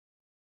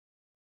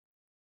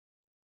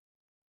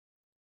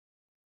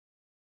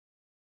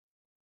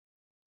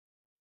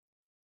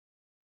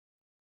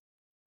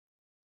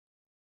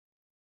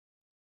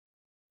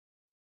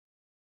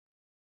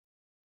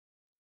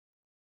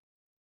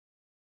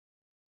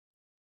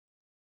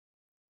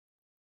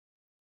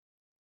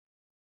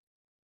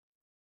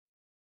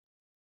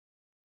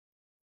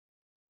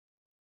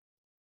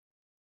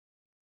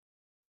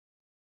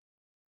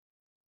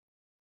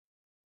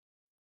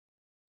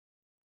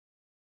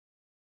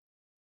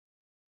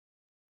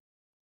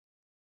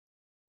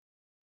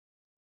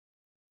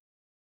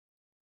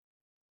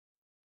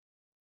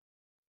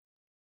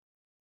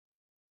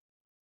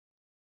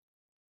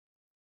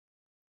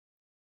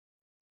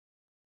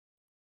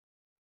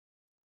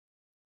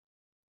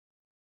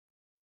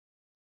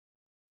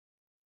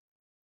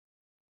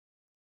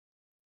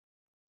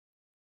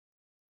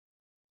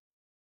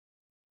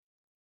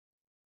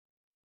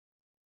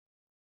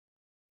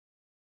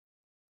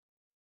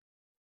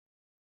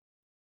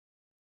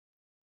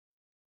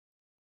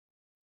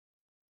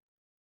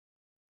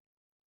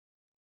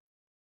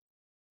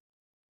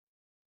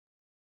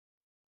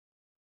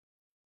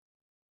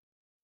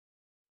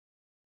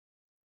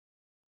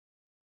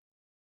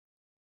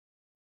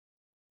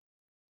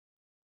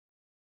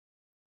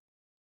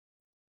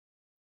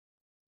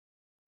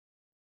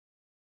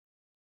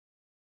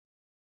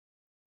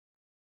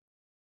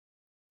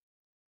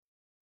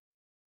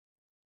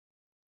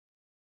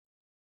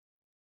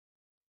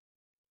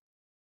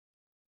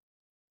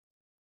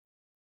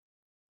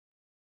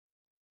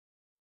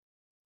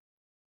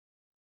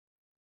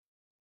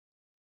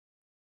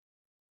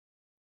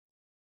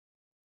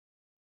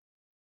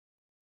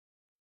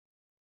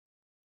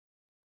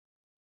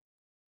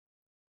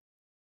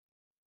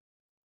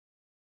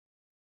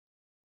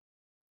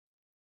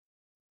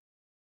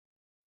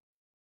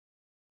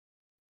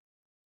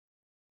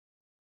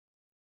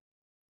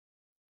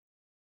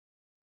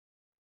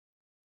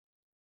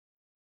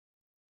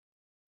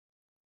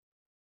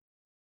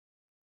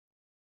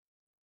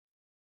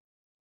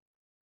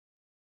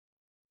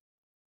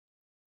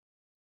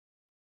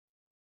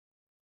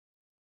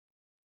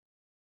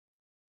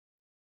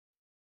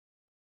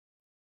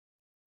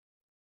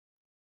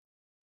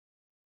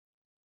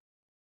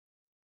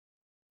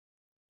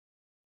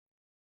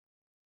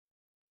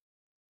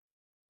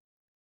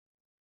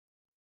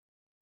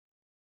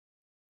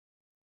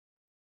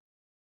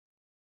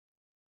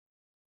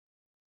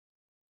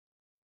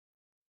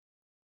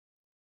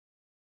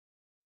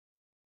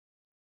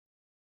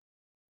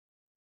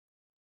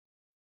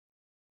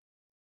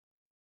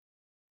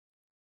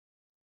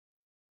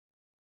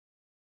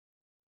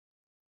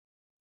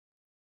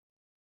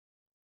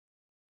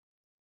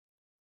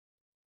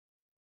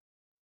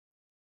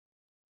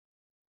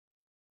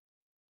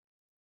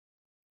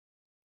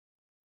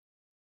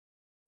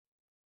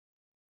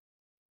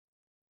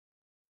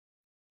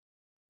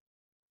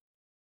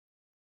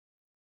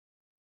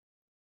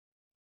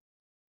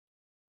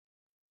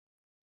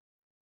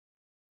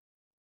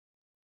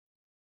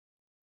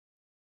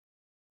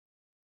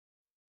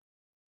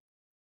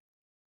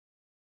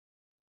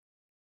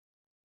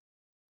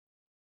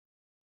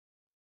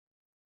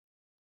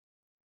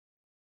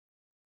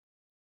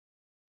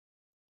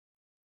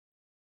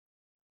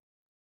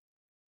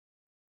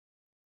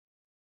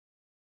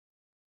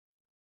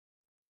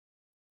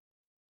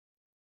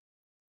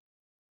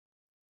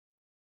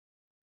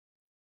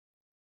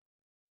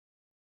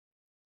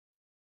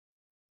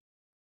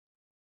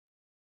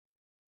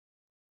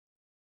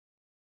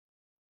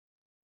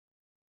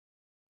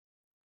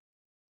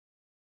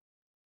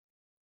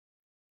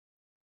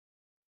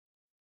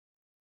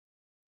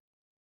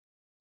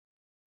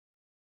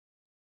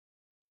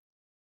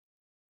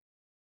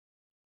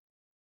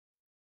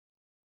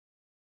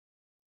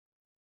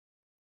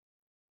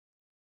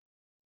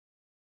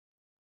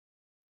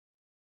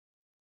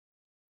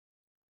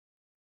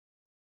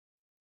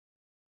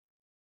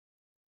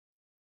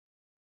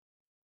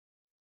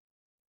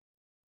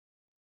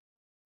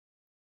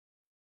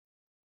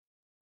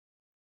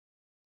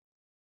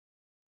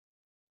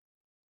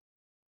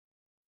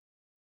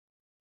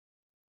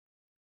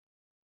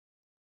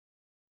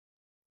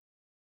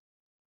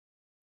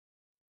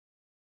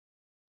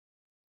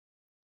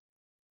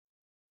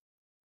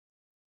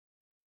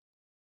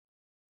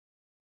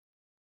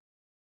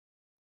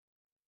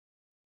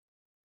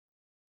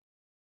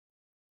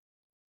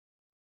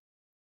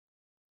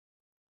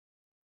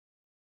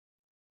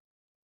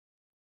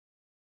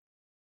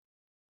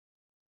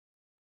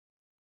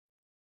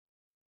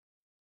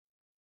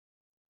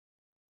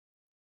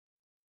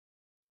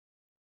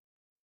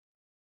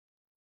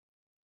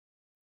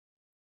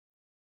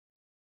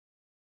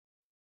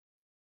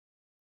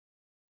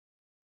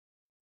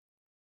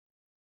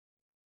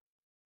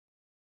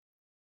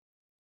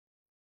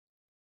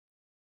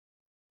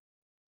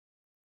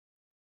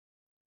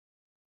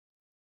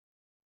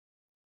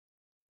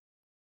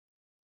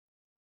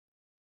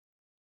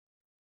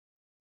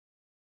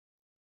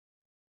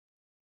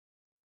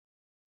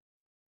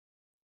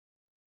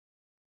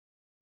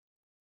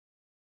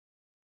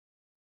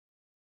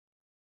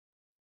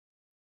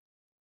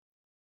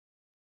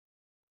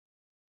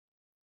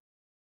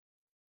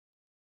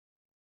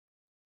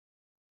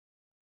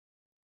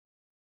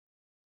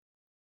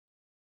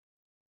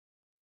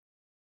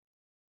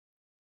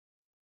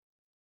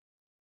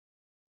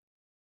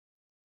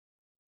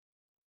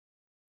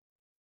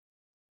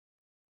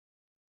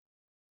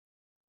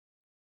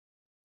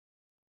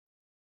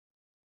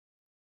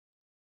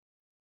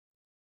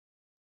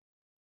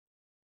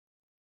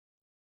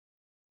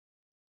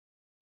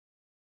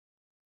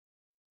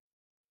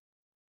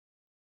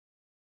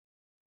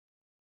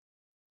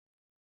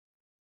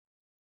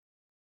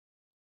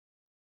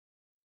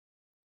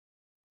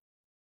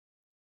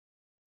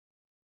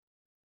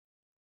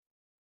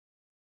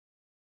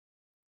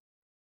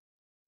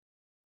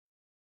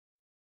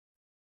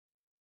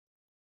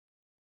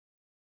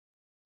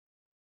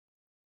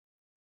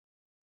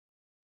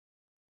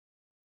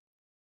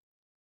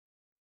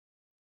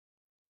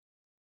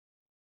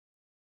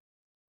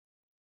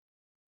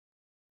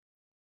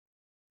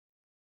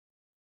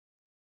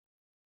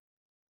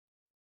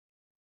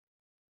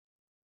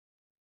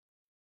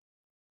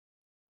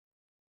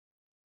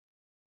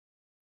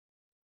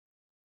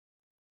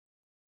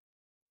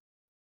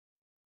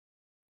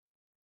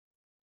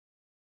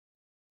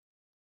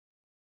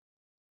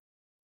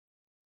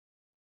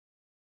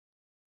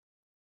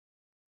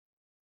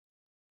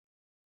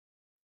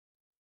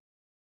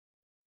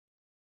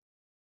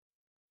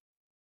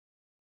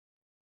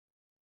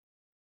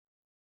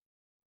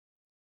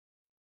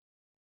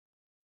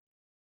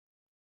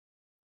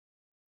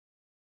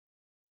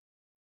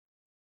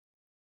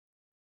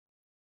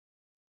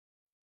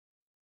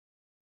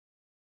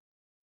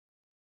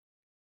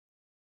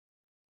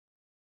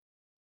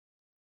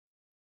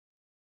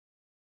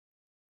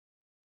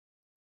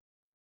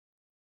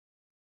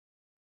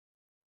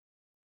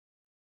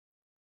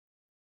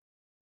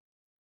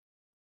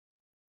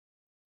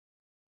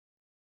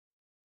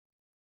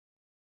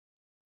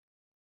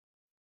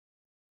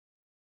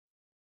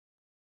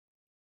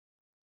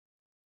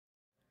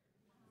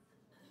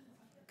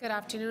Good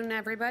afternoon,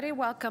 everybody.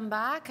 Welcome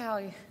back.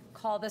 I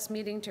call this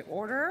meeting to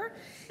order,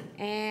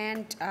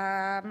 and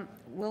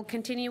we'll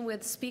continue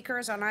with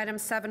speakers on item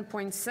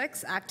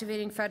 7.6,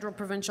 activating federal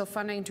provincial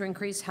funding to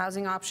increase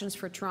housing options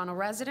for Toronto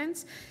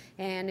residents.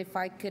 And if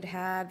I could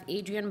have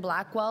Adrian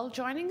Blackwell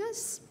joining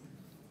us.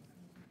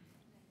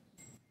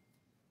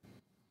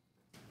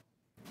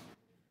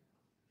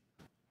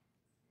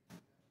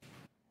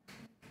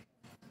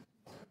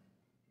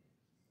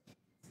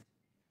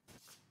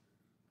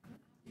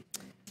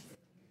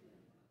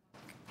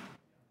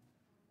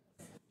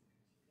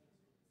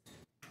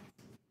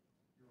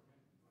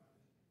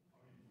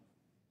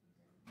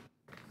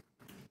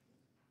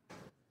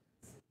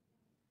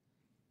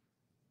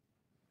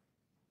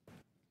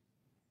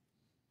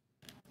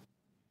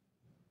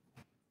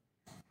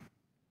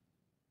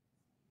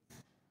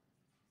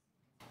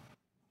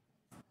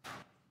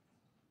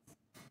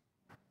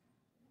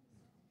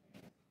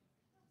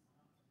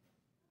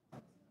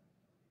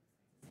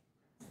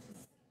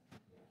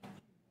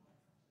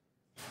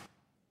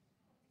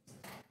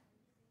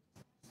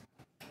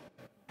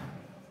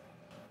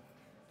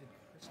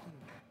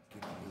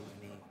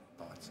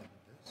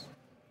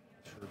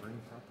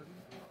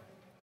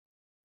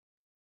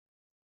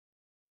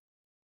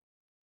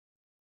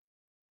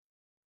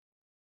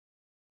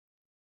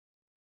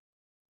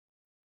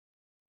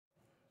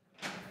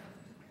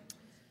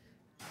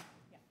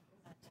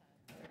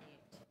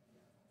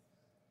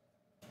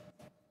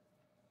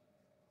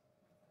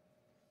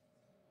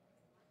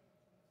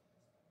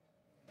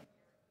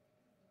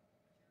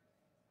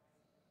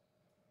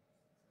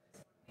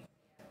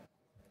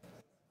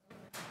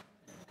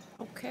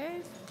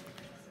 Okay.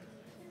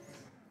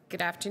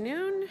 Good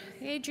afternoon,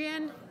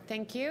 Adrian.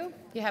 Thank you.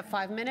 You have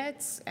 5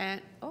 minutes.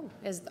 And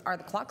are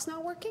the clocks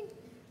not working?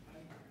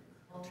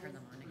 I'll turn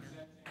them on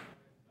again.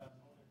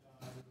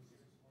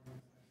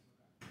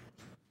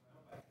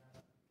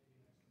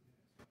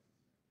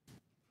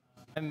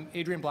 I'm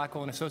Adrian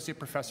Blackwell, an associate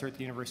professor at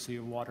the University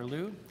of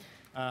Waterloo.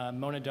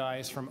 Mona Dai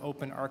is from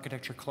Open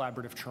Architecture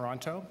Collaborative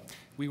Toronto.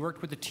 We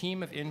worked with a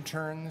team of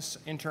intern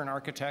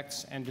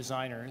architects and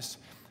designers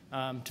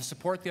to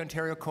support the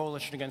Ontario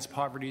Coalition Against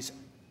Poverty's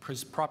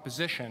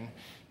proposition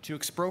to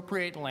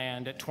expropriate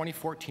land at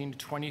 2014 to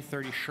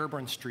 2030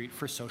 Sherbourne Street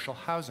for social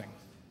housing.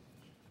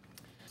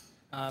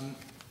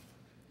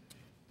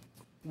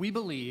 We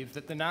believe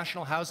that the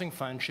National Housing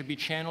Fund should be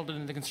channeled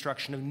into the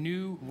construction of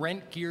new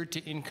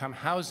rent-geared-to-income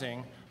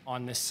housing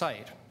on this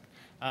site.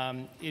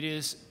 It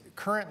is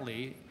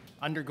currently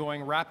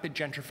undergoing rapid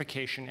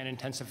gentrification and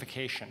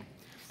intensification.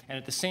 And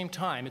at the same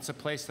time, it's a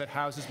place that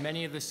houses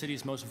many of the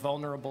city's most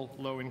vulnerable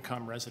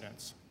low-income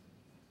residents.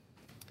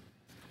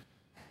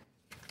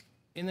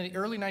 In the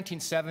early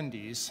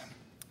 1970s,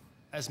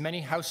 as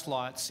many house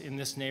lots in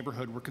this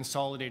neighborhood were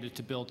consolidated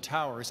to build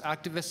towers,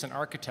 activists and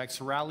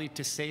architects rallied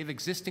to save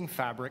existing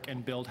fabric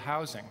and build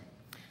housing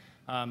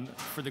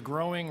for the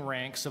growing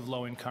ranks of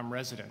low-income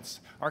residents.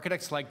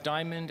 Architects like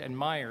Diamond and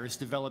Myers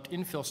developed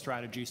infill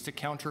strategies to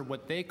counter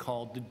what they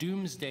called the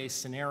doomsday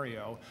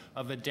scenario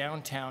of a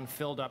downtown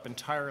filled up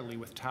entirely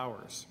with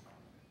towers.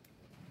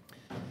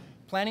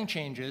 Planning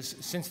changes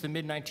since the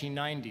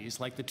mid-1990s,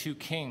 like the Two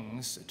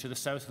Kings to the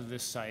south of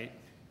this site,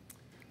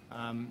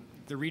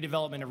 the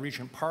redevelopment of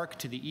Regent Park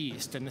to the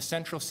east, and the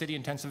central city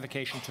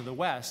intensification to the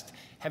west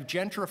have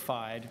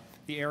gentrified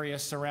the area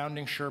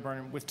surrounding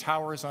Sherbourne with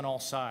towers on all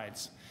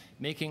sides,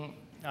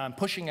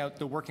 pushing out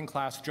the working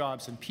class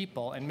jobs and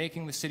people and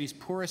making the city's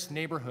poorest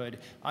neighborhood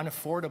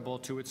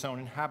unaffordable to its own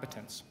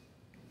inhabitants.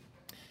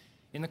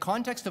 In the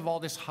context of all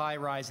this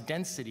high-rise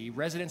density,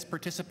 residents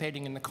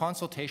participating in the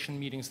consultation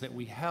meetings that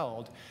we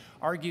held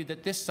argued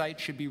that this site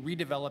should be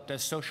redeveloped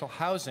as social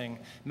housing,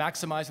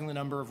 maximizing the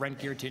number of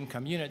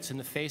rent-geared-to-income units in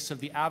the face of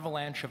the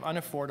avalanche of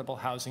unaffordable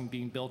housing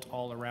being built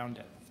all around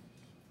it.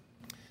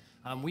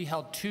 We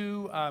held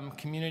 2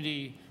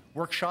 community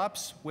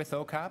workshops with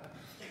OCAP,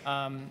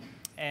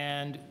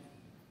 and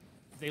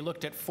they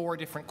looked at 4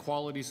 different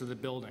qualities of the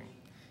building.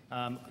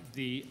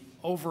 The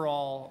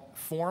overall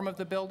form of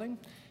the building,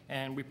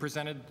 and we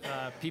presented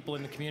people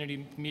in the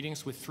community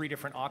meetings with 3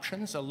 different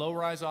options. A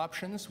low-rise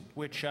options,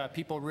 which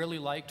people really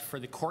liked for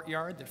the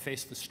courtyard that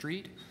faced the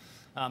street.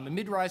 A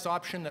mid-rise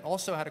option that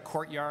also had a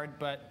courtyard,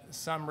 but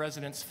some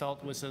residents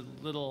felt was a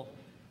little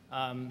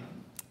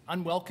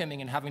unwelcoming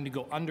in having to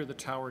go under the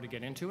tower to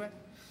get into it.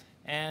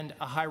 And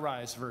a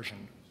high-rise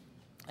version.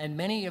 And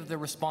many of the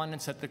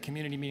respondents at the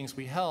community meetings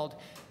we held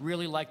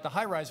really liked the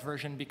high-rise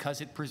version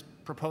because it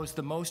proposed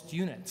the most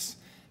units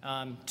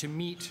to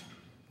meet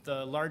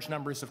the large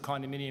numbers of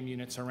condominium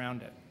units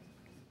around it.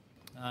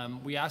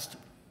 We asked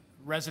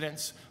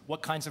residents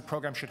what kinds of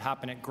programs should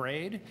happen at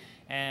grade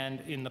and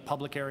in the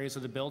public areas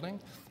of the building.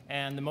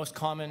 And the most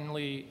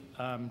commonly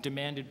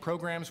demanded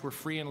programs were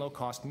free and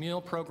low-cost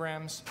meal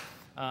programs,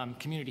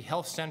 community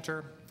health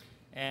center,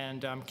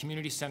 and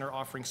community center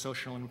offering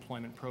social and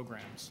employment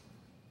programs.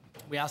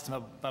 We asked them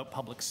about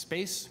public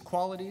space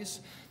qualities,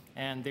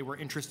 and they were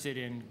interested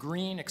in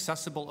green,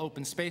 accessible,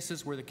 open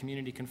spaces where the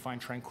community can find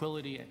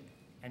tranquility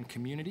and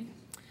community.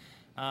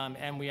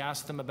 and we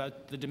asked them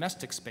about the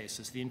domestic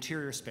spaces, the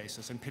interior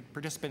spaces, and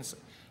participants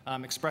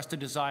expressed a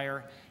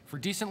desire for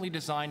decently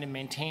designed and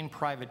maintained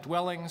private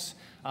dwellings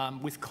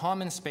with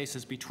common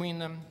spaces between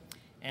them,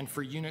 and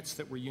for units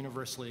that were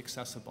universally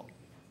accessible.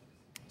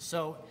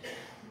 So,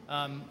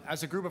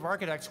 as a group of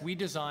architects, we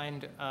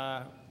designed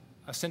a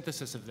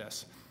synthesis of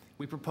this.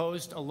 We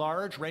proposed a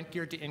large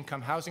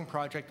rent-geared-to-income housing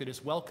project that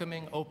is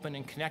welcoming, open,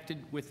 and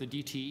connected with the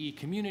DTE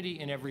community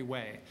in every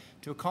way.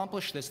 To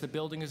accomplish this, the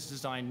building is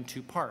designed in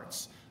two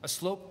parts: a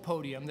sloped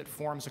podium that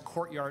forms a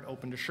courtyard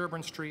open to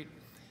Sherbourne Street,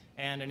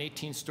 and an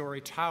 18-story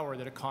tower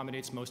that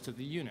accommodates most of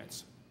the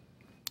units.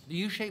 The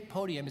U-shaped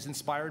podium is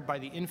inspired by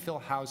the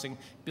infill housing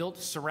built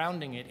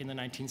surrounding it in the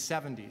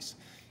 1970s.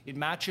 It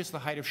matches the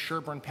height of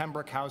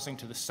Sherbourne-Pembroke housing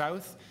to the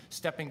south,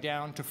 stepping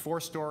down to 4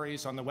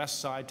 stories on the west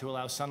side to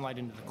allow sunlight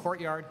into the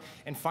courtyard,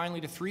 and finally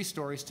to 3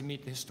 stories to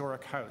meet the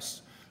historic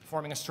house,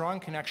 forming a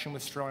strong connection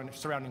with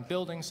surrounding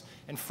buildings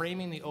and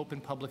framing the open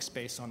public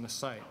space on the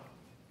site.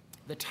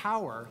 The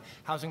tower,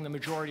 housing the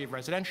majority of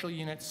residential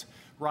units,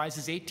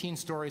 rises 18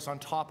 stories on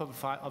top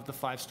of the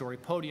 5-story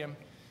podium,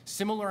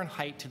 similar in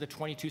height to the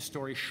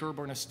 22-story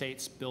Sherbourne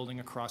Estates building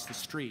across the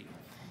street.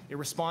 It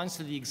responds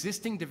to the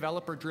existing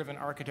developer-driven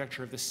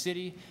architecture of the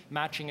city,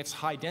 matching its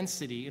high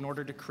density in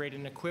order to create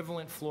an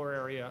equivalent floor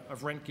area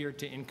of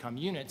rent-geared-to-income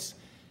units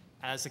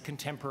as a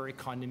contemporary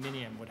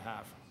condominium would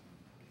have.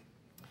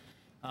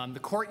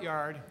 The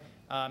courtyard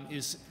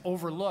is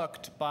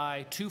overlooked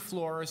by 2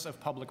 floors of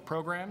public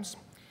programs,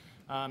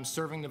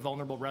 serving the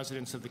vulnerable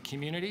residents of the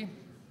community.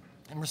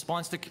 In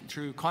response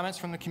to comments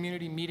from the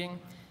community meeting,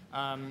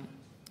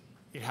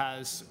 it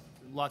has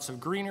lots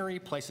of greenery,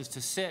 places to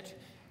sit,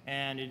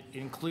 and it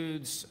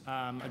includes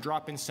a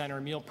drop-in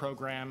center, meal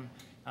program,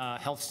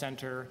 health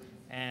center,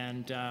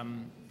 and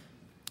an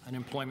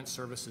employment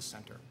services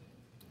center.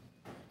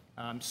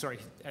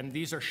 And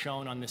these are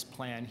shown on this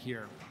plan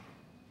here.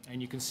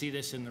 And you can see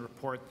this in the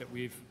report that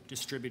we've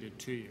distributed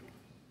to you.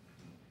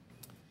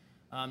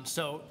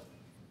 So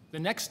the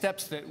next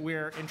steps that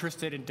we're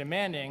interested in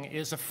demanding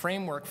is a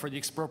framework for the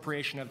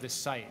expropriation of this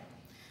site.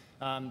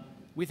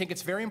 We think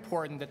it's very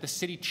important that the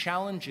city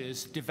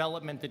challenges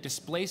development that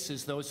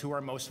displaces those who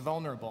are most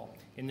vulnerable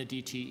in the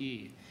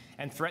DTE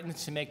and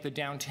threatens to make the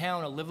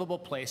downtown a livable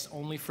place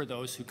only for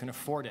those who can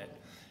afford it.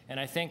 And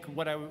I think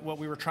what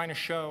we were trying to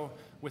show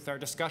with our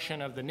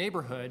discussion of the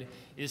neighborhood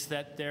is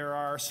that there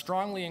are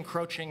strongly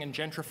encroaching and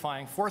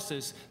gentrifying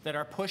forces that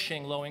are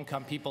pushing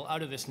low-income people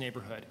out of this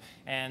neighborhood.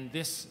 And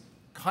this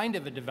kind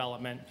of a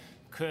development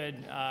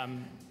could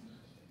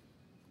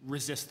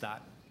resist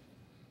that.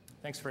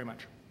 Thanks very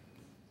much.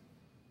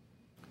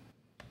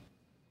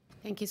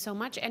 Thank you so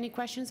much. Any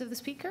questions of the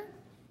speaker?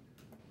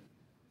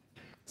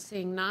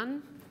 Seeing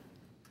none,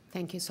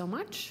 thank you so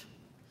much.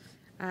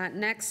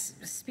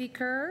 Next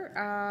speaker,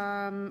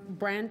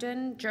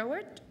 Brandon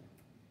Jowett.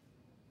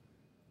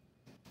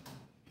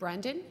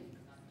 Brandon?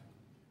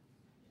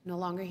 No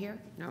longer here?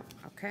 No,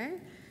 okay.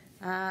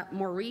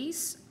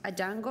 Maurice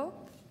Adango.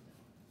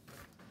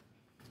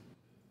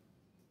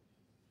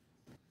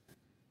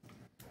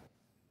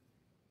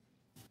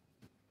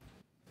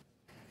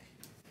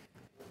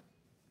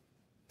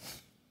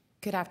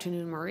 Good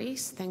afternoon,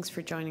 Maurice. Thanks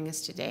for joining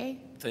us today.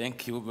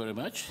 Thank you very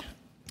much.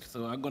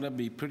 So I'm going to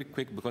be pretty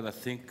quick because I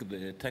think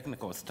the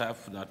technical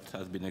stuff that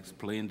has been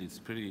explained is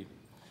pretty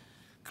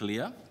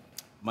clear.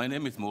 My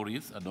name is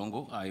Maurice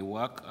Adongo. I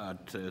work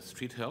at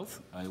Street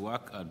Health. I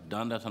work at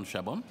Dundas and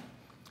Sherbourne.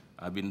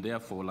 I've been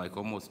there for like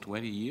almost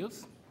 20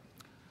 years.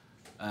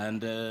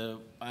 And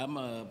I'm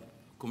a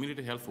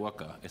community health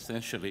worker.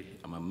 Essentially,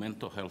 I'm a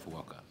mental health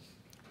worker.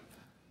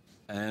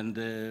 And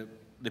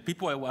the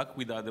people I work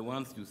with are the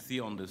ones you see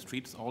on the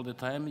streets all the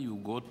time. You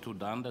go to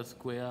Dundas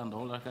Square and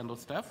all that kind of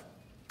stuff.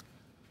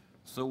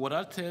 So what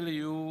I'll tell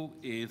you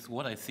is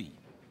what I see,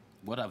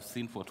 what I've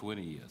seen for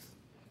 20 years.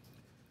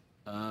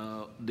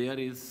 There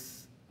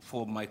is,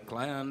 for my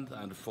client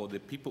and for the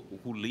people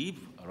who live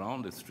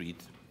around the street,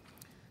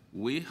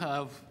 we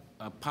have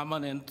a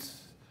permanent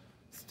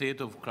state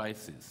of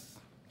crisis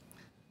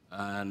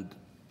and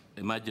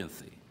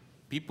emergency.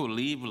 People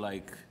live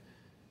like,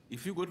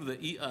 if you go to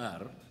the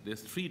ER, the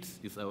streets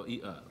is our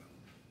ER,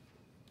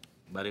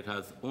 but it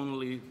has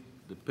only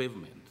the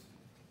pavement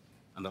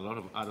and a lot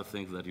of other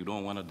things that you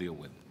don't want to deal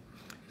with.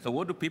 So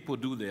what do people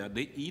do there?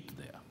 They eat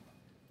there.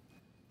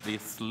 They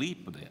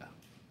sleep there.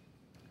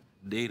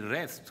 They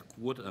rest,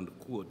 quote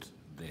unquote,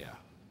 there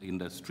in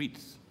the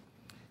streets.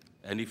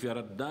 And if you're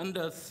at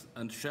Dundas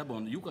and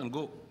Sherbourne, you can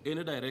go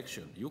any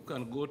direction. You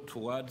can go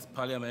towards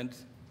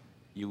Parliament.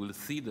 You will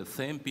see the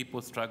same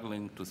people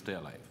struggling to stay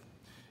alive.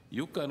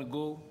 You can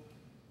go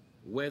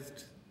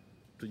west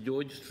to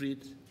George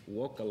Street,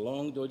 walk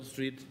along George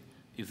Street,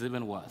 it's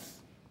even worse.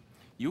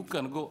 You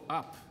can go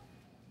up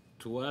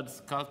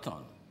towards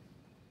Carlton,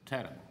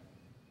 Terra,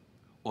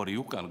 or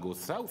you can go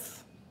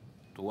south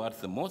towards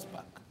the Moss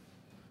Park,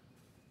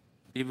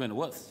 even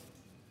worse.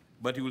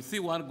 But you will see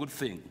one good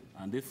thing,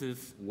 and this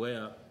is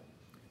where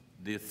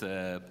these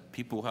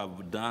people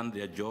have done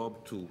their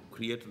job to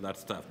create that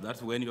stuff.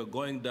 That's when you're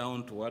going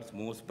down towards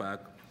Moss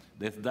Park,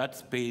 There's that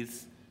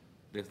space,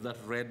 there's that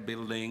red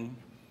building,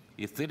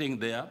 it's sitting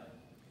there.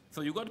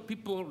 So you got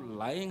people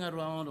lying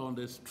around on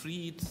the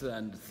streets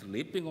and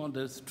sleeping on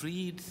the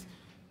streets,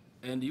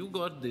 and you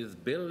got this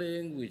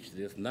building which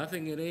there's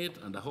nothing in it,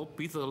 and a whole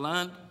piece of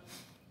land.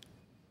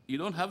 You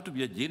don't have to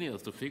be a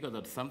genius to figure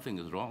that something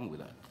is wrong with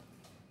that.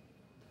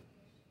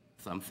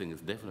 Something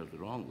is definitely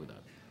wrong with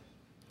that.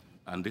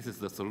 And this is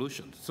the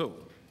solution. So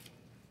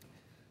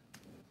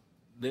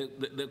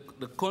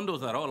the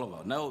condos are all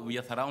over. Now we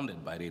are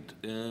surrounded by it.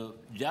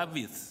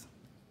 Jarvis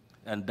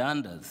and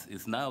Dundas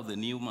is now the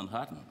new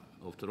Manhattan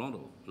of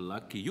Toronto.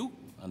 Lucky you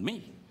and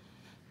me.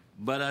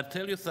 But I'll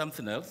tell you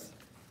something else.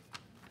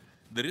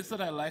 The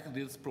reason I like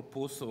this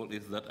proposal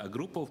is that a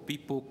group of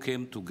people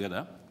came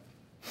together.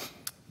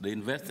 They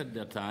invested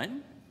their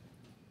time,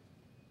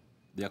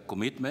 their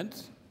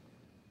commitment,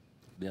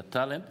 their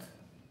talent,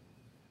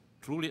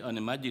 truly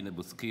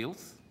unimaginable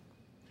skills,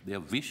 their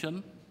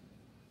vision,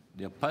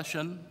 their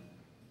passion,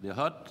 their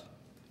heart,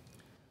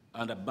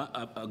 and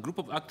a group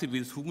of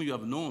activists whom you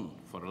have known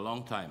for a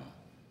long time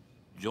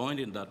joined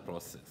in that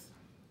process.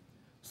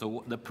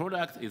 So the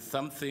product is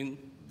something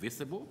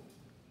visible,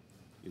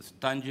 it's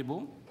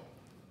tangible,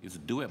 it's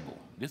doable.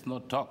 This is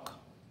not talk.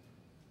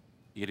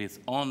 It is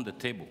on the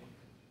table.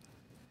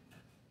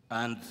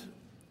 And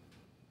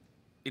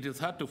it is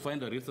hard to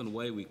find a reason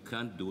why we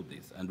can't do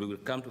this. And we will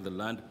come to the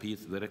land piece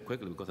very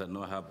quickly because I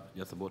now have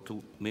just about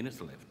 2 minutes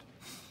left.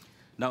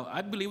 Now,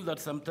 I believe that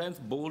sometimes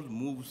bold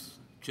moves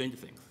change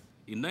things.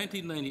 In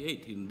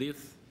 1998, in this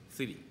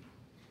city,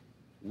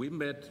 we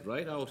met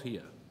right out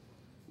here.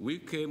 We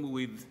came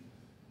with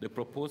the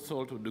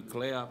proposal to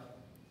declare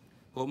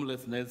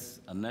homelessness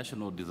a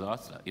national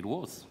disaster. It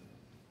was.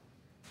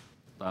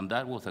 And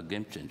that was a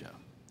game changer.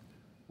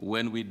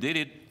 When we did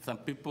it, some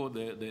people,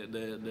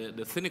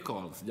 the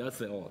cynicals, just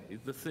say, oh,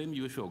 it's the same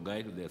usual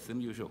guy, the same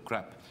usual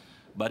crap.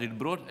 But it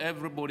brought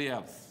everybody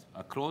else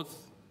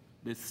across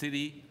the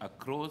city,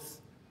 across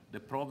the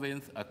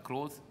province,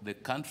 across the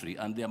country.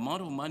 And the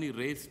amount of money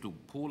raised to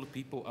pull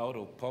people out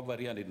of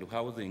poverty and into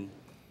housing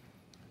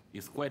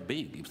is quite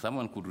big, if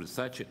someone could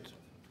research it.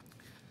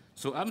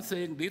 So I'm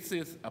saying this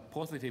is a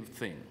positive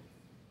thing.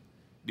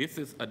 This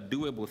is a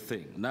doable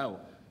thing. Now,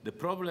 the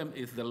problem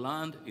is the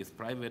land is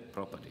private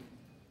property.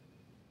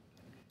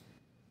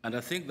 And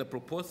I think the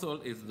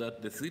proposal is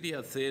that the city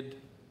has said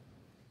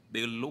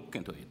they'll look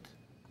into it.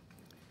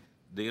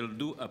 They'll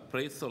do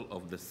appraisal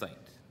of the site.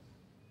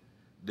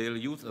 They'll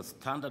use a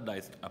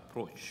standardized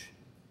approach.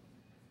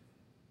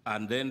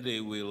 And then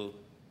they will,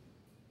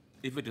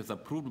 if it is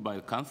approved by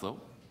the council,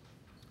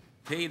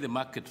 pay the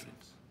market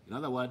rate. In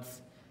other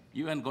words,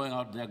 you ain't going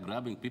out there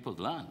grabbing people's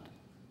land.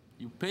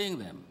 You're paying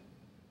them.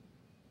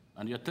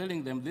 And you're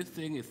telling them this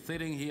thing is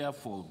sitting here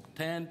for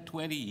 10,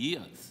 20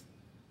 years.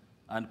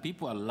 And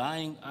people are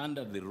lying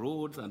under the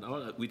roads and all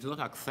that, which is not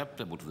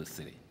acceptable to the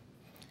city.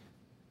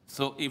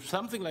 So if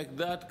something like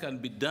that can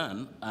be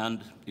done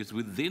and is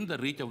within the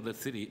reach of the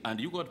city,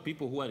 and you got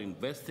people who are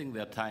investing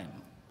their time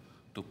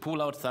to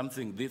pull out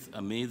something this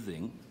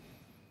amazing,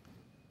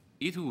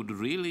 it would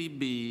really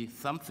be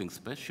something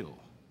special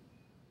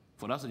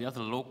for us to just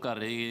look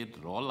at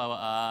it, roll our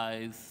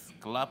eyes,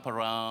 clap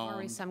around.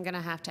 Maurice, I'm going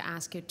to have to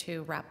ask you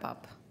to wrap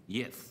up.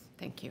 Yes.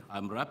 Thank you.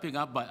 I'm wrapping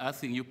up by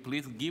asking you,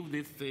 please give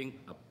this thing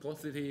a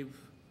positive,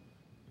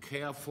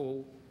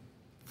 careful,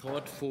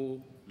 thoughtful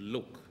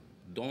look.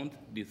 Don't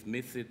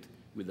dismiss it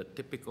with a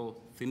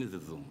typical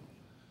cynicism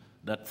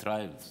that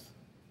thrives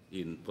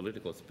in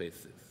political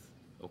spaces.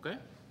 Okay?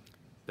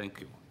 Thank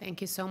you. Thank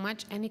you so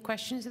much. Any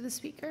questions of the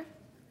speaker?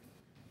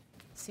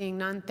 Seeing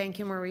none, thank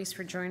you, Maurice,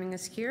 for joining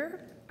us here.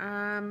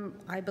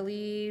 I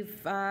believe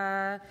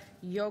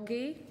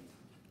Yogi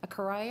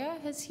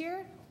Akaraya is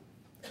here.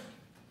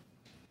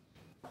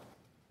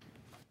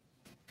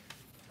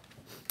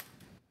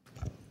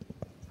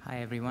 Hi,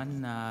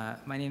 everyone.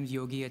 My name is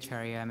Yogi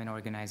Acharya. I'm an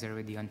organizer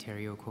with the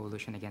Ontario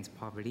Coalition Against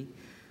Poverty,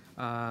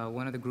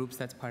 one of the groups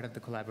that's part of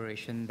the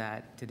collaboration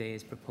that today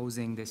is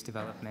proposing this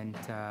development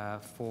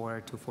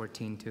for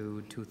 214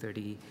 to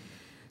 230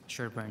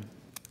 Sherbourne.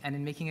 And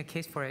in making a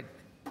case for it,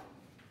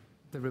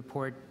 the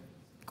report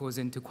goes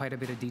into quite a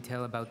bit of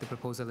detail about the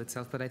proposal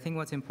itself. But I think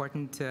what's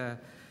important to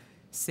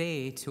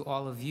say to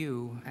all of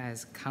you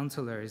as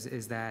councillors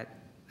is that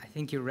I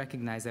think you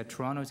recognize that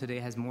Toronto today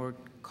has more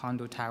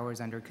condo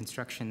towers under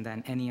construction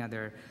than any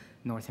other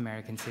North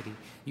American city.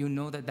 You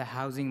know that the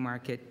housing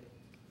market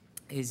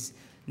is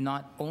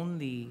not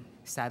only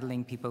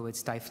saddling people with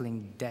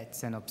stifling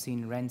debts and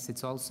obscene rents,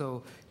 it's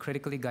also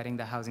critically gutting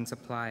the housing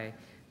supply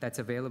that's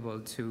available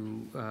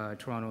to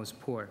Toronto's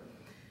poor.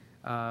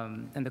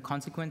 And the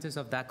consequences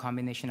of that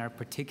combination are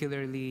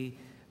particularly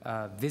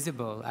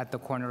visible at the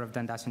corner of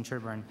Dundas and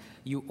Sherbourne.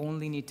 You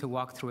only need to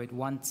walk through it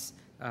once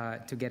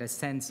to get a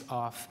sense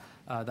of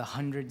the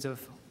hundreds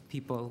of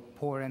people,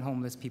 poor and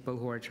homeless people,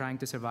 who are trying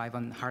to survive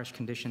on harsh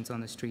conditions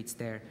on the streets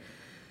there.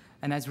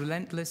 And as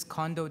relentless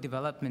condo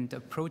development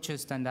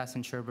approaches Dundas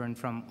and Sherbourne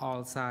from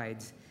all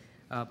sides,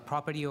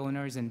 property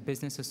owners and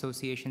business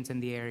associations in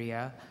the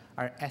area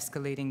are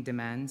escalating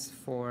demands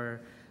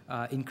for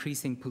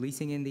increasing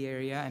policing in the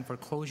area, and for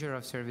closure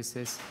of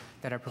services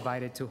that are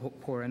provided to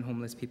poor and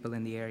homeless people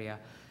in the area.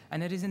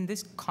 And it is in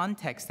this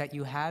context that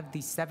you have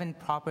these 7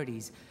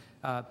 properties,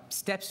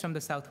 steps from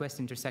the southwest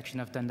intersection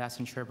of Dundas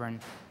and Sherbourne,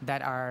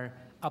 that are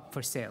up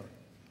for sale.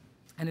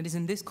 And it is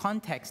in this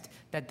context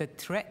that the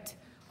threat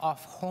of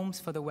homes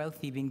for the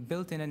wealthy being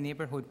built in a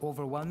neighborhood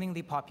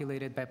overwhelmingly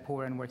populated by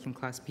poor and working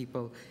class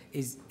people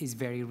is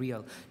very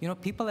real. You know,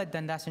 people at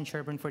Dundas and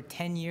Sherbourne for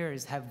 10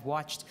 years have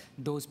watched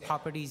those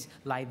properties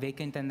lie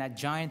vacant and that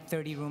giant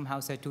 30-room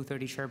house at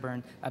 230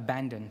 Sherbourne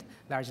abandoned,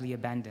 largely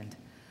abandoned.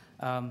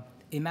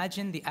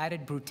 Imagine the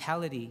added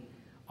brutality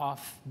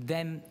of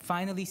them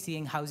finally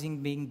seeing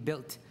housing being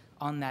built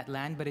on that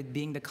land, but it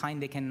being the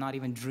kind they cannot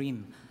even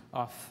dream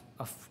of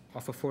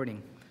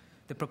affording.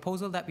 The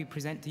proposal that we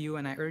present to you,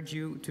 and I urge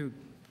you to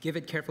give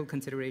it careful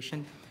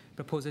consideration,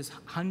 proposes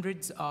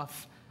hundreds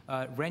of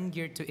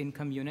rent-geared to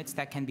income units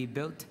that can be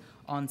built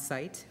on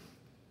site.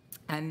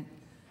 And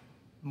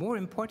more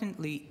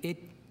importantly, it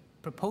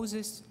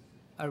proposes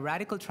a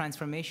radical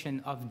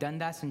transformation of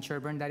Dundas and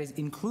Sherbourne that is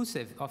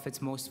inclusive of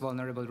its most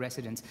vulnerable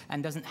residents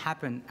and doesn't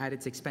happen at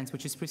its expense,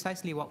 which is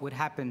precisely what would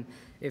happen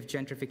if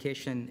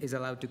gentrification is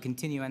allowed to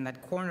continue and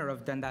that corner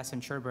of Dundas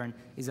and Sherbourne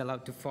is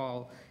allowed to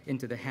fall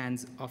into the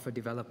hands of a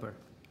developer.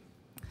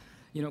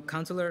 You know,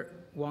 Councillor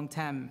Wong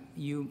Tam,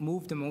 you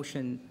moved a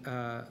motion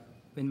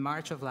in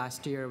March of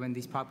last year when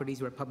these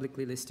properties were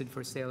publicly listed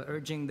for sale,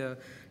 urging the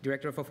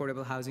Director of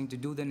Affordable Housing to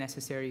do the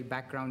necessary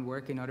background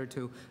work in order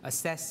to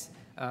assess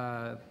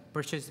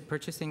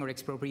purchasing or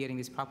expropriating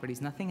these properties.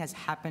 Nothing has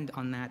happened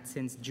on that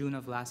since June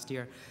of last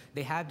year.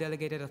 They have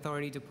delegated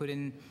authority to put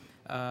in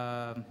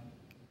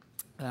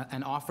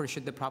an offer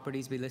should the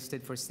properties be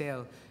listed for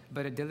sale,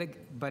 but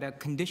a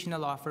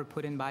conditional offer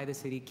put in by the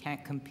city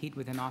can't compete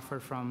with an offer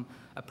from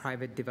a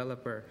private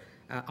developer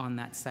on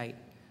that site.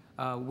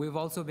 We've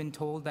also been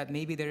told that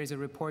maybe there is a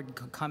report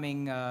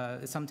coming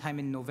sometime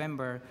in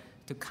November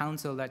to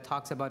council that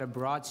talks about a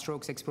broad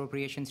strokes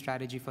expropriation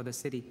strategy for the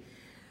city.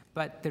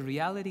 But the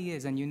reality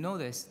is, and you know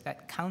this,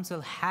 that council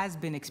has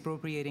been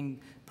expropriating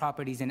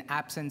properties in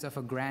absence of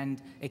a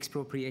grand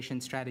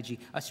expropriation strategy.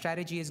 A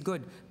strategy is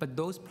good, but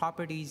those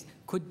properties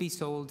could be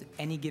sold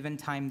any given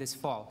time this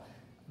fall.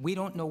 We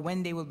don't know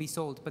when they will be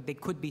sold, but they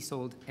could be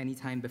sold any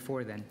time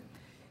before then.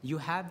 You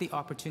have the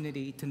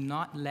opportunity to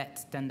not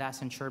let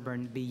Dundas and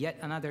Sherbourne be yet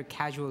another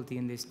casualty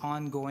in this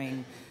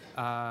ongoing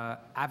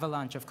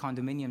avalanche of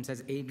condominiums,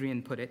 as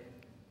Adrian put it,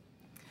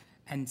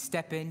 and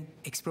step in,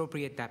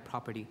 expropriate that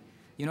property.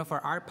 You know,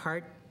 for our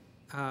part,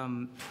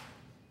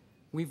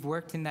 we've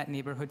worked in that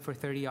neighborhood for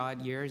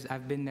 30-odd years.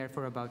 I've been there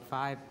for about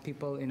 5.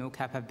 People in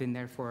OCAP have been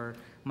there for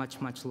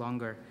much, much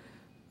longer.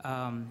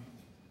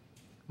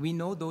 We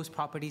know those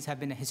properties have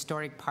been a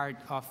historic part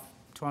of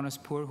Toronto's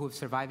poor who have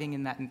survived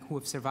in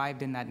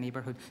that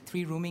neighborhood.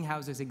 3 rooming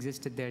houses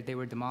existed there. They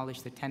were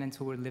demolished. The tenants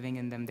who were living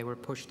in them, they were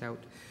pushed out.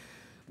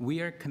 We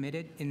are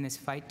committed in this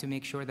fight to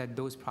make sure that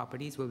those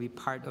properties will be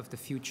part of the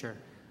future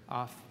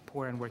of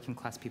poor and working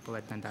class people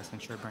at Dundas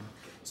and Sherbourne.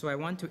 So I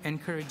want to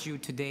encourage you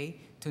today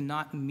to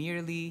not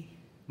merely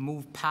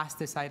move past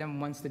this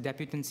item once the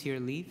deputants here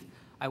leave.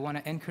 I want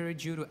to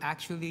encourage you to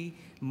actually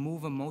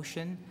move a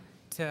motion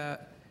to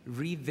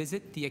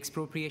revisit the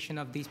expropriation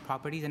of these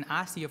properties and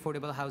ask the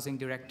Affordable Housing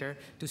Director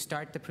to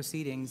start the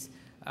proceedings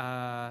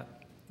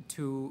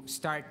to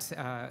start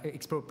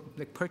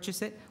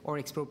purchase it or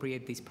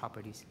expropriate these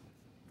properties.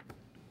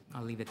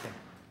 I'll leave it there.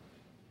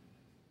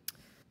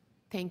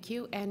 Thank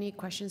you. Any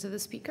questions of the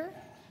speaker?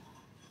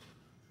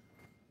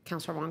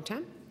 Councillor Wong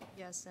Tam.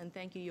 Yes, and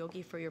thank you,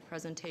 Yogi, for your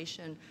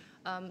presentation.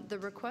 The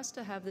request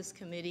to have this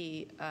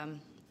committee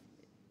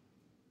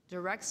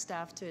direct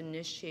staff to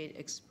initiate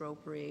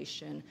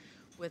expropriation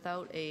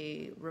without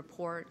a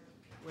report,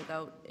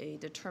 without a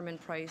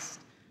determined price,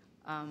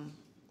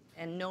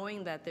 and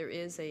knowing that there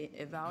is an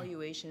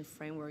evaluation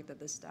framework that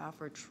the staff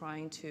are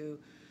trying to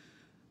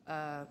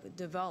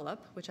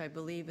develop, which I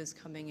believe is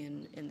coming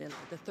in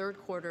the 3rd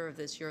quarter of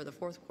this year, or the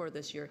 4th quarter of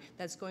this year,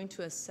 that's going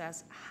to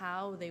assess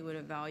how they would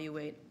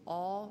evaluate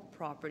all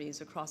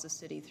properties across the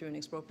city through an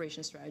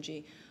expropriation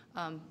strategy.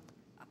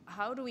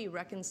 How do we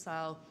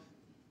reconcile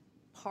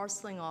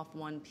parceling off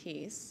one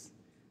piece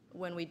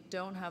when we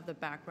don't have the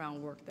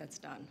background work that's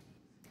done?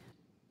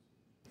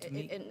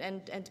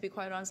 And to be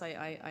quite honest,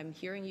 I'm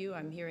hearing you,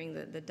 I'm hearing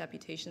the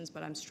deputations,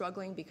 but I'm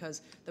struggling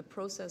because the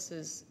process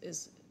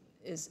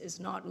is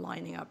not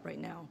lining up right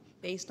now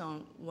based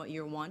on what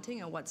you're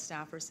wanting and what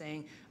staff are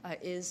saying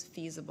is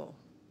feasible.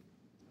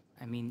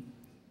 I mean,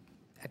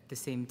 at the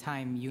same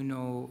time, you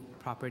know,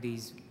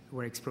 properties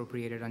were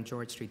expropriated on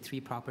George Street.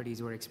 3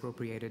 properties were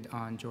expropriated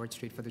on George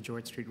Street for the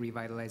George Street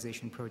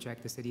revitalization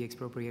project. The city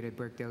expropriated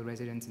Birkdale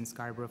residents in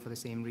Scarborough for the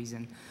same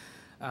reason.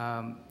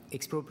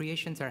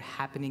 Expropriations are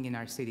happening in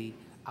our city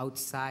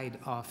outside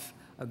of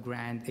a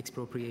grand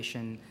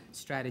expropriation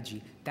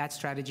strategy. That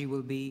strategy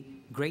will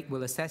be great.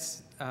 We'll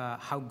assess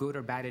how good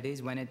or bad it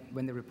is when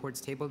the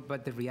report's tabled,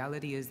 but the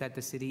reality is that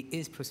the city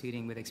is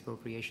proceeding with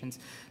expropriations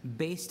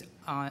based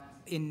on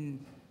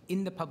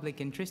in the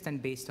public interest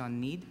and based on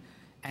need.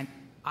 And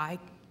I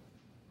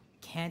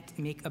can't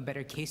make a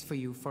better case for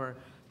you for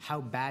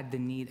how bad the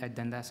need at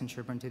Dundas and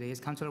Sherbourne today is.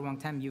 Councillor Wong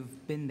Tam,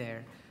 you've been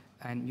there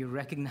and you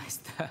recognize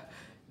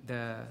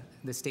the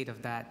state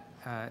of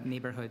that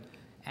neighborhood.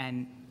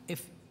 And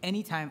if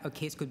any time a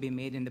case could be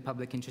made in the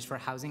public interest for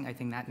housing, I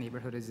think that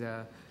neighborhood is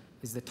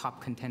the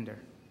top contender.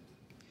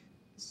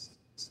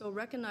 So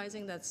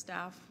recognizing that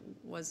staff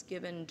was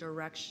given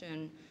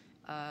direction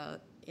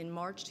in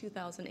March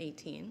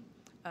 2018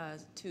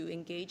 to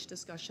engage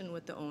discussion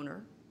with the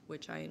owner,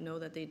 which I know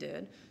that they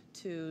did,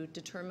 to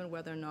determine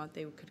whether or not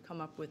they could come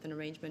up with an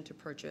arrangement to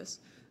purchase.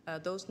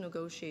 Those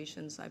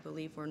negotiations, I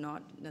believe, were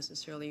not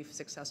necessarily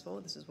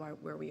successful. This is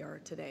where we are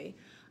today.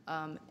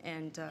 And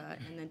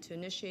then to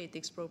initiate the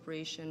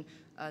expropriation,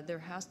 there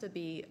has to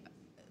be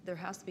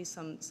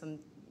some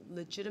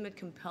legitimate,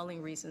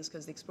 compelling reasons,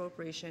 because the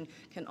expropriation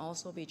can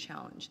also be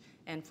challenged.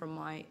 And from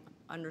my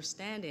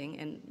understanding,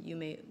 and you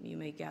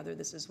may gather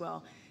this as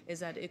well, is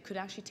that it could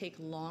actually take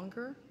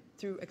longer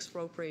through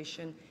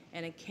expropriation,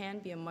 and it can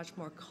be a much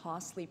more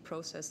costly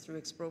process through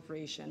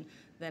expropriation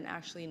than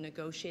actually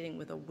negotiating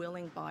with a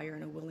willing buyer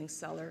and a willing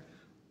seller,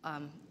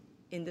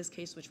 in this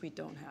case, which we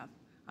don't have.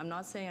 I'm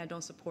not saying I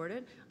don't support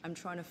it. I'm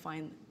trying to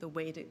find the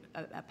way to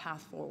a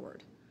path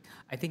forward.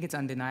 I think it's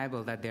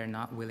undeniable that they're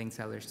not willing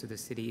sellers to the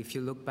city. If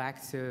you look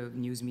back to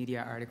news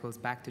media articles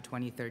back to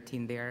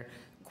 2013, they're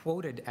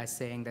quoted as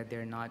saying that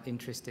they're not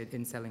interested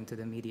in selling to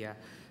the media.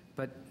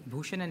 But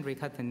Bhushan and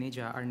Rekha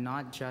Taneja are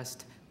not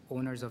just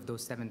owners of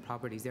those 7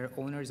 properties. They're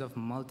owners of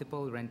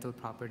multiple rental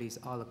properties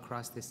all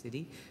across the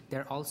city.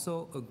 They're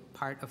also a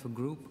part of a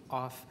group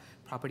of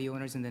property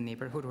owners in the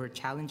neighborhood who are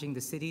challenging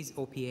the city's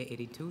OPA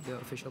 82, the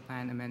Official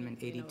Plan Amendment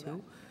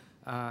 82,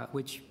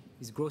 which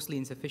is grossly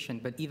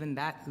insufficient. But even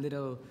that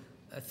little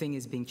thing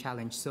is being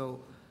challenged. So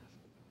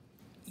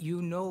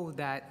you know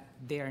that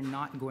they are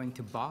not going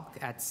to balk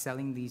at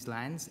selling these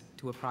lands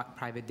to a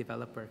private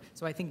developer.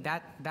 So I think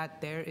that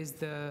there is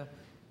the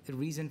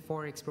reason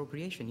for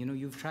expropriation. You know,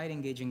 you've tried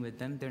engaging with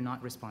them, they're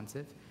not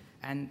responsive.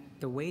 And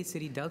the way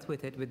city dealt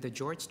with it with the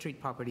George Street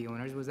property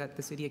owners was that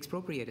the city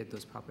expropriated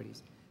those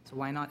properties. So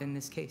why not in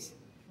this case?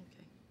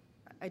 Okay.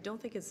 I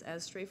don't think it's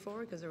as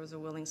straightforward because there was a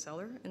willing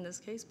seller in this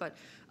case, but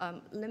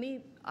I'm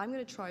going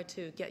to try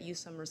to get you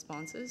some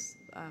responses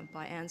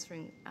by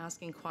asking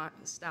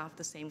staff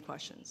the same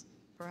questions.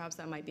 Perhaps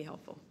that might be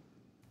helpful.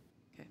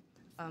 Okay,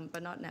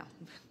 but not now,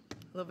 a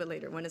little bit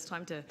later when it's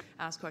time to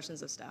ask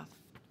questions of staff.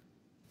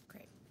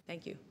 Great.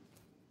 Thank you.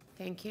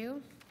 Thank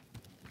you.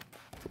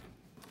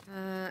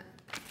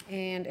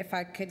 And if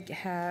I could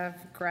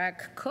have Greg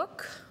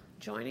Cook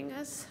joining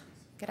us.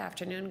 Good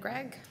afternoon,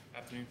 Greg.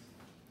 Afternoon.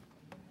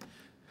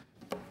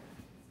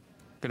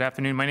 Good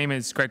afternoon. My name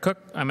is Greg Cook.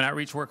 I'm an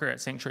outreach worker at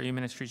Sanctuary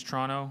Ministries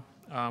Toronto.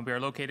 We are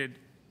located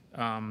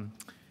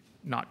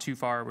not too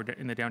far. We're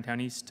in the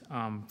downtown east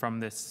from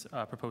this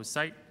proposed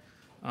site.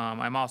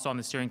 I'm also on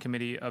the steering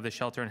committee of the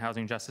Shelter and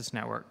Housing Justice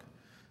Network.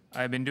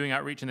 I've been doing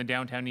outreach in the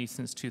downtown east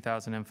since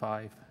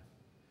 2005.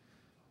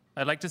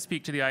 I'd like to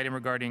speak to the item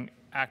regarding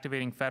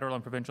activating federal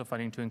and provincial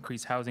funding to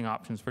increase housing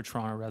options for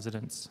Toronto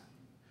residents.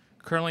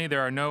 Currently,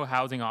 there are no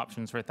housing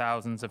options for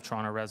thousands of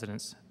Toronto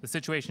residents. The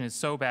situation is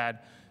so bad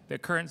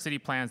that current city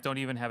plans don't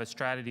even have a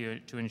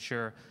strategy to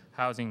ensure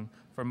housing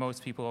for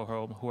most people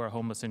who are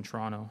homeless in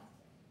Toronto.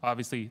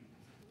 Obviously,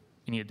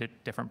 you need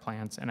different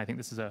plans, and I think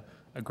this is a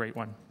great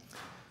one.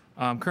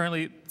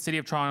 Currently, City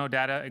of Toronto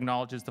data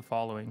acknowledges the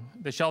following.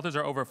 The shelters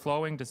are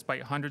overflowing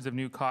despite hundreds of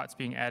new cots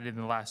being added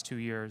in the last 2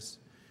 years.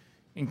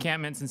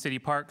 Encampments in city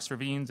parks,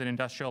 ravines, and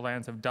industrial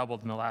lands have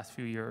doubled in the last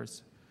few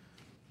years.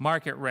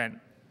 Market rent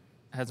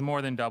has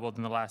more than doubled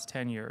in the last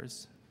 10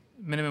 years.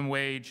 Minimum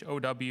wage, OW,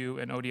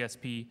 and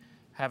ODSP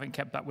haven't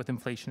kept up with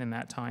inflation in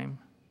that time.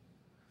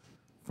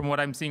 From what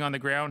I'm seeing on the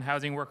ground,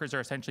 housing workers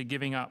are essentially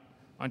giving up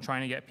on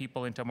trying to get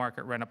people into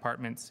market rent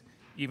apartments,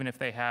 even if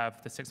they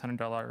have the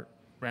 $600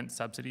 rent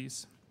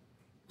subsidies.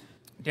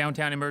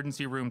 Downtown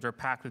emergency rooms are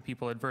packed with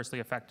people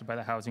adversely affected by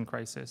the housing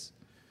crisis.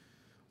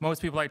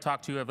 Most people I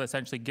talk to have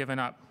essentially given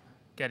up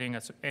getting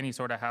any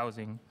sort of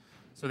housing.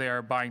 So they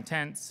are buying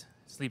tents,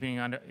 sleeping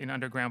in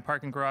underground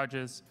parking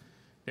garages.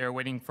 They're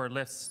waiting for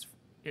lists,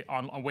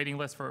 on a waiting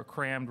list for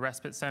crammed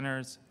respite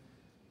centers,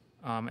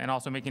 and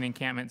also making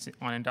encampments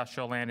on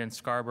industrial land in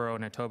Scarborough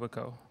and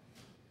Etobicoke.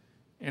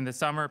 In the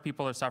summer,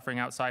 people are suffering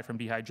outside from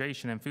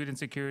dehydration and food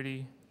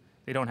insecurity.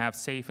 They don't have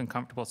safe and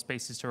comfortable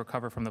spaces to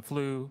recover from the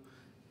flu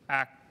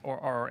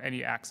or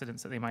any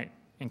accidents that they might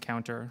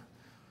encounter.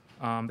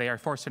 They are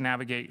forced to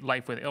navigate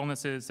life with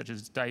illnesses such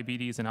as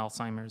diabetes and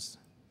Alzheimer's.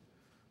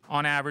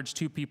 On average,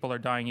 2 people are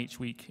dying each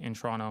week in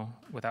Toronto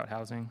without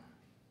housing.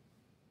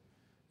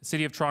 The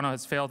City of Toronto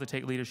has failed to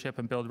take leadership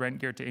and build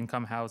rent-geared to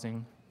income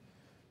housing.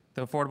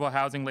 The affordable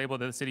housing label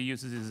that the city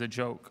uses is a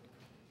joke.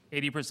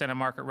 80% of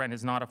market rent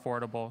is not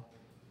affordable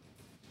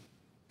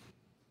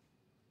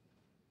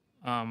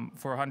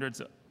for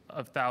hundreds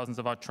of thousands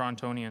of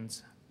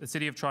Torontonians. The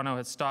City of Toronto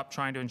has stopped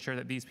trying to ensure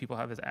that these people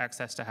have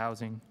access to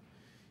housing.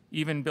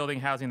 Even building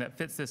housing that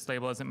fits this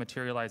label isn't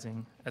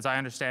materializing. As I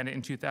understand it,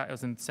 in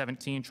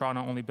 2017,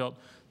 Toronto only built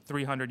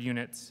 300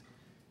 units,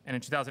 and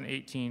in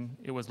 2018,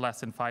 it was less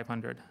than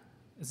 500.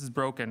 This is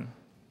broken.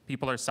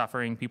 People are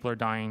suffering, people are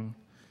dying.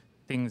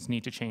 Things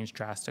need to change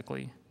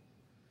drastically.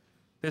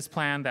 This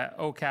plan that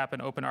OCAP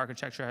and Open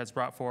Architecture has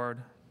brought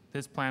forward,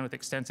 this plan with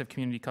extensive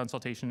community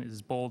consultation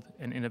is bold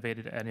and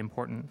innovative and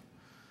important.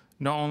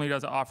 Not only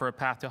does it offer a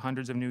path to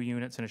hundreds of new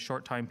units in a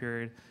short time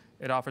period,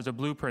 it offers a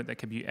blueprint that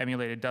can be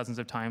emulated dozens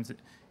of times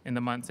in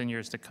the months and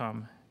years to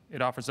come.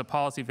 It offers a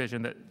policy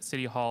vision that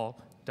City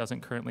Hall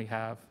doesn't currently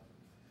have.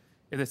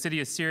 If the city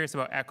is serious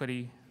about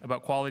equity,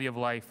 about quality of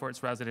life for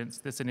its residents,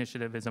 this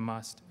initiative is a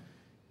must.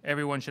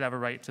 Everyone should have a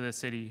right to the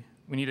city.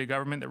 We need a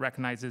government that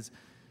recognizes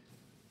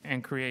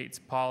and creates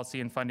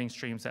policy and funding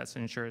streams that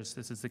ensures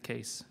this is the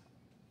case.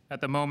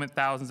 At the moment,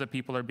 thousands of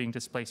people are being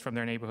displaced from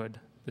their neighborhood.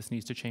 This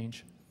needs to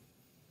change.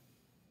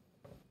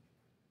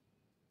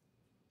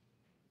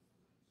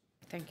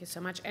 Thank you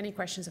so much. Any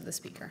questions of the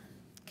speaker?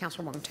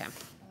 Councillor Wong-Tam.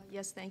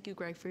 Yes, thank you,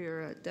 Greg, for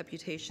your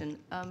deputation.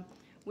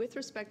 With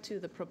respect to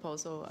the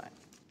proposal,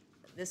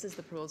 this is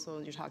the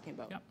proposal you're talking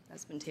about. Yep.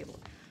 That's been tabled.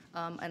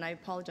 And I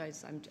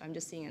apologize, I'm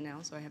just seeing it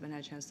now, so I haven't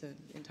had a chance to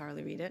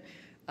entirely read it.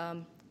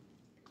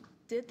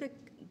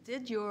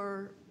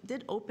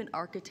 Did Open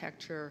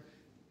Architecture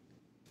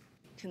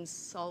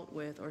consult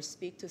with or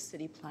speak to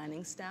city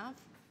planning staff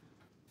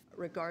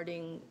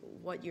regarding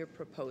what you're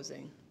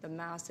proposing? The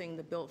massing,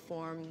 the built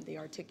form, the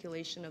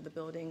articulation of the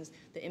buildings,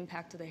 the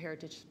impact to the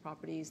heritage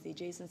properties, the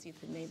adjacency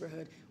to the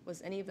neighborhood.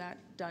 Was any of that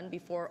done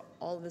before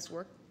all of this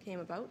work came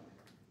about?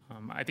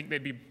 I think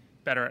they'd be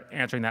better at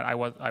answering that.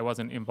 I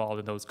wasn't involved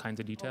in those kinds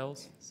of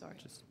details. Okay,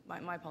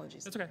 sorry, my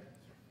apologies. That's okay.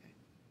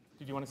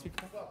 Did you want to speak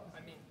to that? Well,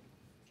 I mean,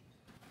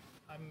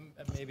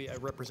 I'm maybe a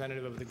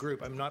representative of the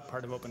group. I'm not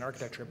part of Open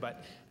Architecture,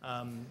 but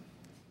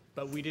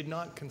we did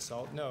not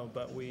consult, no,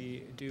 but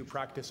we do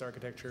practice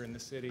architecture in the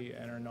city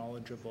and are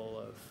knowledgeable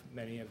of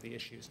many of the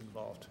issues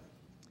involved.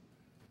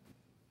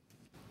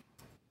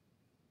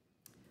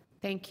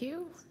 Thank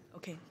you.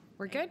 Okay.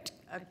 We're good?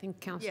 I think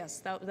Councillor. Yes,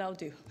 that'll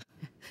do.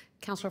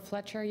 Councillor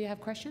Fletcher, you have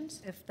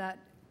questions? If that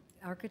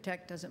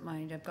architect doesn't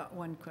mind, I've got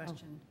one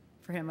question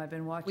for him. I've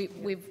been watching,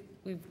 We've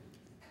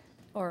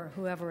or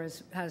whoever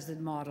has the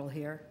model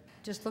here.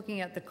 Just looking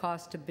at the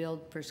cost to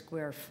build per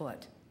square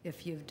foot,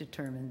 if you've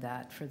determined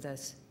that for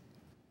this.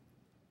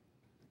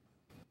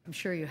 I'm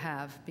sure you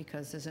have,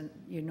 because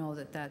you know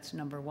that that's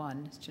number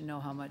one, is to know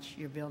how much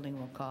your building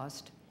will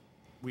cost.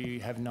 We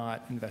have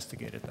not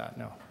investigated that,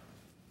 no.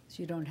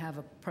 So you don't have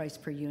a price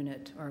per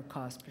unit or a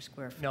cost per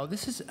square foot? No,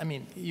 this is, I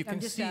mean, you I'm can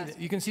just see, asking.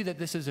 you can see that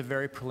this is a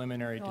very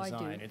preliminary No, I do.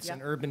 design. It's Yep.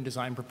 an urban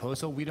design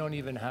proposal. We don't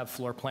even have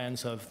floor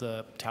plans of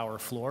the tower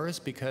floors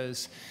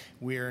because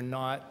we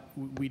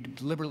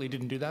deliberately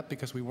didn't do that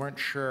because we weren't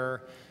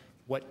sure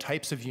what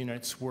types of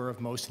units were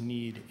of most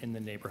need in the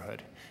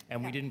neighborhood.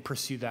 And we didn't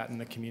pursue that in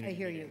the community I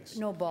hear you. meetings.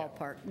 No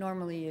ballpark.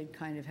 Normally, you'd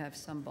kind of have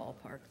some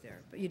ballpark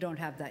there, but you don't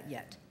have that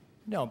yet.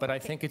 No, but I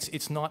think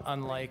it's not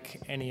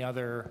unlike any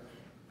other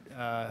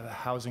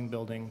housing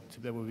building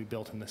that would be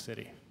built in the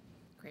city.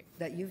 Great.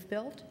 That you've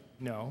built?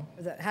 No,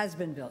 Or that has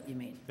been built, you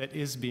mean? that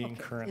is being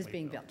Okay, currently is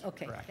being built.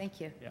 Okay, Correct. thank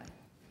you. Yeah.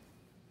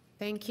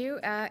 Thank you.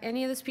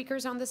 Any of the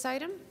speakers on this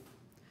item?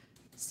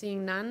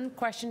 Seeing none,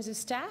 questions of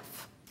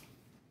staff?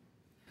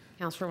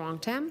 Councillor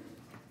Wong-Tam.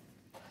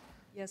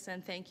 Yes,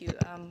 and thank you.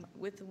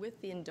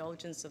 With the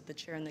indulgence of the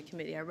chair and the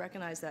committee, I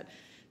recognize that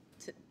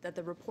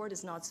the report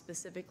is not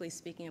specifically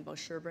speaking about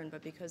Sherbourne,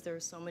 but because there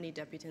are so many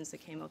deputants that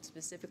came out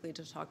specifically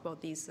to talk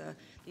about these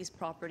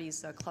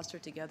properties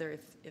clustered together,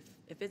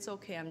 if it's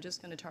okay, I'm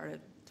just going to try to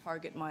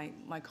target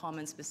my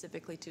comments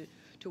specifically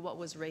to what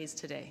was raised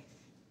today,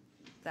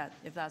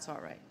 if that's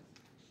all right.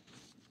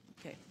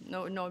 Okay,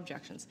 no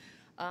objections.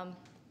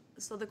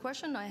 So the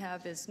question I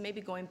have is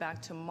maybe going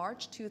back to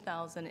March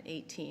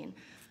 2018.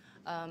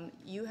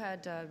 You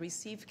had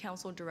received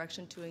council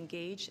direction to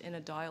engage in a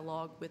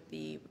dialogue with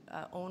the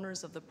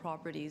owners of the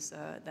properties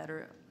that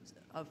are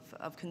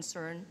of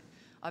concern,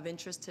 of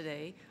interest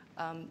today.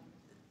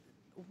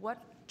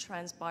 What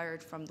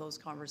transpired from those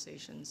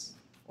conversations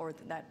or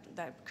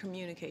that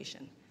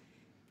communication?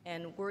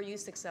 And were you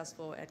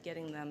successful at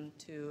getting them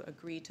to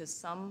agree to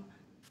some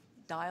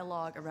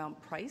dialogue around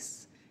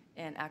price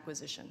and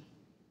acquisition?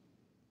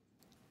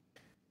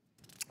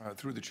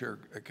 Through the chair,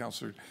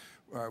 Councillor,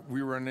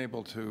 we were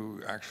unable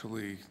to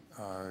actually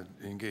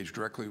engage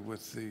directly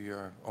with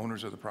the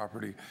owners of the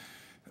property,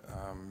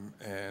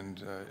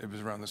 and it was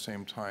around the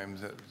same time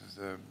that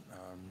the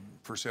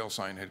for sale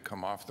sign had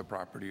come off the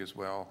property as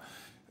well,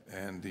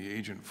 and the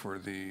agent for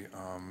the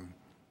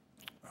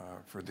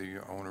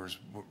owners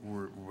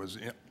was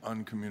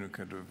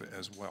uncommunicative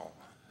as well.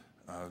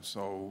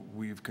 So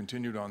we've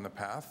continued on the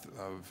path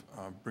of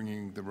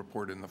bringing the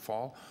report in the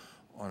fall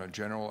on a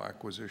general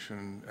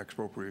acquisition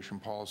expropriation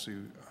policy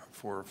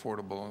for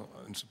affordable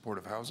and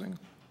supportive housing.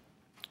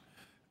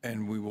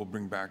 And we will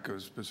bring back a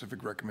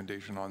specific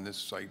recommendation on this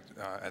site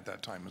at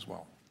that time as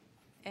well.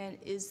 And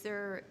is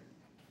there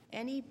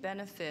any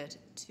benefit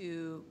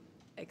to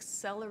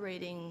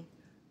accelerating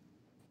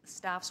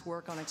staff's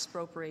work on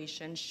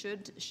expropriation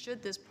should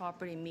this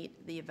property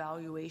meet the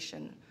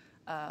evaluation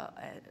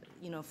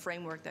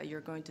framework that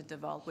you're going to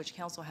develop, which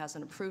council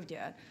hasn't approved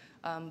yet.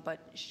 But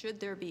should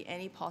there be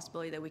any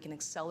possibility that we can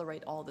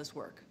accelerate all this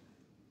work?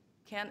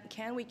 Can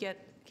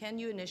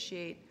you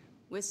initiate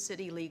with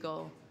city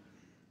legal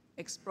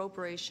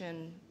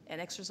expropriation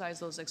and exercise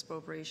those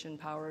expropriation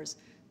powers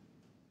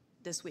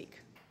this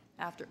week,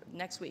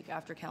 next week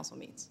after council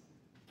meets?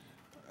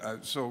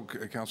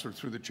 Councillor,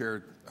 through the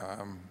chair,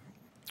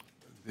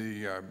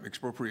 the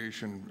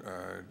expropriation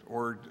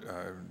or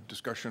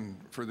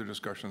further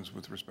discussions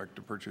with respect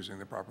to purchasing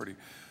the property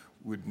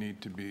would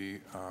need to be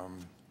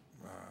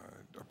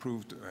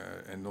approved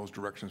and those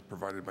directions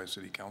provided by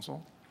City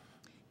Council.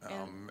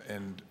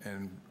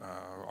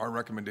 Our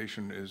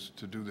recommendation is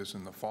to do this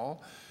in the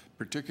fall,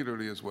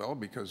 particularly as well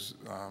because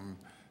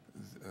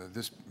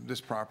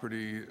this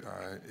property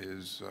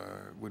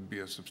would be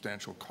a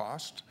substantial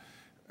cost.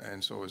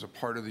 And so as a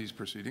part of these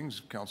proceedings,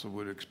 council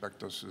would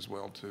expect us as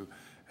well to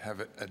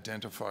have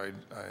identified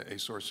a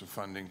source of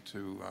funding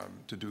to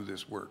do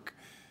this work.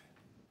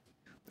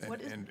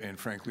 And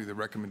frankly, the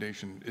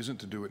recommendation isn't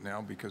to do it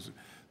now because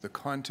the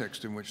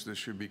context in which this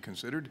should be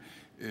considered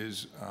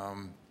is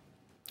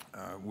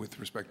with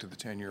respect to the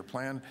 10-year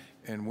plan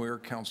and where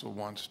council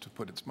wants to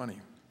put its money.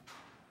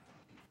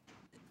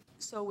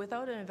 So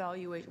without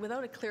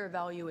a clear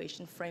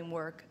evaluation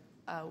framework,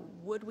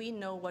 would we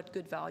know what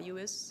good value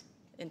is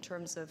in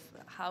terms of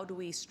how do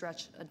we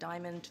stretch a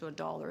diamond to a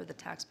dollar, the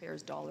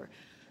taxpayer's dollar,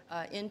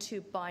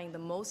 into buying the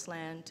most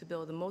land to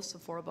build the most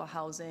affordable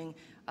housing,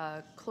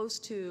 close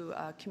to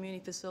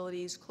community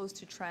facilities, close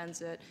to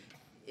transit?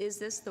 Is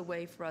this the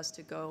way for us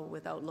to go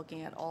without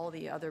looking at all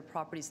the other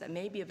properties that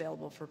may be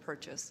available for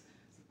purchase?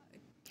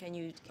 Can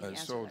you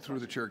answer so that through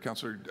the question? chair,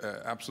 Councillor,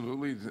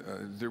 absolutely.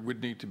 There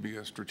would need to be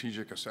a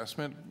strategic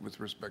assessment with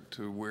respect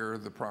to where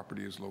the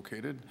property is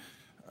located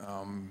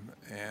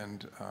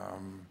and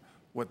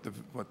what the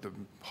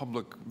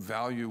public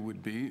value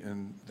would be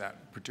in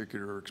that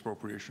particular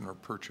expropriation or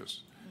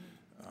purchase.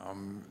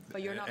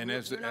 But you're not, and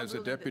as the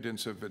ruling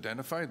deputants have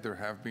identified, there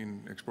have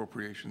been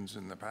expropriations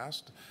in the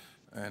past.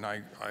 And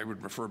I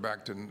would refer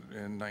back to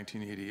in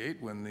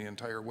 1988 when the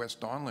entire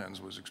West Don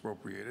Lands was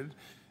expropriated.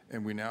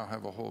 And we now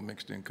have a whole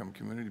mixed income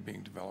community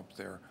being developed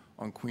there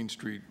on Queen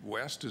Street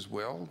West as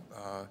well.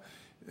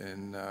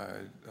 And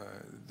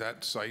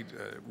that site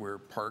where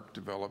Park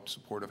developed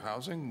supportive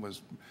housing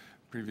was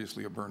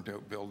previously a burnt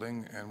out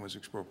building and was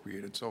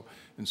expropriated. So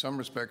in some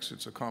respects,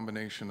 it's a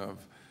combination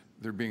of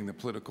there being the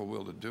political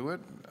will to do it,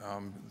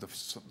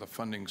 the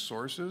funding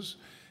sources,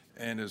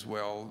 and as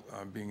well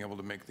being able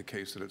to make the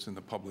case that it's in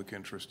the public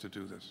interest to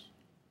do this.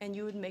 And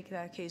you would make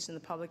that case in the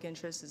public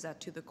interest, is that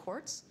to the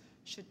courts?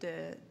 Should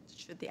the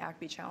act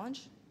be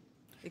challenged?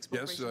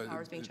 Expropriation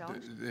powers being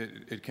challenged?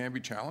 It can be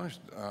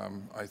challenged.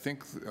 I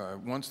think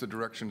once the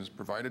direction is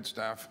provided,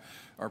 staff,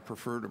 our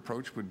preferred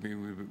approach would be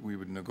we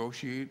would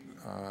negotiate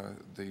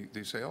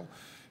the sale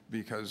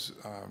because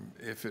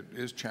if it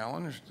is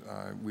challenged,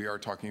 we are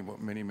talking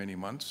about many, many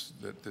months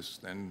that this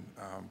then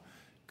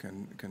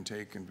can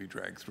take and be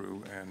dragged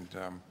through.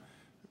 And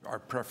our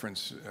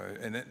preference,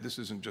 and this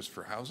isn't just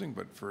for housing,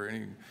 but for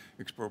any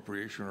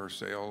expropriation or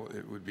sale,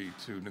 it would be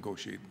to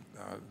negotiate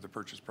the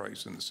purchase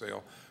price and the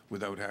sale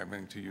without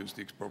having to use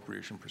the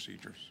expropriation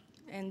procedures.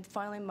 And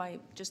finally,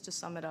 just to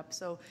sum it up,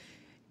 so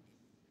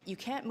you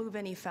can't move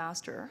any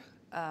faster.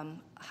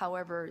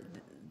 However,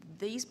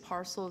 these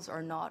parcels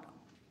are not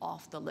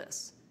off the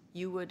list.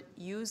 You would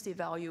use the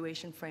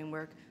evaluation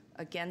framework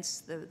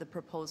against the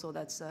proposal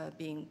that's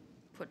being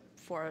put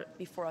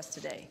before us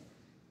today.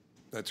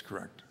 That's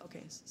correct.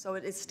 Okay, so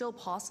it's still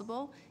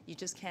possible, you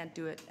just can't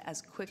do it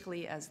as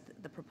quickly as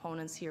the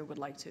proponents here would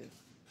like to.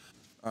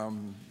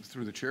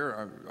 Through the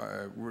chair,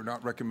 we're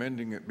not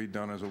recommending it be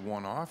done as a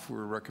one-off.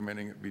 We're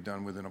recommending it be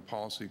done within a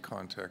policy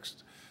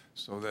context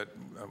so that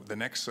the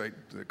next site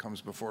that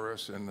comes before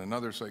us and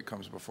another site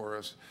comes before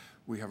us,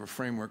 we have a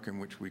framework in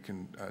which we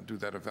can do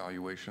that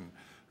evaluation.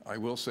 I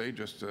will say,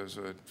 just as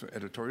an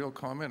editorial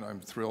comment, I'm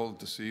thrilled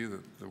to see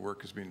that the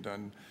work is being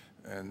done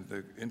and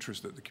the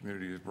interest that the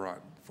community has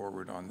brought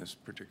forward on this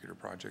particular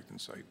project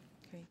and site.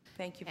 Okay,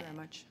 thank you very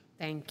much.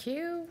 Thank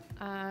you.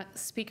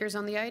 Speakers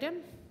on the item?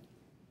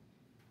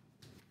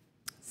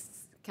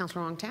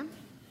 Councillor Wong Tam?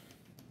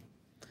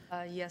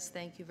 Yes,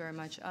 thank you very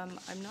much. I'm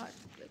not,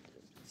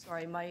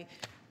 sorry,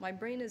 my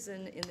brain is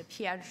in the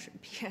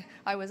pediatric.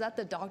 I was at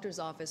the doctor's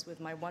office with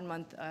my 1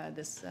 month,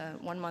 this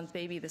 1 month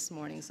baby this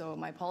morning, so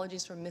my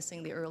apologies for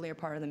missing the earlier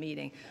part of the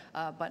meeting.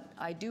 But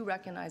I do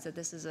recognize that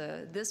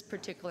this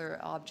particular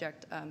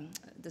object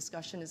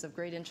discussion is of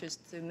great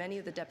interest to many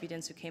of the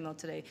deputants who came out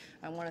today.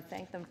 I want to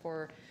thank them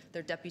for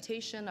their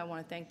deputation. I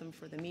want to thank them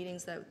for the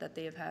meetings that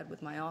they have had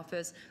with my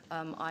office.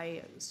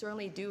 I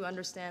certainly do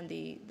understand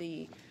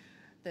the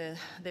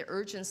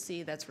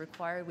urgency that's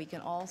required. We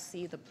can all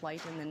see the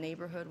plight in the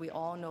neighborhood. We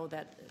all know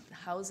that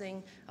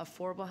housing,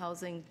 affordable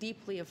housing,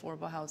 deeply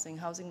affordable housing,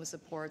 housing with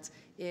supports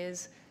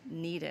is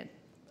needed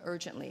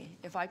urgently.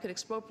 If I could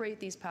expropriate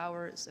these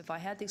powers, if I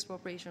had the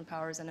expropriation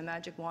powers and a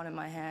magic wand in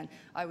my hand,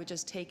 I would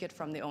just take it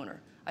from the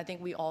owner. I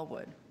think we all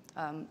would.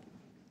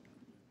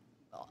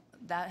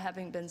 That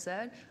having been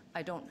said,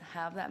 I don't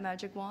have that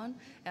magic wand,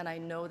 and I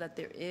know that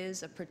there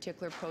is a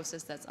particular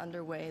process that's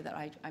underway that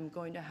I'm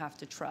going to have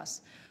to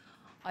trust.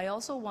 I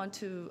also want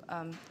to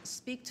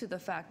speak to the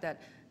fact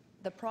that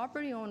the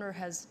property owner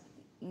has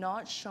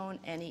not shown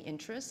any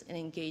interest in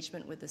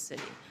engagement with the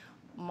city.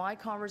 My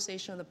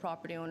conversation with the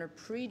property owner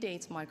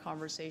predates my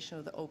conversation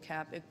with the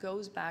OCAP. It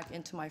goes back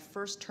into my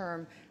first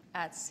term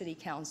at City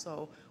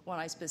Council when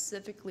I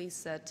specifically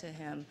said to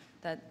him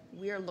that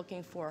we are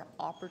looking for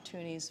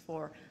opportunities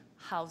for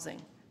housing,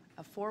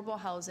 affordable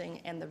housing,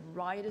 and the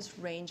widest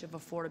range of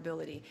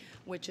affordability,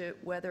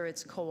 whether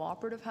it's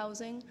cooperative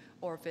housing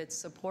or if it's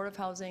supportive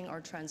housing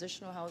or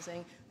transitional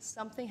housing,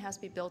 something has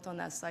to be built on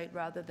that site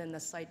rather than the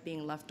site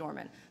being left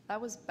dormant.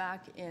 That was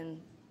back in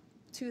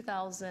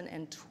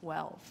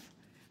 2012.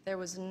 There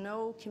was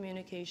no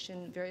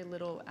communication, very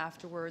little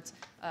afterwards.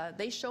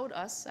 They showed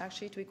us,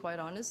 actually, to be quite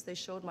honest, they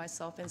showed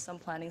myself and some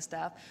planning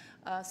staff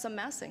some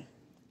massing,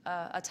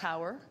 a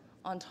tower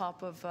on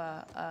top of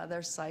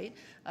their site,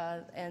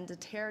 and the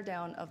tear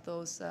down of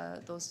those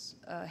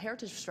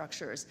heritage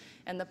structures.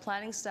 And the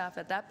planning staff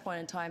at that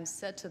point in time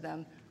said to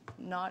them,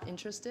 not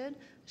interested.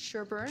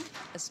 Sherbourne,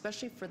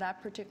 especially for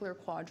that particular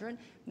quadrant,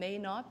 may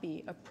not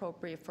be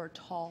appropriate for a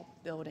tall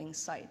building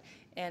site.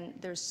 And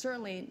there's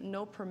certainly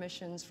no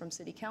permissions from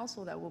City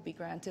Council that will be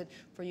granted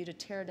for you to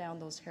tear down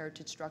those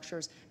heritage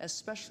structures,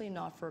 especially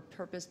not for a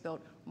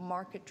purpose-built,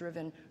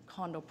 market-driven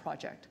condo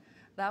project.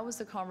 That was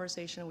the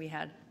conversation we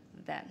had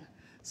then.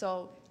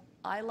 So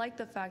I like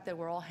the fact that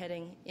we're all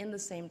heading in the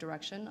same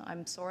direction.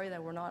 I'm sorry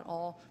that we're not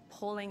all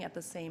pulling at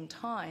the same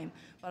time,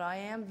 but I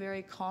am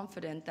very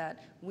confident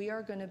that we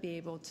are going to be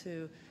able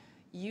to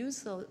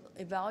use the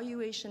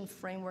evaluation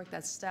framework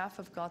that staff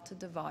have got to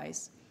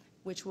devise,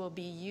 which will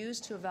be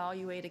used to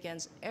evaluate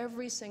against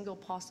every single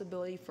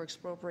possibility for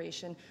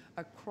expropriation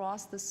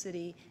across the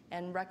city,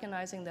 and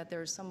recognizing that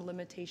there are some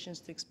limitations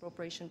to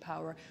expropriation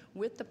power,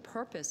 with the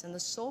purpose and the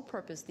sole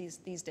purpose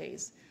these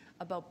days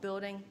about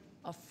building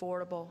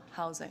affordable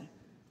housing.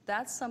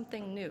 That's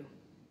something new.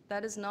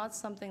 That is not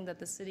something that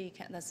the City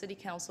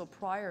Council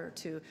prior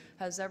to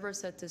has ever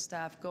said to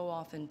staff, go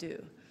off and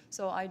do.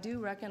 So I do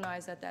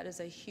recognize that that is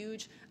a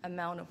huge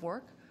amount of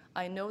work.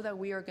 I know that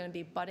we are going to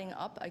be butting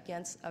up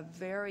against a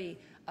very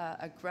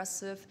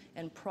aggressive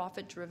and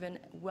profit-driven,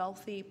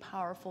 wealthy,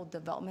 powerful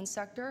development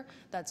sector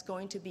that's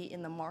going to be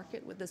in the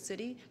market with the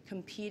city,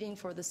 competing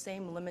for the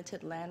same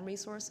limited land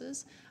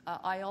resources.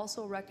 I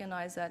also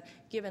recognize that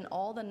given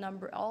all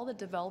the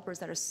developers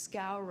that are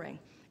scouring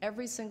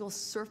every single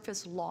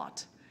surface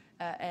lot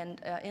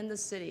in the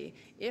city,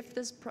 if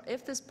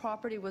this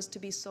property was to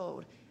be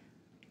sold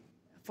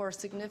for a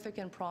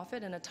significant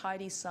profit and a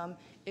tidy sum,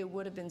 it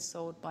would have been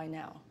sold by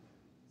now,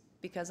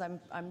 because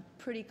I'm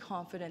pretty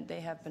confident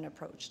they have been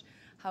approached.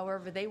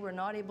 However, they were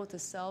not able to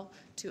sell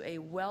to a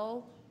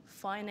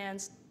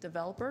well-financed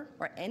developer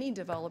or any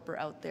developer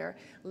out there,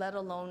 let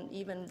alone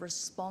even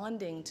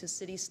responding to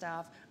city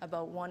staff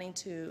about wanting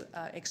to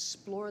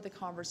explore the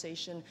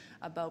conversation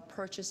about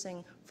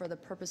purchasing for the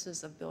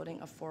purposes of building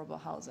affordable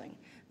housing.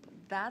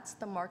 That's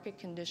the market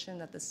condition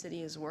that the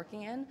city is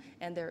working in,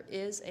 and there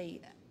is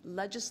a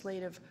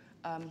legislative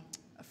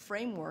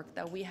framework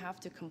that we have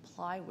to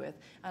comply with.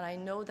 And I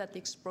know that the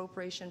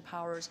expropriation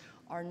powers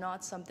are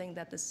not something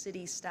that the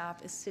city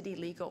staff, city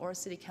legal, or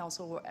city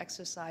council will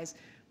exercise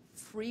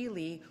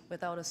freely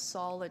without a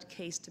solid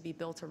case to be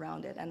built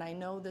around it. And I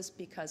know this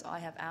because I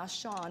have asked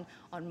Sean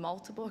on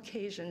multiple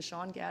occasions,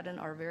 Sean Gadden,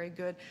 our very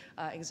good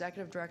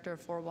Executive Director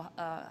of Affordable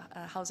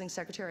Housing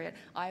Secretariat,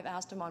 I've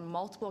asked him on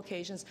multiple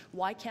occasions,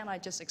 why can't I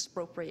just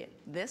expropriate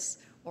this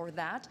or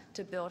that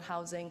to build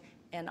housing?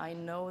 And I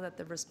know that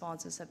the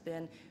responses have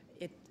been,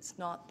 it's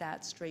not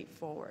that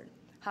straightforward.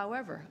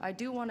 However, I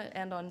do want to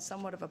end on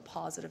somewhat of a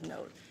positive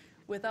note.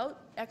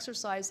 Without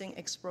exercising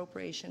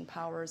expropriation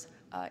powers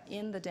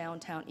in the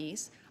downtown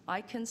east, I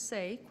can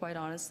say, quite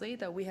honestly,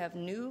 that we have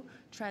new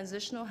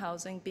transitional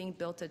housing being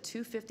built at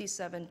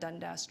 257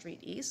 Dundas Street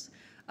East.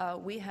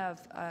 We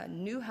have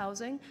new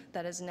housing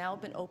that has now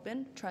been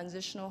opened,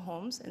 transitional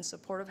homes and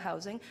supportive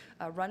housing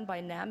run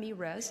by NAMI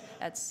Res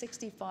at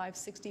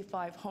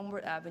 6565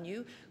 Homeward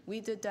Avenue. We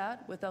did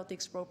that without the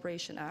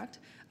Expropriation Act.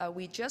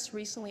 We just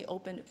recently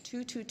opened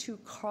 222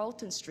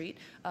 Carlton Street,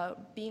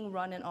 being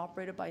run and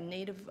operated by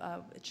Native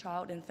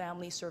Child and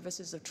Family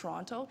Services of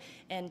Toronto.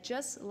 And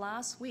just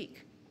last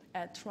week,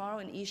 at Toronto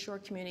and East Shore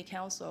Community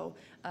Council,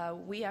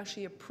 we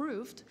actually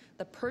approved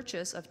the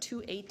purchase of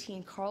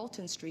 218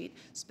 Carlton Street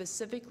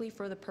specifically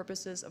for the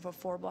purposes of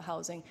affordable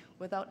housing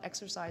without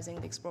exercising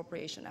the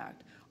Expropriation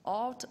Act.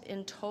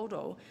 In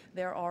total,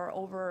 there are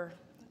over,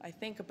 I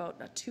think,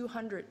 about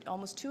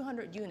almost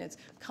 200 units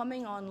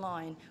coming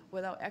online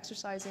without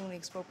exercising the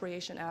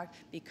Expropriation Act,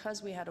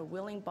 because we had a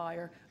willing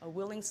buyer, a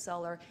willing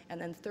seller,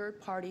 and then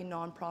third-party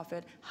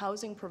nonprofit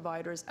housing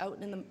providers out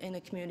in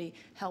the community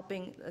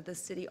helping the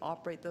city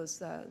operate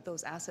those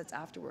assets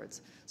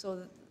afterwards.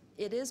 So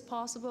it is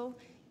possible,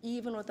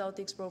 even without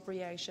the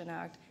Expropriation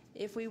Act,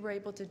 If we were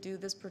able to do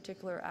this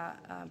particular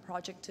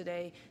project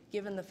today,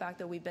 given the fact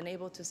that we've been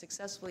able to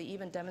successfully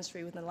even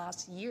demonstrate within the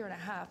last year and a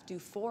half, do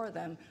 4 of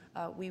them,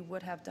 we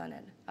would have done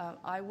it.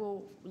 I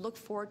will look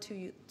forward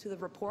to the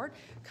report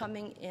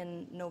coming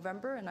in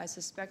November, and I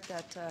suspect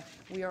that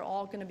we are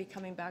all going to be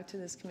coming back to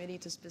this committee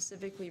to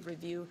specifically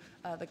review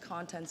the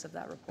contents of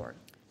that report.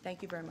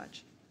 Thank you very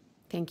much.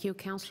 Thank you,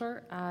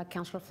 Councillor.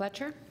 Councillor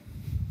Fletcher?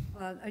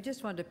 I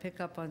just wanted to pick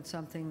up on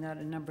something that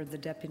a number of the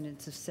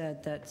deputies have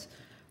said that's,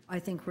 I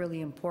think,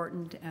 really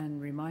important,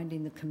 and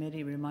reminding the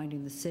committee,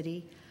 reminding the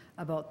city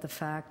about the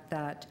fact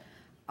that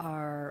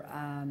our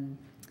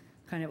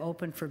kind of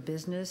open for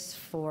business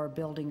for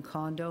building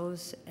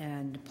condos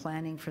and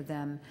planning for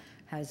them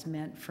has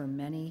meant for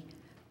many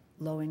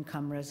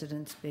low-income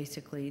residents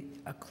basically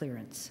a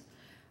clearance.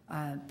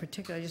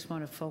 Particularly, I just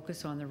want to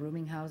focus on the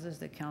rooming houses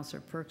that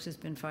Councillor Perks has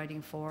been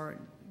fighting for,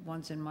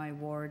 ones in my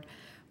ward,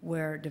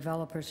 where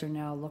developers are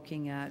now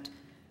looking at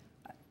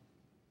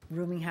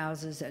rooming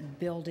houses and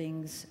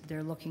buildings.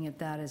 They're looking at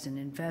that as an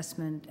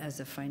investment, as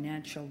a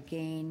financial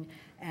gain,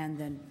 and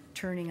then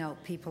turning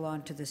out people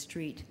onto the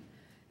street,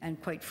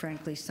 and quite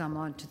frankly, some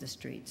onto the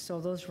street.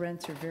 So those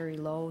rents are very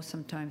low,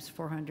 sometimes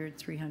 $400,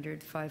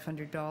 $300,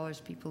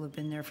 $500. People have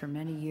been there for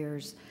many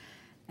years.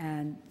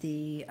 And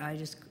I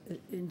just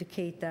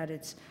indicate that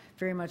it's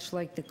very much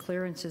like the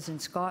clearances in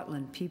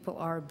Scotland. People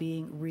are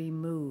being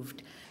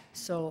removed.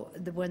 So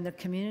when the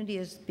community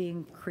is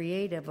being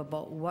creative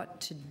about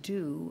what to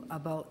do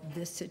about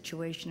this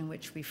situation in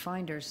which we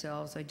find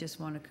ourselves, I just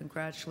want to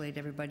congratulate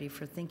everybody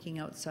for thinking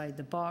outside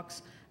the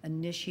box,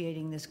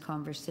 initiating this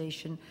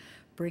conversation,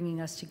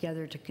 bringing us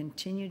together to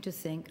continue to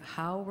think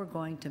how we're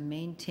going to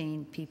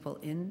maintain people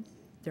in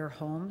their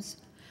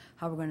homes,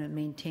 how we're going to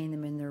maintain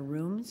them in their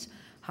rooms,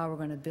 how we're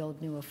going to build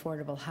new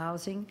affordable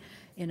housing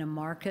in a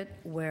market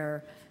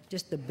where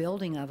just the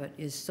building of it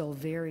is so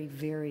very,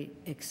 very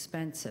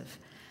expensive.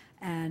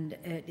 And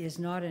it is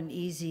not an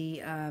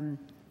easy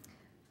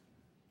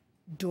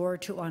door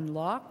to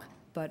unlock,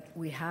 but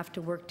we have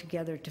to work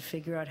together to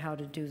figure out how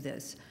to do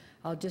this.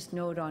 I'll just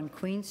note on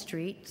Queen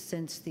Street,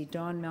 since the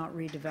Don Mount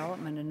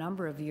redevelopment a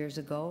number of years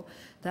ago,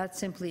 that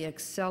simply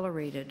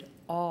accelerated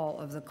all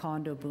of the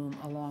condo boom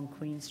along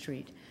Queen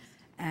Street.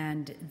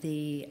 And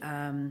the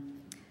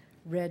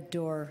Red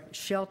Door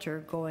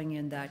shelter going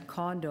in that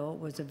condo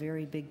was a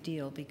very big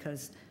deal,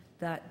 because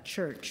that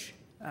church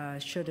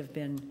should have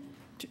been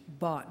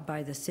bought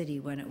by the city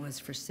when it was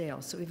for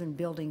sale. So even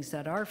buildings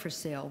that are for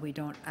sale, we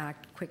don't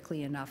act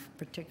quickly enough,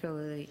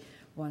 particularly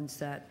ones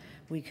that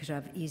we could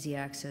have easy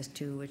access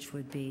to, which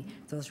would be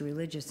those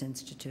religious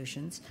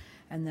institutions.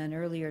 And then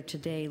earlier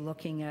today,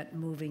 looking at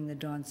moving the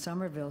Don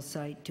Somerville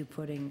site to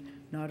putting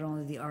not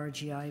only the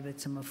RGI, but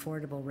some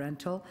affordable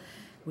rental.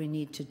 We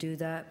need to do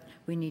that.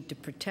 We need to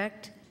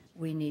protect,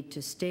 we need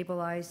to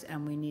stabilize,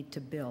 and we need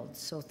to build.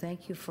 So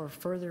thank you for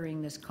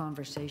furthering this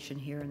conversation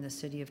here in the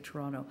City of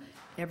Toronto.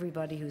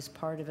 Everybody who's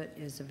part of it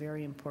is a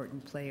very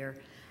important player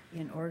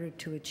in order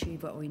to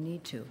achieve what we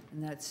need to,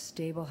 and that's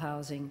stable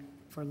housing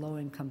for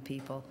low-income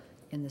people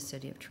in the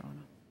City of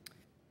Toronto.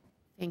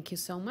 Thank you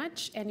so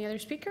much. Any other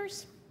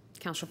speakers?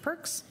 Councillor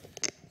Perks?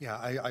 Yeah,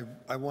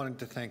 I wanted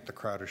to thank the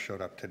crowd who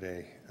showed up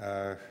today.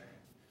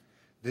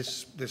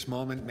 This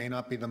moment may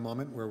not be the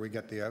moment where we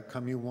get the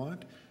outcome you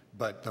want,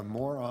 but the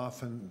more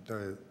often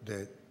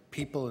the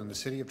people in the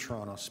City of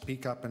Toronto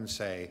speak up and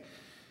say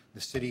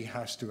the city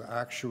has to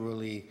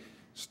actually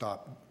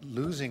stop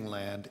losing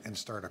land and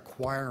start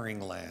acquiring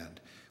land.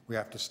 We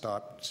have to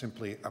stop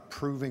simply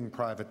approving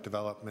private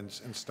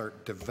developments and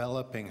start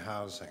developing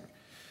housing.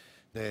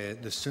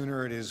 The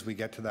sooner it is we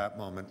get to that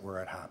moment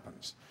where it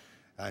happens.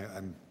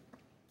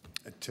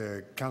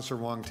 To Councillor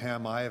Wong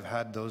Tam, I have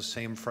had those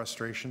same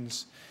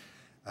frustrations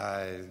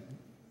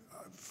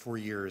for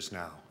years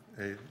now.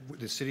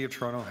 The City of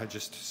Toronto had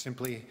just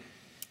simply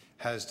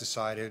has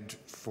decided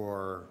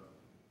for,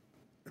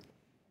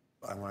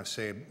 I want to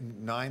say,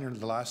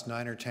 the last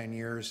 9 or 10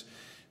 years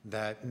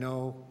that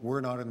no,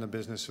 we're not in the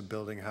business of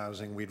building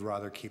housing. We'd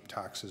rather keep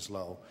taxes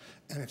low.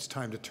 And it's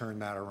time to turn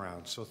that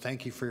around. So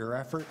thank you for your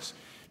efforts.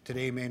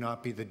 Today may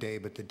not be the day,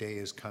 but the day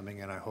is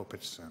coming, and I hope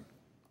it's soon.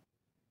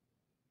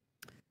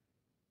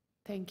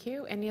 Thank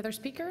you. Any other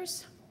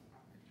speakers?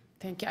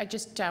 Thank you. I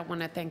just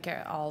want to thank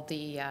all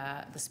the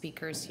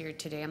speakers here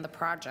today on the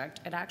project.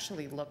 It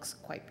actually looks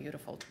quite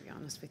beautiful, to be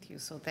honest with you.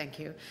 So thank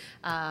you,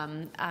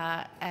 and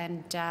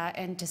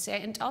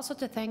also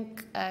to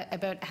thank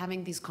about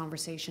having these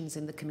conversations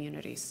in the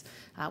communities,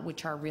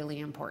 which are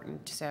really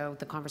important. So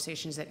the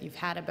conversations that you've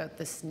had about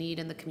this need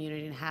in the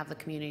community and have the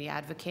community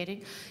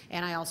advocating.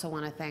 And I also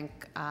want to thank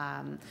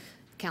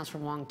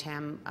Councillor Wong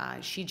Tam,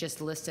 she just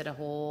listed a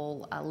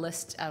whole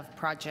list of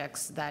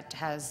projects that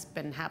has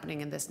been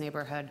happening in this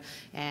neighborhood,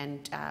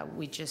 and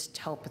we just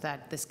hope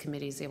that this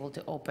committee is able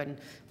to open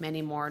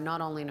many more, not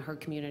only in her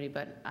community,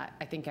 but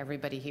I think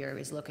everybody here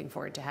is looking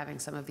forward to having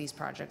some of these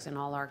projects in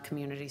all our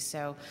communities.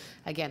 So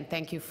again,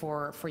 thank you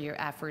for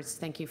your efforts.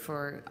 Thank you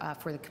for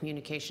the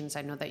communications.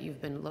 I know that you've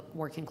been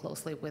working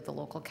closely with the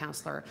local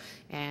councillor,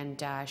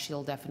 and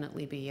she'll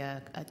definitely be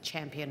a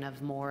champion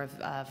of more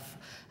of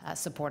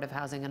supportive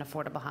housing and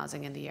affordable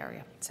housing in the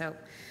area. So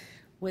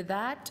with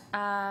that,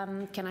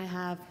 can I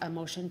have a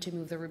motion to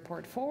move the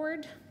report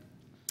forward?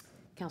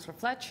 Councillor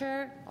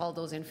Fletcher, all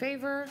those in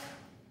favor?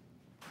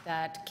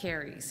 That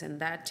carries, and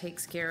that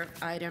takes care of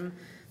item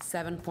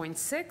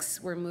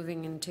 7.6. We're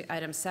moving into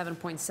item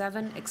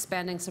 7.7,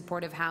 expanding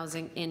supportive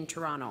housing in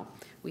Toronto.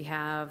 We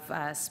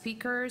have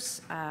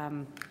speakers,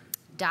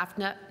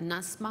 Daphna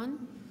Nussman.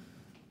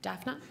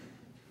 Daphna,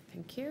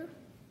 thank you.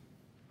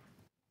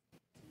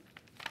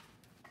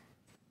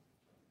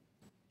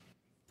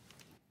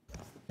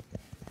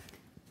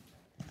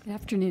 Good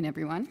afternoon,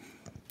 everyone.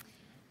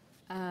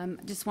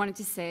 Just wanted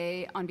to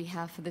say, on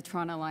behalf of the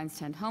Toronto Alliance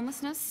to End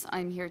Homelessness,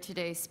 I'm here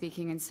today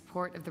speaking in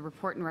support of the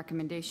report and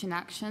recommendation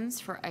actions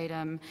for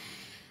item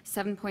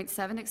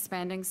 7.7,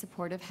 expanding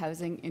supportive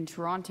housing in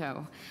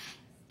Toronto.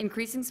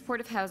 Increasing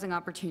supportive housing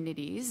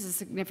opportunities is a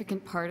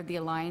significant part of the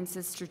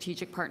Alliance's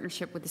strategic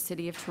partnership with the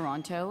City of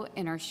Toronto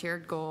and our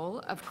shared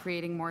goal of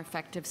creating more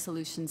effective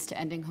solutions to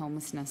ending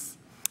homelessness.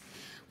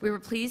 We were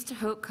pleased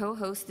to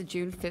co-host the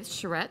June 5th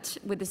charrette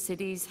with the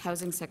city's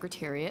Housing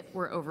Secretariat,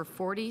 where over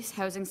 40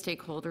 housing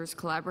stakeholders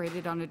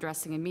collaborated on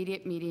addressing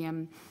immediate,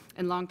 medium,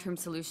 and long-term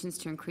solutions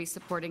to increase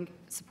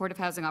supportive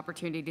housing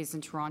opportunities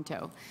in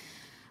Toronto.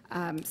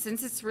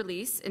 Since its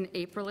release in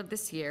April of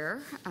this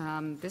year,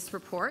 this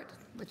report,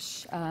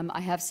 which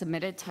I have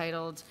submitted,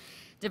 titled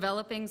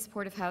Developing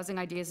Supportive Housing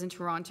Ideas in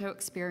Toronto,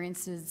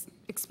 Experiences,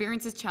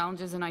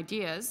 Challenges, and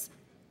Ideas,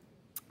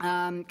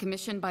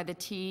 commissioned by the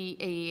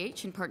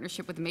TAEH in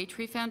partnership with the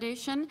Maytree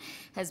Foundation,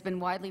 has been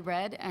widely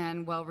read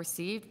and well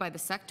received by the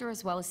sector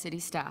as well as city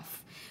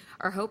staff.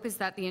 Our hope is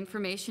that the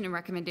information and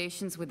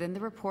recommendations within the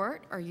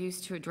report are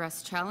used to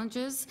address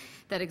challenges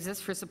that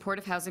exist for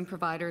supportive housing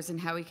providers and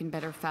how we can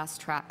better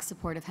fast-track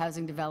supportive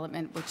housing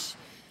development, which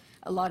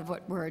a lot of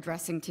what we're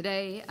addressing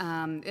today.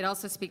 It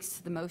also speaks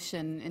to the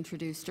motion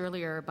introduced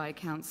earlier by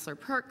Councillor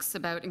Perks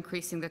about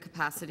increasing the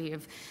capacity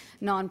of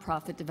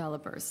nonprofit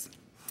developers.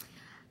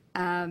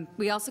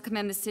 We also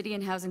commend the City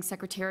and Housing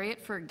Secretariat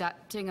for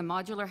adopting a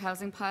modular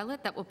housing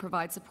pilot that will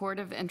provide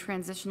supportive and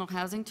transitional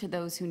housing to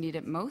those who need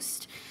it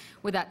most.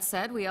 With that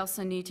said, we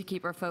also need to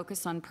keep our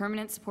focus on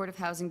permanent supportive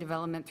housing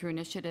development through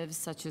initiatives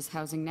such as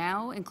Housing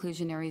Now,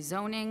 inclusionary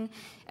zoning,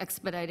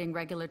 expediting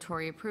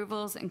regulatory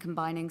approvals, and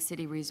combining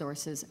city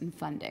resources and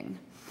funding.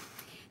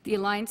 The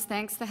Alliance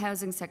thanks the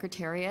Housing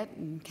Secretariat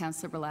and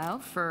Councillor Bilal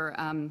for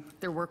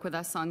their work with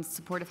us on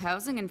supportive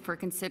housing and for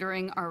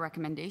considering our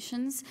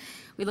recommendations.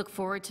 We look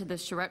forward to the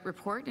charrette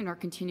report and our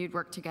continued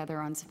work together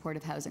on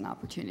supportive housing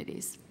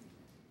opportunities.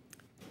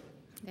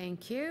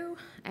 Thank you.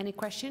 Any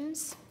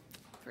questions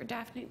for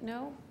Daphne?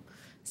 No?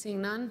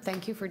 Seeing none,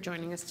 thank you for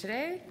joining us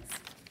today.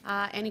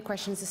 Any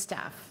questions of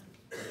staff?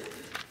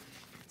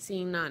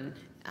 Seeing none.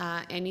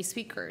 Any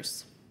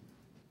speakers?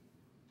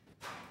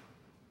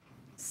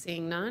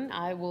 Seeing none,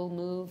 I will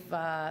move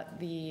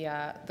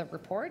the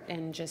report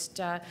and just,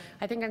 I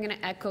think I'm going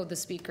to echo the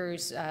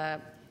speaker's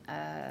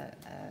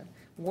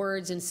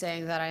words in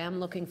saying that I am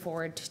looking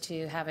forward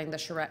to having the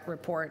charrette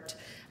report.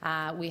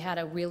 We had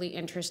a really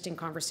interesting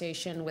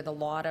conversation with a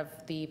lot of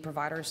the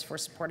providers for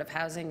supportive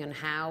housing and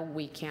how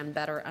we can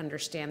better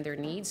understand their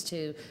needs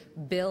to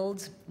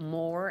build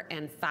more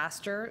and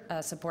faster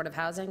supportive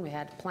housing. We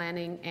had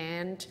planning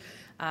and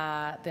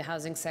the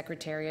Housing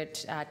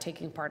Secretariat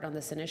taking part on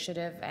this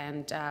initiative,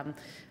 and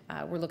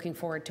we're looking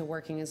forward to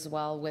working as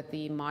well with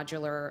the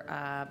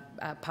modular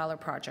pilot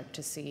project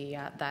to see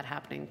that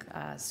happening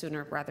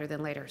sooner rather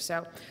than later.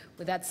 So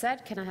with that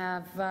said, can I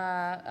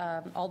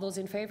have all those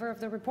in favor of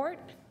the report?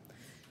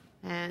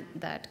 And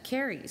that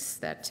carries.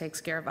 That takes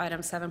care of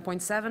item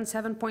 7.7.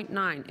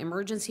 7.9,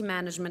 emergency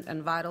management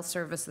and vital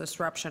service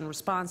disruption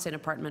response in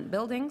apartment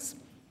buildings.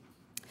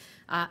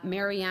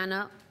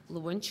 Mariana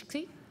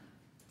Lewinsky.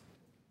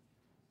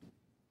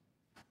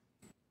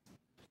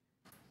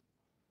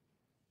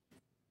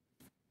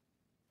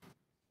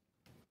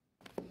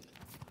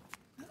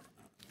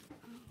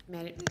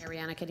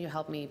 Mariana, can you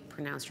help me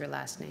pronounce your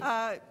last name?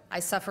 I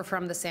suffer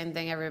from the same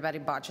thing. Everybody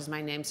botches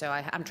my name, so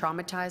I'm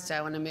traumatized. So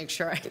I want to make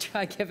sure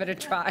I give it a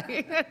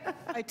try.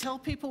 I tell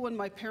people when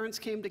my parents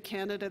came to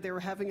Canada, they were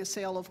having a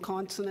sale of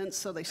consonants,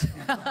 so they.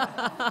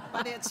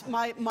 But it's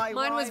my Mine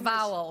was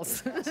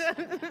vowels.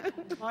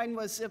 Mine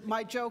was.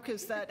 My joke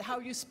is that how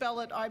you spell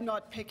it. I'm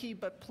not picky,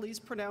 but please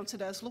pronounce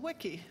it as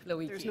Lewicki.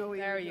 Lewicki. There's no.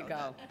 There you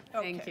go.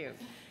 Okay. Thank you.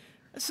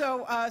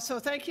 So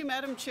thank you,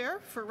 Madam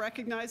Chair, for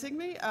recognizing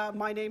me.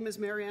 My name is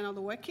Mariana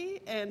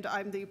Lewicki, and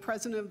I'm the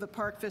president of the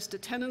Park Vista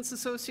Tenants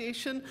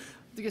Association.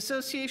 The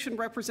association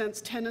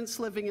represents tenants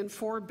living in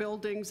 4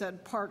 buildings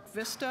at Park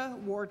Vista,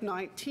 Ward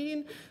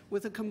 19,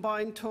 with a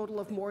combined total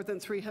of more than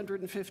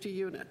 350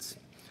 units.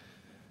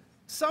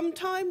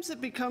 Sometimes it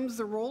becomes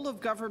the role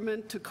of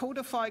government to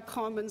codify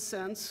common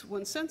sense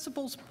when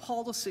sensible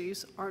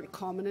policies aren't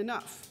common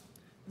enough.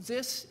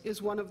 This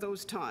is one of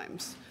those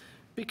times.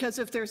 Because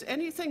if there's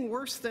anything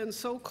worse than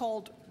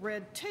so-called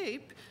red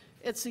tape,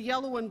 it's the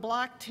yellow and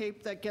black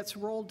tape that gets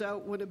rolled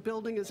out when a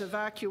building is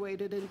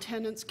evacuated and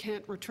tenants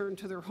can't return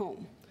to their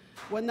home.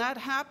 When that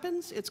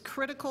happens, it's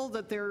critical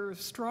that there are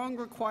strong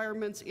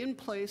requirements in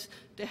place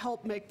to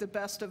help make the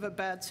best of a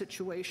bad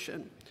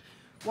situation.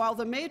 While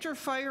the major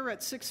fire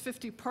at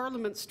 650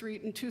 Parliament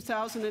Street in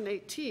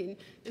 2018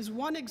 is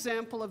one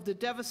example of the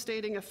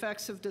devastating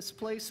effects of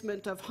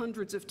displacement of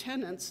hundreds of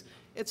tenants,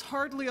 it's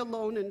hardly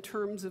alone in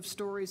terms of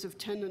stories of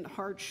tenant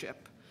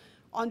hardship.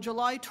 On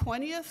July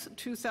 20th,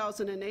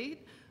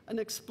 2008, an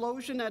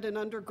explosion at an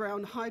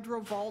underground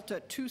hydro vault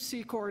at 2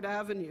 Seacourt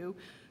Avenue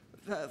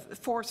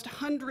forced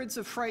hundreds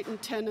of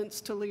frightened tenants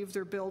to leave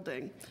their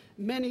building,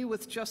 many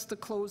with just the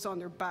clothes on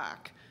their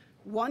back.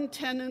 One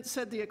tenant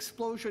said the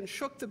explosion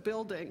shook the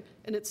building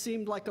and it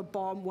seemed like a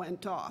bomb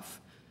went off.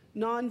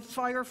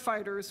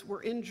 Non-firefighters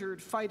were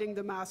injured fighting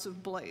the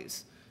massive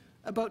blaze.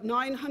 About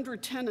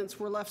 900 tenants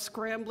were left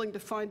scrambling to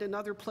find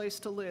another place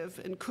to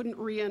live and couldn't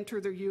re-enter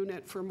their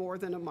unit for more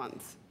than a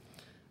month.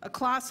 A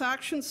class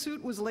action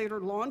suit was later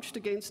launched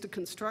against a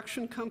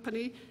construction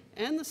company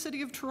and the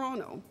City of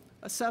Toronto.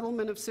 A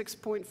settlement of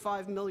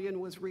 $6.5 million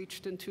was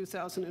reached in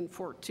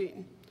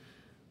 2014.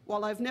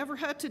 While I've never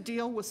had to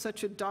deal with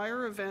such a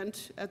dire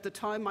event at the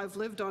time I've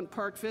lived on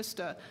Park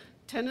Vista,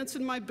 tenants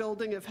in my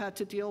building have had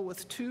to deal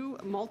with 2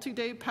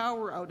 multi-day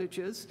power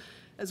outages,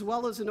 as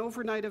well as an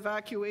overnight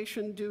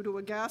evacuation due to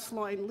a gas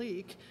line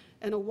leak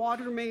and a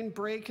water main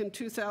break in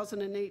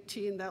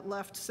 2018 that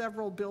left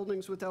several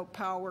buildings without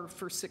power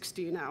for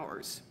 16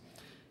 hours.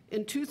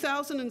 In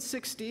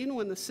 2016,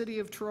 when the City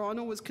of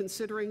Toronto was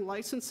considering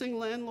licensing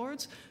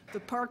landlords, the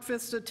Park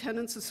Vista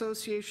Tenants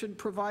Association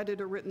provided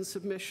a written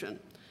submission.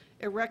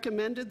 It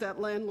recommended that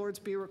landlords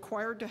be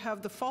required to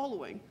have the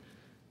following: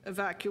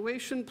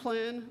 evacuation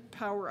plan,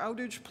 power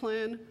outage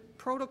plan,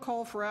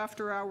 protocol for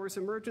after-hours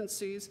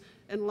emergencies,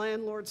 and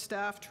landlord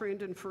staff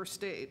trained in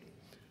first aid.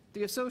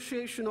 The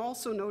association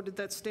also noted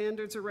that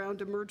standards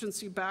around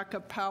emergency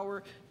backup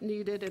power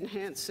needed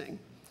enhancing.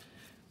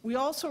 We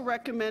also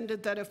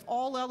recommended that if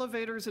all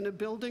elevators in a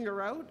building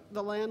are out,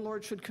 the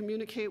landlord should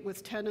communicate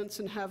with tenants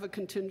and have a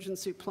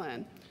contingency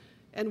plan.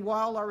 And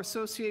while our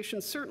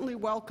association certainly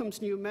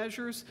welcomes new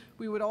measures,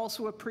 we would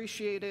also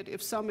appreciate it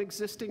if some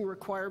existing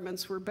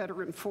requirements were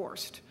better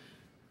enforced.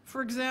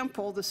 For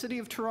example, the City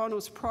of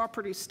Toronto's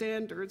property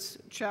standards,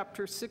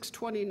 Chapter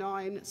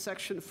 629,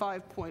 Section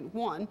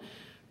 5.1,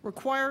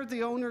 required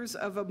the owners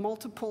of a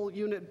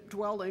multiple-unit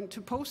dwelling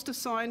to post a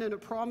sign in a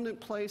prominent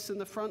place in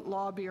the front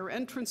lobby or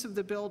entrance of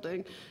the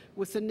building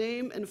with the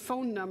name and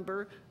phone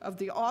number of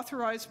the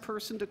authorized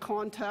person to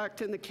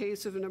contact in the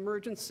case of an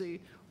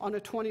emergency on a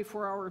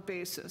 24-hour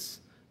basis.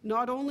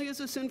 Not only is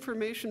this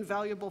information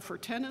valuable for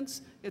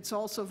tenants, it's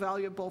also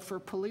valuable for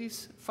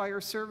police,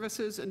 fire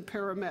services, and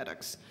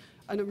paramedics.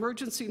 An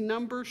emergency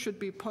number should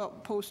be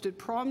posted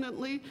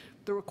prominently,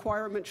 the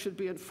requirement should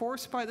be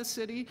enforced by the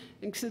city,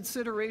 and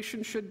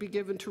consideration should be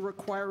given to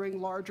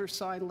requiring larger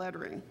sign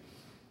lettering.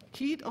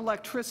 Heat,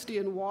 electricity,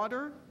 and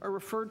water are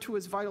referred to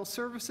as vital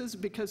services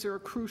because they are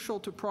crucial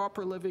to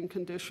proper living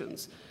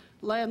conditions.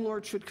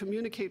 Landlords should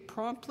communicate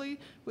promptly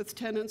with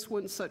tenants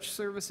when such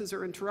services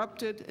are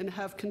interrupted and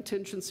have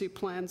contingency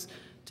plans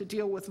to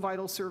deal with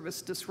vital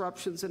service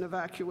disruptions and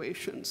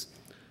evacuations.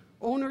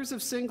 Owners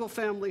of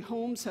single-family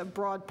homes have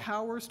broad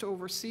powers to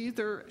oversee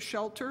their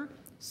shelter,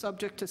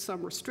 subject to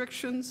some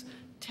restrictions.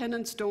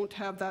 Tenants don't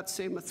have that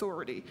same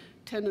authority.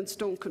 Tenants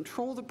don't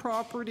control the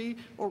property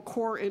or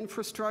core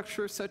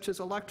infrastructure such as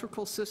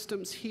electrical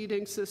systems,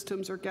 heating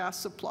systems, or gas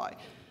supply.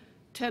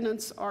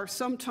 Tenants are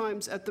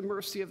sometimes at the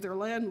mercy of their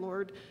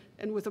landlord,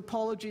 and with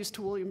apologies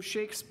to William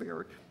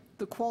Shakespeare,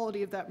 the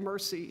quality of that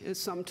mercy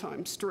is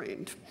sometimes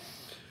strained.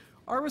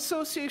 Our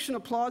association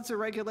applauds the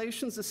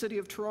regulations the City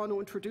of Toronto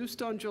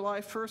introduced on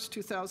July 1st,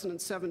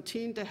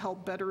 2017 to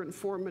help better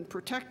inform and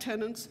protect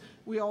tenants.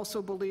 We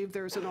also believe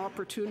there's an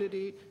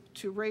opportunity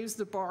to raise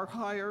the bar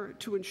higher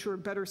to ensure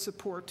better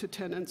support to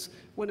tenants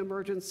when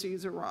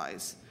emergencies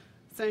arise.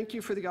 Thank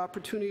you for the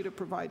opportunity to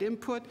provide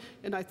input,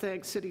 and I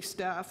thank City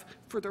staff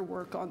for their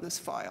work on this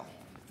file.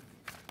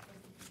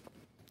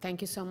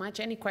 Thank you so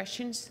much. Any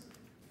questions?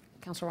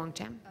 Councillor Wong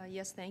Tam.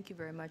 Yes, thank you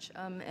very much.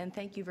 And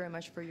thank you very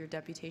much for your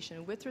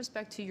deputation. With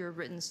respect to your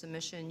written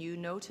submission, you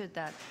noted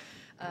that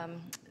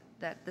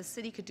that the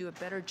city could do a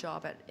better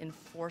job at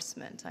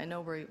enforcement. I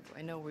know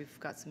we've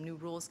got some new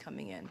rules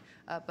coming in,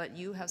 but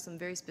you have some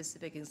very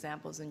specific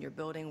examples in your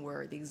building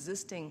where the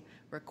existing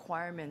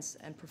requirements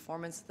and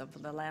performance of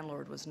the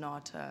landlord was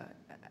not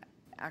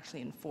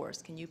actually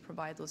enforced. Can you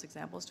provide those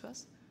examples to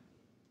us?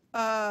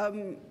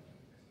 Okay,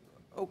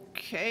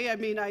 I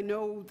mean, I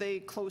know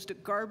they closed a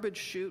garbage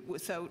chute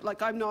without,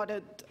 like, I'm not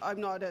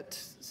at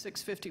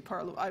 650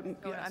 Parliament.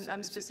 No,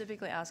 I'm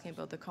specifically asking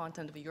about the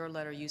content of your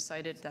letter. You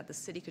cited that the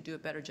city could do a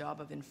better job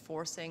of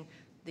enforcing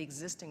the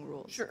existing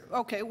rules. Sure,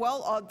 okay,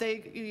 well,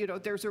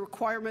 there's a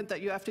requirement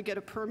that you have to get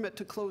a permit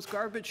to close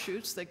garbage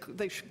chutes.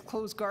 They should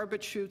close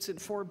garbage chutes in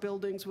 4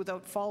 buildings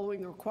without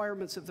following the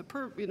requirements of the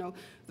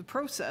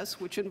process,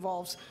 which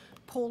involves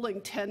polling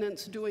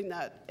tenants, doing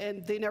that,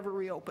 and they never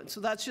reopened. So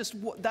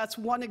that's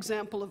one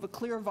example of a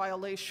clear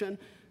violation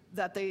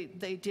that they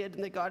did,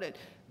 and they got it.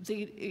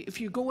 If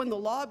you go in the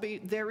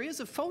lobby, there is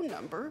a phone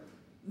number.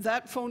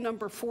 That phone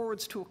number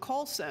forwards to a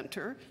call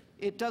center.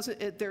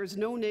 There's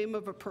no name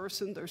of a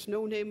person, there's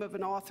no name of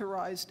an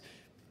authorized,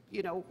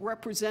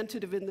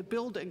 representative in the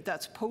building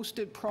that's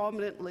posted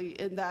prominently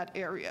in that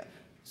area.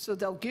 So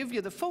they'll give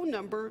you the phone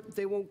number,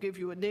 they won't give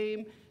you a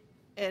name,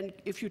 and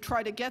if you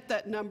try to get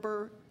that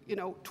number,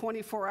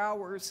 24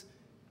 hours,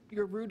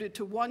 you're routed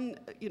to one,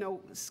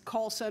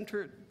 call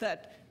center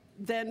that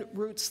then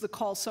routes the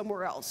call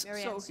somewhere else.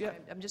 Marianne, sorry,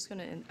 I'm just going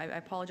to, I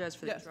apologize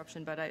for the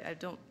interruption, but I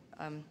don't,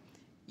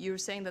 you're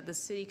saying that the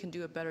city can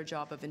do a better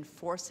job of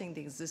enforcing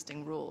the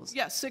existing rules.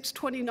 Yes,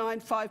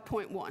 629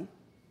 5.1.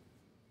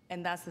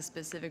 And that's the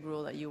specific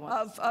rule that you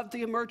want? Of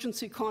the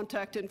emergency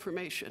contact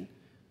information.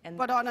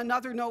 But on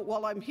another note,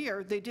 while I'm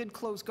here, they did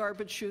close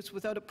garbage chutes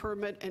without a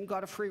permit and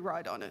got a free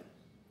ride on it.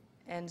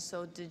 And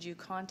so did you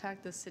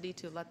contact the city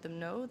to let them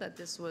know that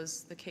this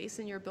was the case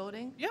in your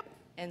building? Yep.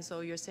 And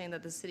so you're saying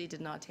that the city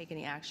did not take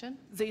any action?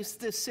 The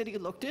city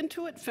looked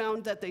into it,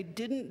 found that they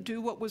didn't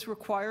do what was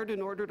required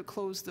in order to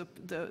close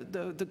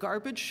the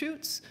garbage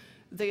chutes.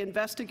 They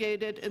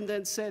investigated and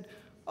then said,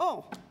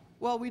 oh,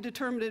 well, we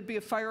determined it'd be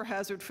a fire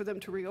hazard for them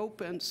to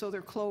reopen, so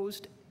they're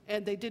closed,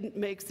 and they didn't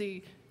make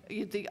the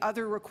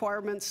other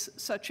requirements,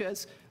 such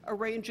as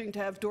arranging to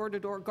have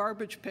door-to-door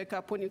garbage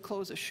pickup when you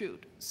close a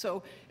chute.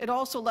 So it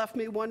also left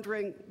me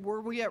wondering,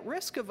 were we at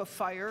risk of a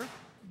fire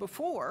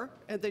before,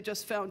 and they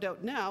just found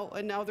out now,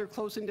 and now they're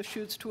closing the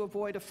chutes to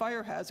avoid a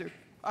fire hazard?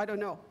 I don't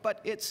know,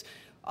 but it's,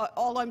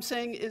 all I'm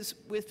saying is,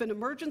 if an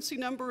emergency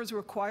number is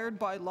required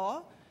by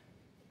law,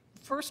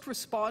 first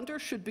responders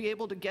should be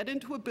able to get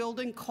into a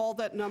building, call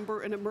that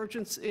number, and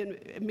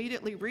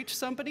immediately reach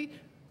somebody.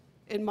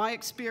 In my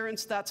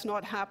experience, that's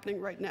not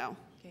happening right now.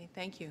 Okay,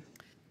 thank you.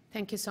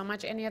 Thank you so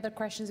much. Any other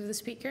questions of the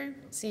speaker?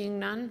 Seeing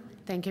none,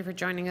 thank you for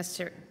joining us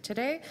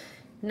today.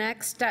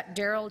 Next,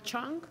 Daryl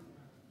Chung.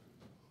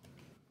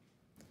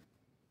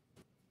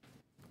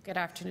 Good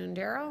afternoon,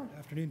 Daryl. Good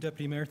afternoon,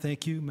 Deputy Mayor.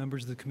 Thank you,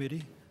 members of the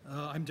committee.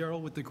 I'm Daryl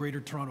with the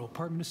Greater Toronto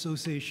Apartment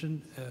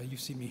Association.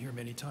 You've seen me here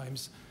many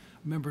times.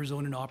 Members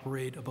own and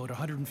operate about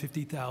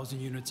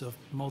 150,000 units of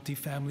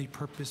multifamily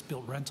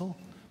purpose-built rental,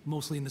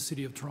 mostly in the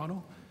city of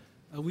Toronto.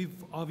 We've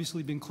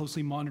obviously been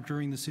closely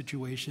monitoring the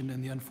situation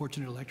and the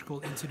unfortunate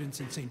electrical incidents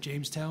in St.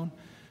 Jamestown.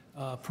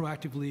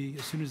 Proactively,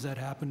 as soon as that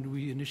happened,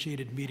 we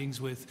initiated meetings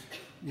with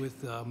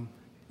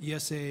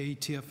ESA,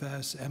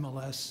 TFS,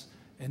 MLS,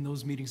 and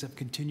those meetings have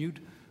continued.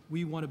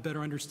 We want to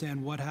better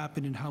understand what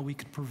happened and how we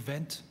could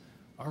prevent.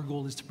 Our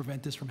goal is to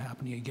prevent this from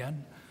happening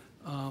again.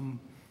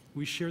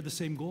 We share the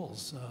same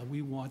goals.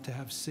 We want to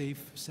have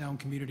safe, sound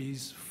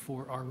communities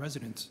for our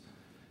residents.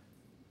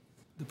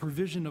 The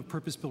provision of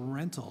purpose-built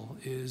rental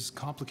is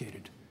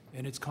complicated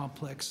and it's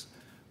complex.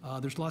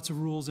 There's lots of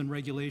rules and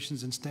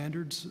regulations and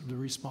standards, the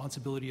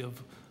responsibility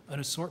of an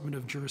assortment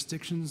of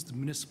jurisdictions, the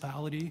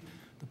municipality,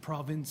 the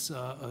province,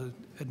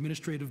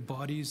 administrative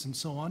bodies, and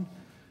so on.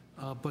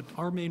 But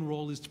our main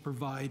role is to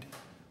provide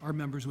our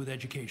members with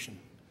education.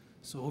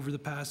 So over the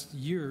past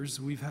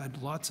years, we've had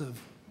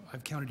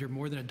I've counted here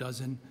more than a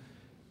dozen,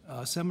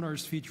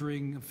 seminars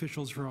featuring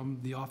officials from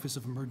the Office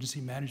of Emergency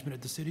Management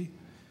at the city,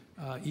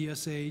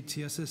 ESA,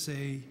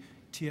 TSSA,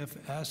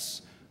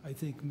 TFS. I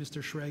think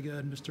Mr. Shrega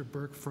and Mr.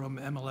 Burke from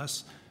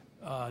MLS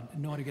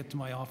know how to get to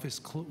my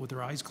office with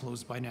their eyes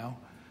closed by now.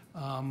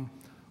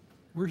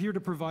 We're here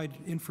to provide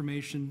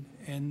information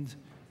and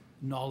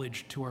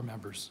knowledge to our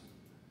members.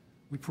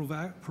 We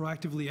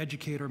proactively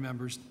educate our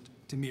members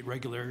to meet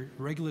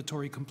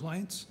regulatory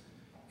compliance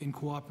in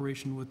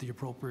cooperation with the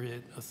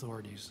appropriate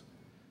authorities.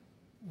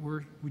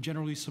 We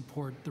generally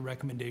support the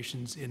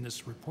recommendations in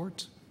this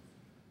report.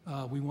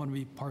 We want to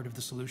be part of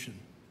the solution.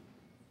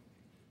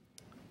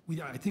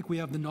 I think we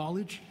have the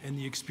knowledge and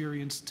the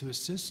experience to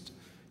assist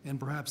and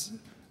perhaps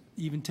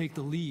even take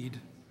the lead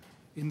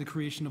in the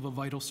creation of a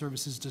vital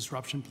services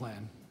disruption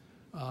plan,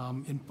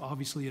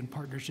 obviously in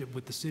partnership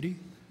with the city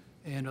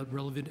and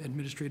relevant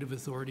administrative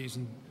authorities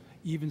and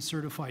even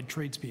certified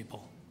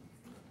tradespeople.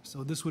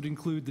 So this would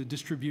include the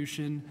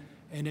distribution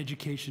and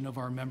education of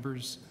our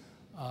members.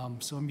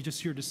 So I'm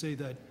just here to say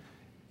that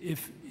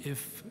if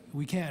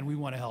we can, we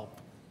want to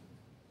help.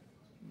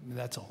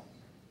 That's all.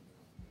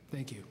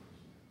 Thank you.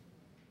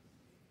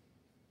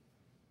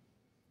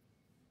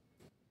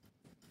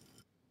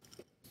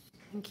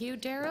 Thank you,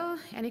 Daryl.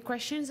 Any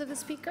questions of the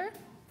speaker?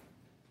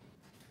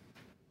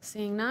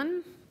 Seeing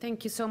none,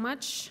 thank you so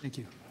much. Thank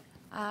you.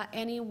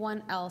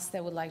 Anyone else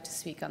that would like to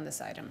speak on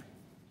this item?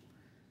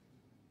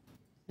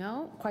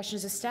 No?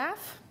 Questions of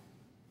staff?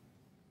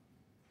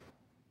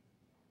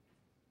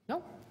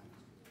 Nope.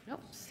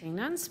 Nope. Seeing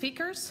none.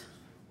 Speakers?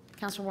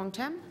 Councillor Wong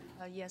Tam?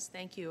 Yes,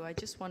 thank you. I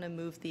just want to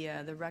move the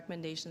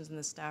recommendations in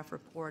the staff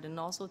report and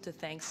also to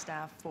thank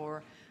staff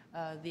for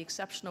the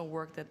exceptional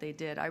work that they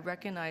did. I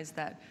recognize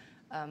that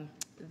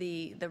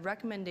the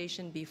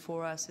recommendation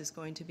before us is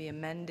going to be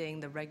amending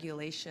the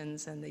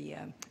regulations and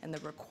the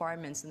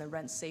requirements in the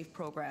Rent Safe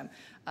program,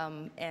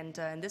 and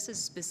this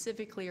is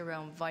specifically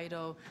around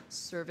vital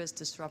service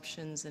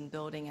disruptions in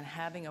building and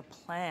having a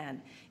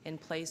plan in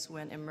place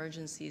when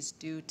emergencies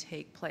do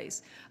take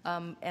place.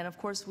 And of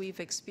course, we've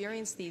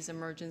experienced these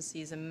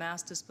emergencies and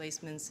mass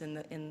displacements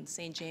in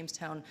St.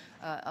 Jamestown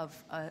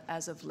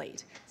as of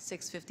late.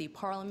 650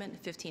 Parliament,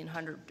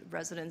 1,500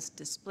 residents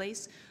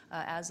displaced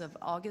as of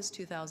August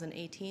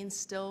 2018,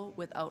 still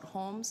without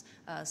homes,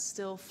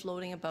 still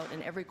floating about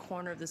in every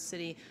corner of the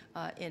city,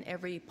 in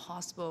every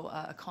possible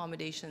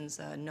accommodations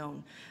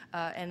known.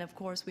 And of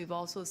course, we've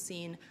also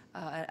seen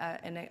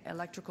an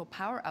electrical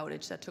power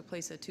outage that took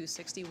place at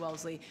 260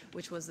 Wellesley,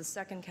 which was the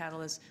second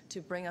catalyst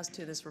to bring us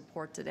to this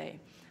report today.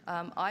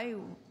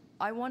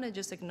 I want to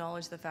just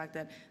acknowledge the fact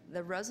that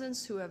the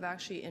residents who have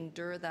actually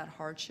endured that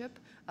hardship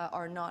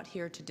are not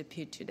here to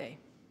debate today.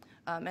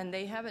 And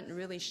they haven't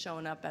really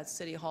shown up at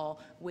City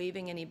Hall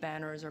waving any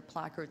banners or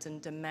placards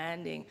and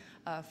demanding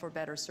for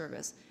better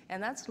service.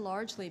 And that's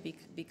largely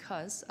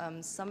because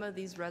some of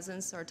these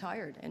residents are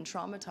tired and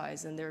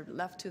traumatized, and they're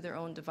left to their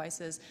own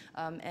devices,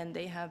 and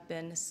they have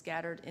been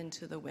scattered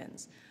into the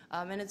winds.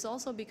 And it's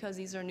also because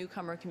these are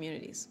newcomer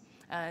communities.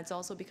 It's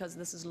also because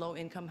this is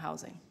low-income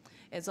housing.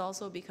 It's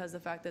also because the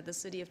fact that the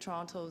City of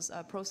Toronto's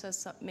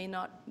process may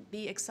not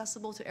be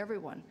accessible to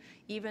everyone,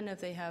 even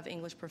if they have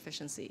English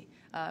proficiency.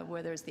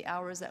 Whether it's the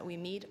hours that we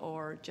meet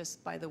or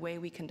just by the way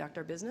we conduct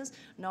our business,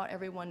 not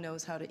everyone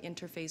knows how to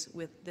interface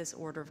with this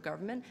order of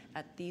government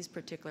at these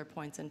particular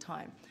points in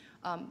time.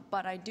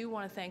 But I do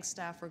want to thank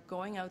staff for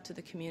going out to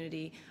the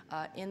community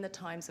in the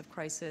times of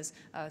crisis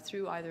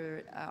through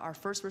either our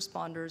first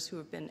responders who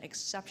have been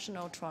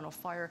exceptional, Toronto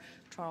Fire,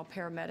 Toronto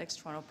Paramedics,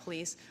 Toronto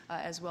Police,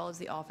 as well as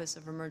the Office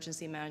of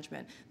Emergency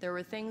Management. There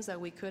were things that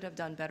we could have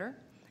done better,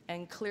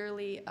 and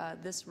clearly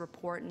this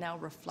report now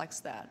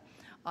reflects that.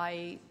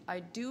 I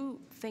do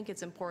think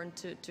it's important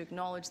to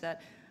acknowledge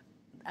that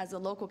as a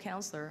local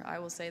councillor, I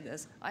will say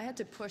this, I had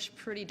to push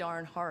pretty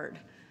darn hard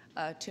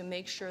to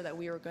make sure that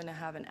we are going to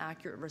have an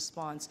accurate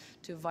response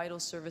to vital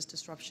service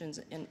disruptions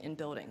in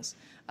buildings.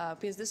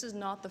 Because this is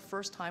not the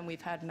first time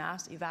we've had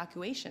mass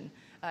evacuation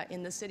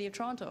in the City of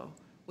Toronto.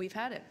 We've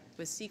had it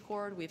with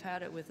Secord, we've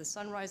had it with the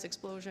Sunrise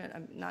explosion,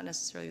 I'm not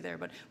necessarily there,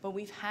 but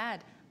we've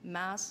had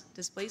mass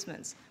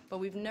displacements. But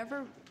we've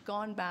never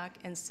gone back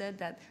and said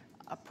that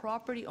a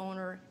property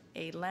owner,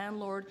 a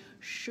landlord,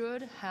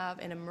 should have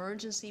an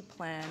emergency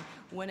plan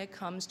when it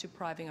comes to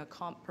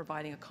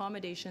providing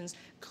accommodations,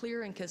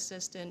 clear and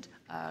consistent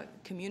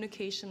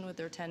communication with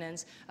their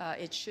tenants.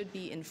 It should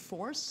be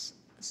enforced.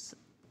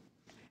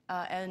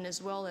 And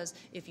as well as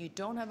if you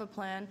don't have a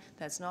plan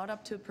that's not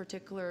up to a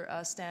particular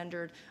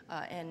standard,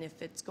 and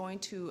if it's going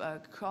to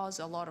cause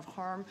a lot of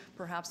harm,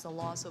 perhaps the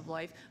loss of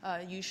life,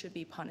 you should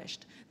be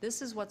punished.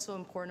 This is what's so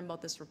important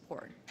about this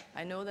report.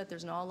 I know that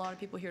there's not a lot of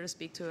people here to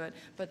speak to it,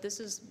 but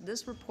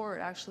this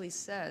report actually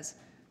says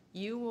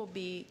you will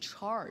be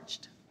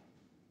charged.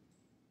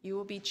 You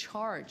will be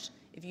charged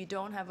if you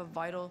don't have a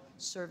vital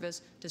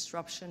service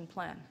disruption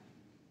plan.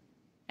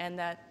 And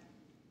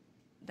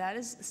that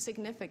is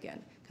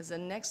significant, because the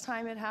next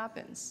time it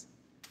happens,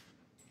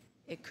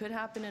 it could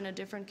happen in a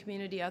different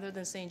community other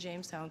than St.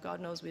 Jamestown. God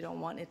knows we don't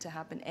want it to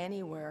happen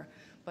anywhere,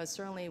 but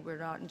certainly we're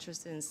not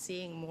interested in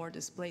seeing more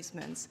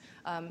displacements.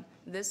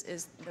 This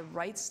is the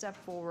right step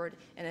forward,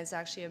 and it's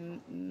actually a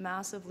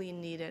massively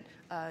needed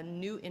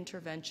new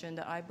intervention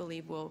that I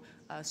believe will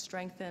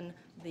strengthen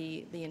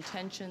the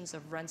intentions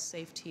of Rent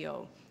Safe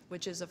TO,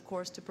 which is, of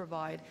course, to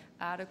provide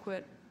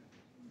adequate,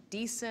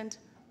 decent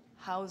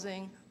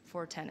housing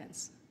for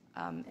tenants.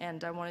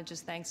 And I want to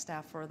just thank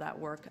staff for that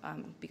work,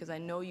 because I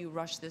know you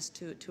rushed this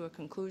to a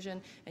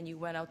conclusion, and you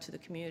went out to the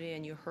community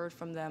and you heard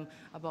from them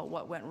about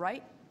what went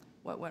right,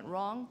 what went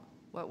wrong,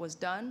 what was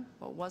done,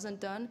 what wasn't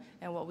done,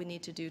 and what we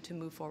need to do to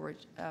move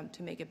forward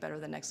to make it better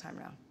the next time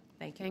around.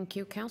 Thank you. Thank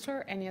you,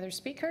 Councillor. Any other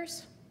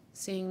speakers?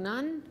 Seeing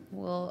none,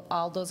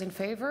 all those in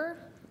favor?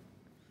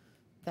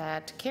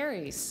 That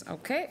carries.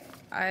 Okay.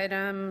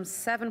 Item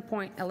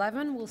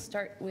 7.11, we'll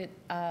start with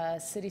a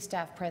city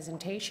staff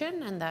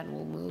presentation, and then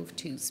we'll move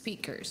to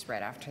speakers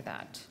right after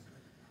that.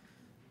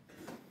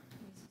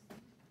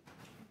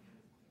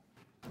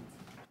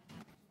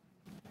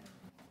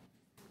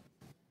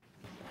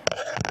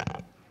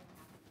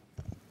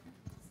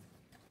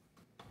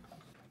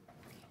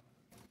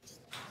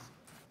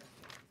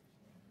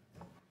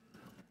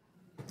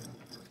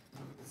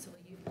 So will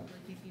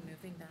you be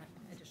moving that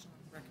additional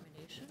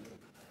recommendation?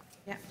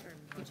 Yeah. Or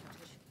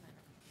implementation plan?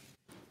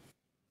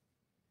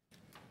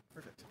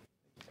 Perfect.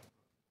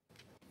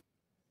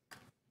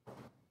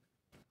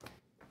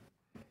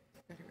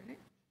 Ready, ready?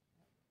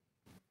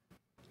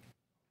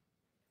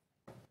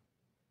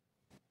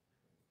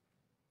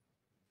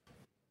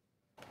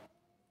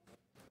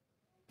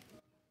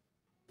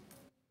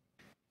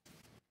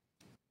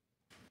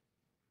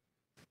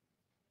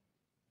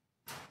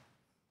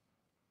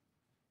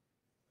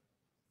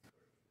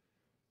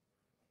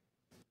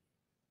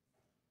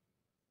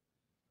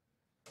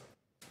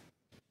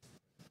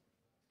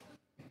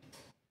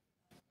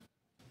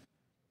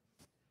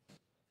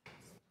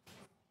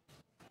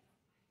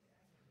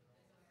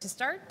 To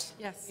start?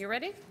 Yes. You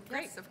ready?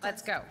 Great. Yes, of course.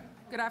 Let's go.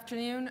 Good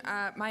afternoon.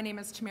 My name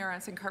is Tamara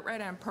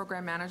Anson-Cartwright. I'm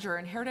Program Manager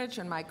in Heritage,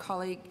 and my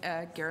colleague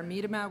Gary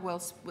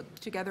Miedema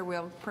together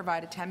will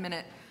provide a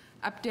 10-minute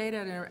update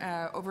and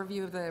an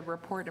overview of the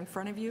report in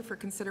front of you for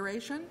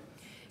consideration.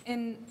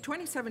 In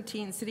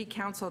 2017, City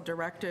Council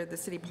directed the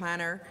City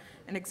Planner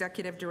and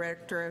Executive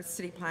Director of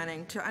City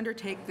Planning to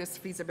undertake this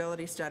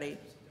feasibility study.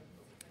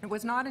 It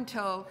was not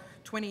until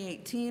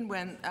 2018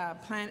 when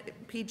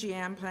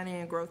PGM, Planning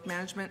and Growth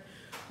Management,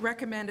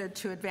 recommended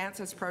to advance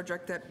this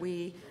project that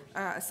we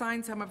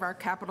assigned some of our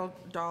capital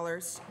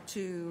dollars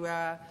to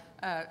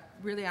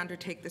really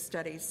undertake the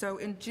study. So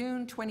in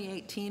June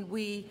 2018,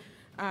 we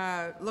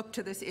looked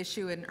to this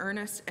issue in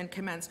earnest and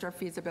commenced our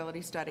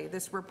feasibility study.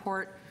 This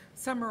report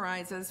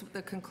summarizes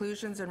the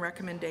conclusions and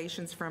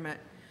recommendations from it.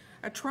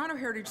 A Toronto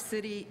Heritage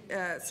City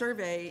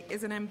survey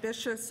is an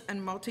ambitious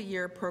and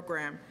multi-year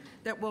program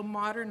that will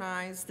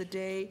modernize the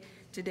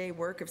day-to-day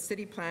work of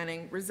city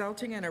planning,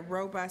 resulting in a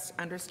robust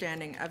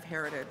understanding of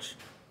heritage.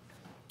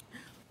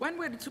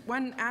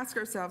 One asks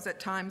ourselves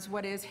at times,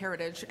 what is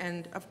heritage?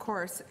 And of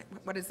course,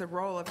 what is the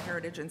role of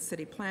heritage in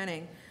city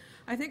planning?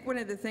 I think one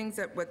of the things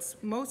that what's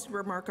most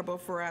remarkable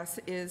for us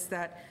is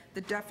that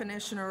the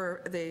definition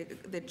or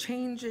the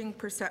changing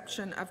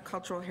perception of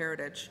cultural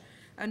heritage.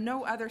 And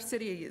no other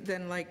city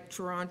than like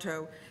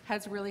Toronto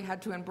has really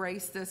had to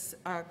embrace this,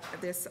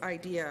 this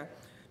idea.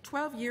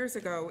 12 years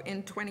ago,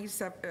 in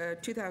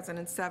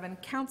 2007,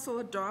 Council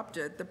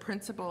adopted the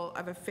principle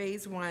of a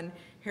Phase 1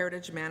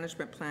 Heritage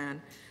Management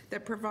Plan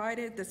that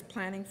provided this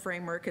planning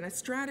framework and a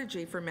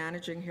strategy for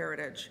managing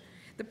heritage.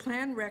 The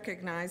plan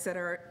recognized that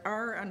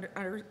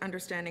our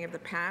understanding of the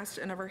past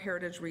and of our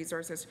heritage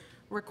resources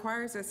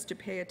requires us to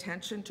pay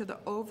attention to the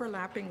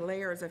overlapping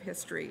layers of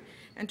history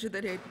and to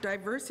the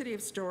diversity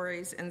of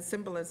stories and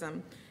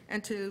symbolism,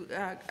 and to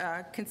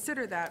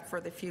consider that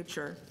for the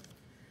future.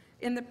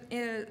 In the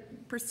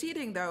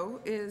proceeding,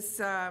 though,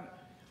 is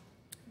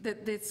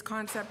this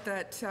concept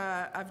that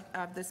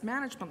of this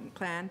management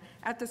plan.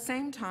 At the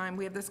same time,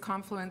 we have this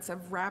confluence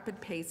of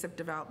rapid pace of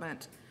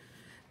development.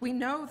 We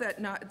know that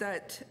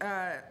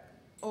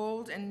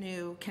old and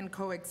new can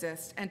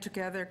coexist, and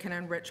together can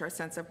enrich our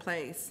sense of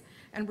place,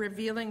 and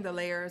revealing the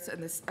layers of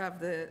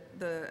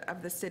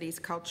the city's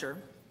culture.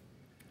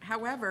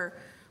 However,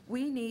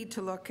 we need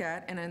to look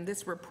at, and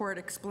this report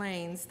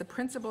explains, the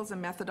principles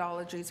and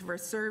methodologies of a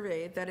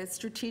survey that is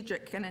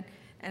strategic and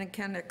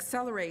can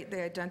accelerate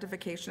the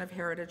identification of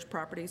heritage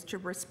properties to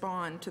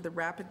respond to the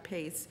rapid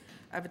pace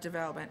of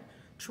development.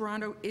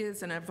 Toronto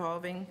is an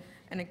evolving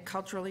and a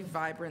culturally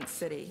vibrant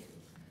city.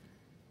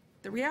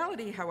 The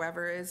reality,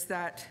 however, is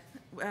that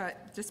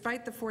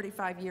despite the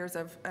 45 years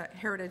of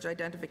heritage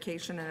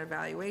identification and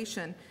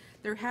evaluation,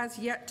 there has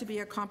yet to be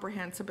a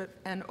comprehensive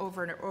and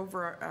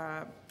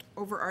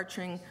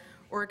overarching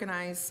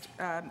organized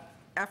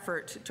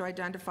effort to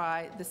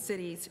identify the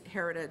city's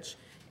heritage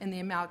in the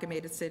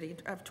amalgamated city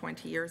of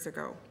 20 years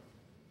ago.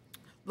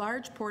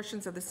 Large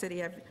portions of the city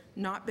have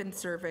not been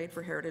surveyed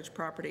for heritage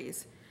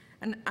properties.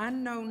 An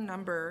unknown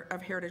number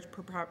of heritage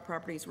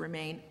properties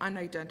remain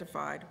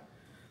unidentified.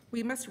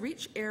 We must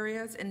reach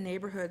areas and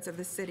neighborhoods of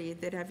the city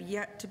that have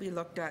yet to be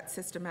looked at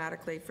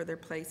systematically for their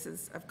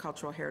places of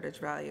cultural heritage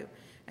value.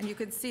 And you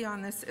can see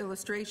on this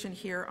illustration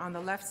here on the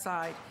left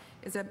side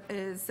is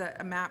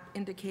a map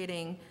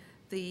indicating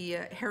the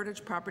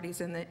heritage properties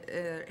in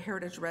the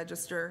Heritage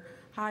Register,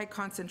 high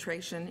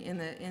concentration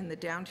in the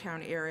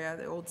downtown area,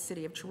 the old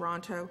city of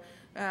Toronto.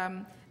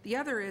 The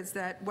other is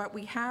that what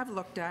we have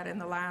looked at in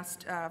the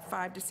last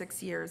 5 to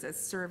 6 years as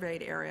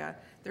surveyed area,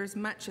 there's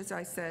much, as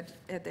I said,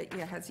 that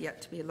has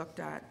yet to be looked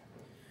at.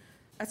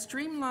 A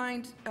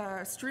streamlined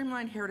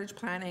heritage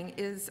planning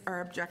is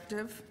our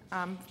objective,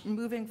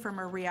 moving from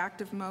a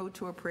reactive mode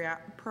to a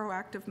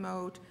proactive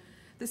mode.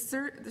 The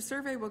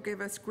survey will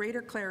give us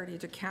greater clarity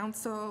to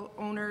council,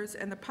 owners,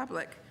 and the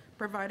public,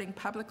 providing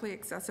publicly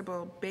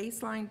accessible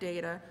baseline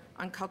data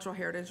on cultural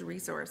heritage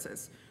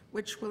resources,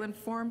 which will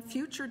inform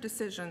future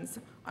decisions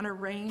on a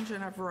range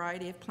and a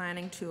variety of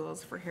planning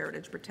tools for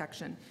heritage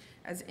protection,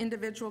 as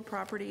individual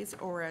properties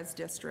or as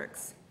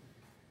districts.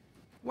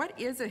 What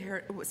is a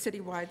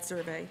citywide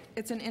survey?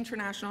 It's an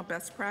international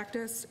best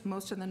practice.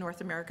 Most of the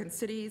North American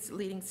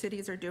leading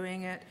cities are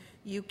doing it,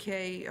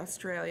 UK,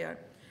 Australia.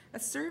 A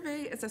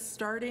survey is a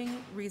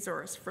starting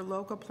resource for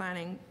local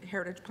planning,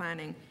 heritage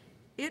planning.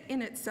 It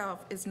in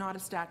itself is not a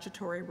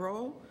statutory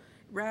role.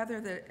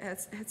 Rather,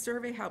 a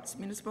survey helps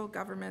municipal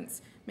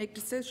governments make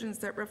decisions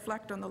that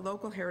reflect on the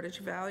local heritage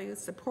values,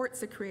 supports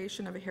the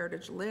creation of a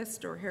heritage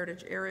list or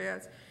heritage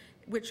areas,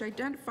 which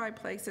identify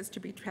places to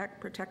be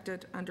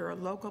protected under a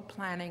local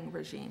planning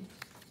regime.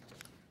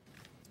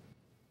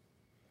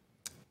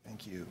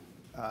 Thank you.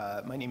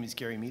 My name is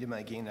Gary Miedema.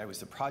 Again, I was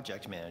the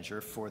project manager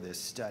for this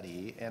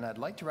study, and I'd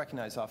like to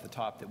recognize off the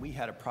top that we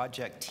had a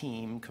project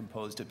team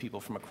composed of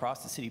people from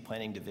across the city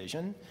planning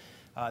division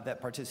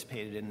that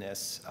participated in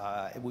this.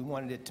 We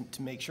wanted it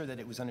to make sure that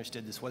it was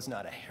understood this was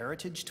not a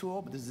heritage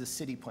tool, but this is a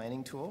city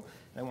planning tool.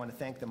 And I want to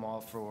thank them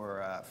all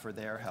for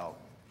their help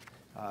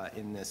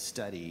in this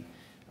study.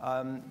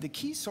 The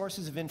key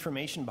sources of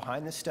information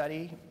behind this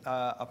study,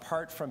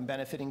 apart from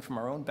benefiting from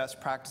our own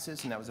best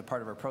practices, and that was a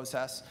part of our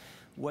process,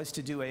 was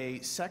to do a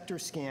sector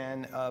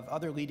scan of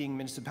other leading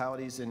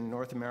municipalities in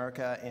North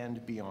America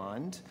and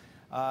beyond,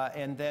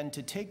 and then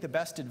to take the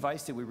best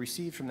advice that we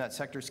received from that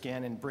sector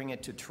scan and bring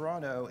it to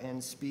Toronto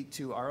and speak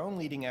to our own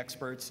leading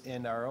experts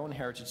in our own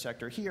heritage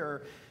sector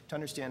here to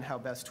understand how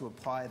best to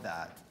apply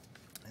that.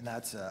 And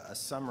that's a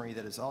summary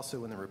that is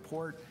also in the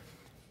report.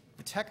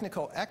 The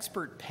technical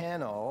expert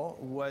panel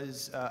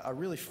was a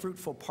really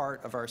fruitful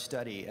part of our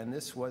study, and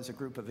this was a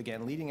group of,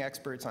 again, leading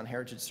experts on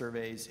heritage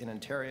surveys in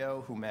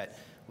Ontario who met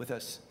with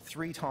us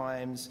 3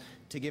 times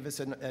to give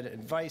us an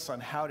advice on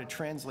how to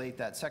translate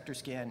that sector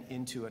scan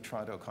into a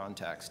Toronto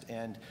context.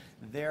 And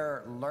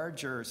their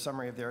larger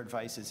summary of their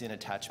advice is in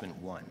attachment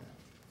 1.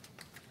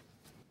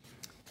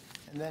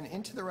 And then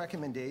into the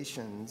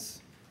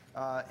recommendations.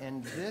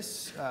 And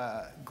this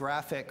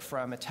graphic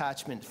from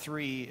attachment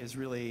 3 is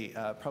really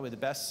probably the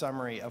best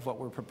summary of what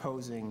we're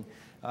proposing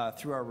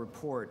through our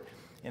report.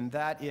 And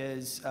that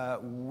is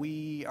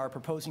we are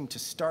proposing to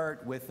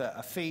start with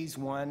a phase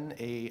 1,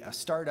 a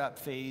startup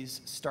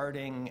phase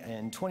starting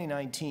in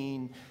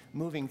 2019,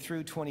 moving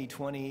through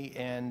 2020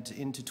 and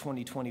into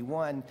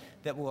 2021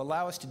 that will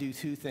allow us to do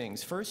 2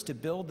 things. First, to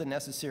build the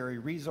necessary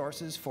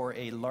resources for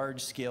a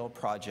large-scale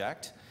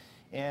project,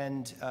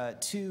 and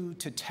 2,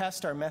 to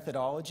test our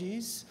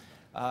methodologies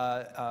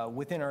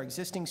within our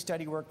existing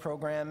study work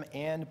program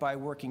and by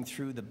working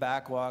through the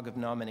backlog of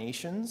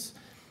nominations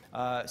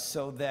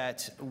so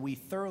that we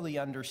thoroughly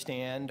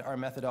understand our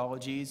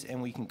methodologies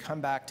and we can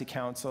come back to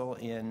Council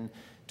in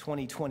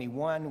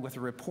 2021 with a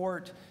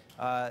report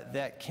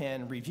that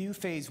can review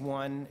phase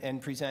 1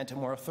 and present a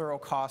more thorough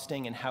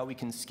costing and how we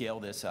can scale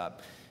this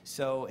up.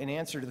 So in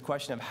answer to the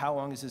question of how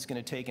long is this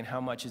going to take and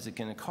how much is it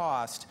going to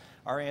cost,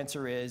 our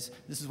answer is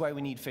this is why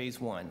we need phase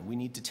 1. We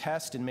need to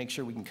test and make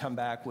sure we can come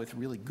back with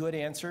really good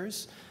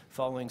answers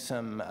following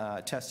some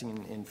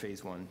testing in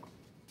phase 1.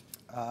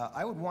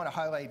 I would want to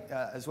highlight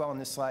as well on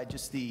this slide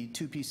just the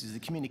 2 pieces, the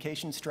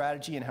communication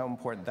strategy and how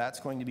important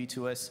that's going to be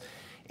to us,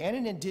 and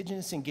an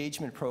Indigenous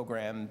engagement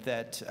program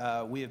that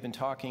we have been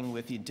talking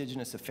with the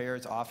Indigenous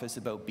Affairs Office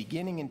about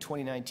beginning in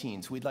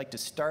 2019. So we'd like to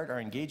start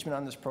our engagement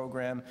on this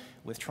program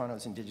with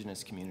Toronto's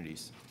Indigenous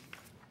communities.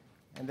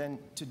 And then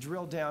to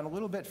drill down a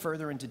little bit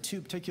further into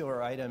 2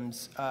 particular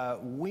items,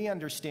 we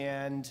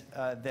understand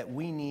that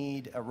we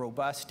need a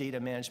robust data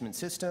management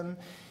system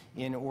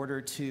in order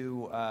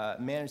to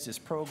manage this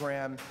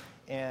program.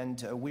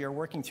 And we are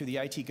working through the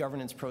IT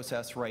governance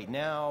process right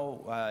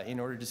now in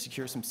order to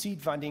secure some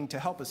seed funding to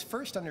help us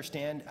first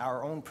understand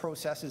our own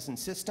processes and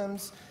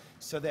systems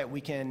so that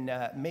we can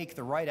make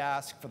the right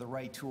ask for the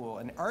right tool.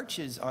 And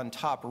Arches on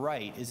top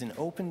right is an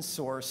open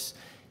source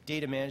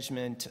data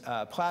management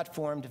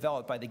platform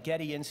developed by the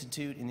Getty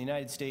Institute in the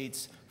United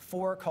States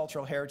for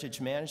cultural heritage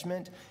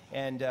management.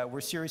 And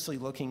we're seriously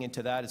looking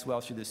into that as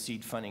well through the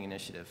seed funding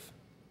initiative.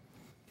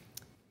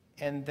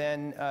 And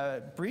then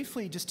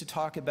briefly, just to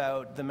talk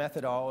about the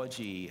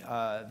methodology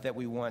that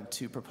we want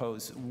to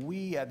propose.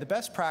 The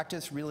best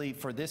practice really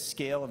for this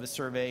scale of a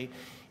survey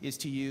is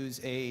to use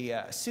a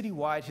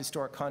citywide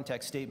historic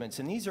context statements.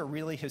 And these are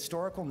really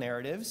historical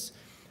narratives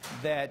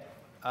that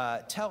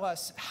tell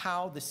us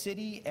how the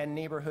city and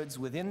neighborhoods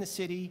within the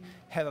city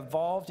have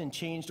evolved and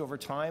changed over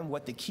time,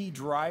 what the key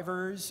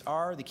drivers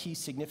are, the key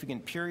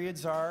significant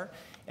periods are,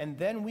 and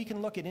then we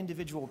can look at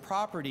individual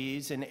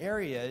properties and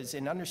areas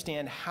and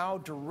understand how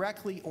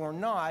directly or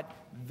not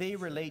they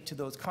relate to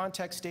those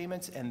context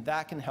statements, and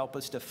that can help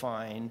us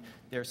define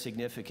their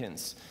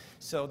significance.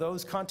 So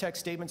those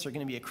context statements are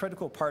going to be a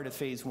critical part of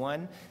phase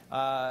 1.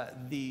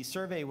 The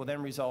survey will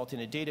then result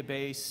in a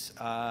database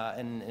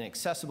and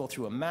accessible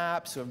through a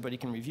map so everybody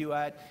can review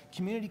it.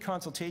 Community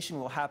consultation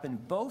will happen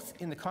both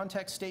in the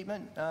context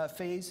statement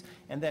phase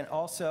and then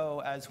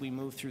also as we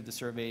move through the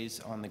surveys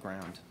on the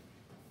ground.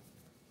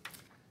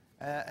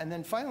 And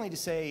then finally to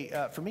say,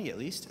 for me at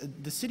least,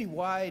 the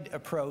citywide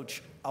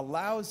approach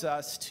allows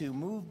us to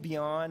move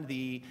beyond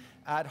the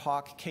ad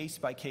hoc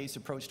case-by-case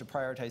approach to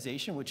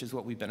prioritization, which is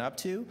what we've been up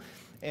to,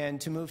 and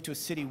to move to a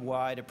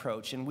citywide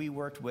approach. And we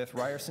worked with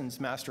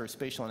Ryerson's Master of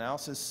Spatial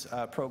Analysis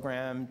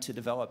program to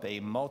develop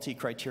a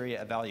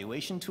multi-criteria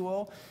evaluation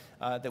tool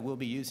that we'll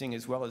be using,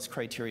 as well as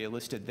criteria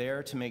listed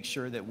there, to make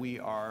sure that we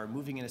are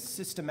moving in a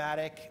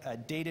systematic,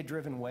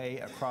 data-driven way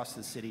across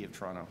the City of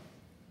Toronto.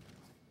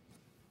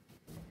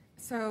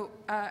 So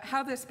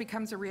how this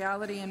becomes a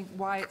reality and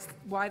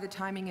why the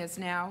timing is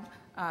now.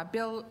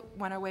 Bill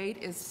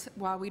 108 is,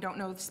 while we don't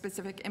know the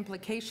specific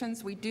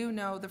implications, we do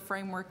know the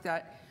framework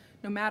that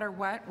no matter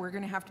what, we're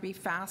going to have to be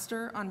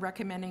faster on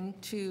recommending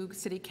to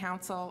City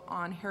Council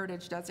on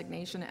heritage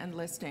designation and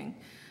listing.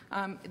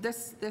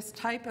 This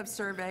type of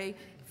survey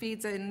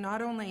feeds in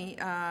not only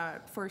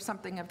for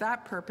something of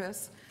that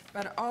purpose,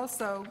 but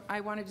also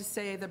I wanted to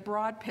say the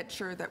broad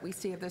picture that we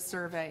see of this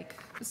survey.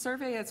 The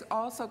survey is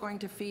also going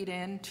to feed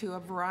into a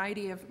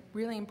variety of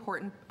really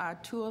important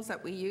tools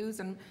that we use,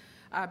 and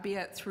be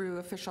it through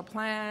official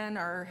plan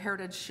or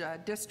heritage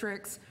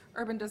districts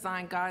urban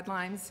design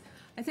guidelines.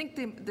 I think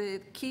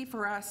the key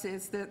for us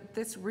is that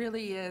this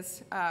really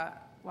is,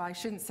 well, I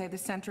shouldn't say the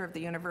center of the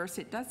universe.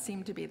 It does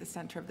seem to be the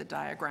center of the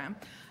diagram.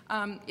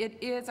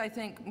 It is, I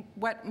think,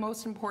 what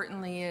most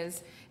importantly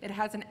is it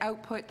has an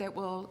output that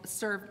will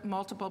serve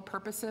multiple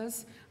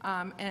purposes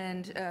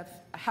and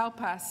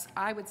help us,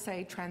 I would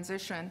say,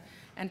 transition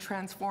and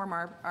transform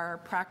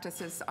our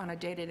practices on a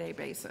day-to-day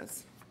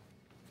basis.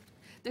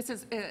 This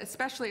is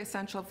especially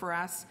essential for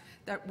us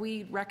that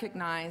we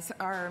recognize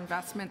our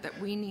investment that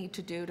we need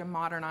to do to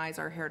modernize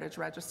our heritage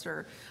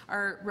register.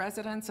 Our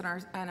residents and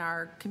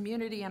our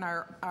community and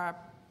our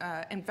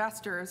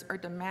investors are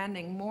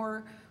demanding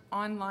more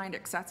online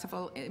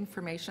accessible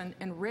information,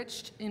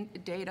 enriched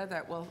data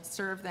that will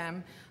serve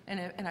them in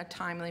a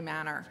timely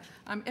manner.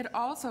 It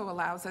also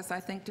allows us, I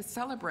think, to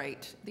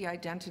celebrate the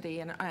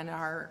identity and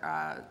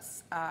our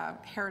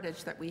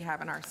heritage that we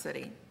have in our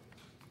city.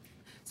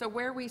 So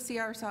where we see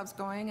ourselves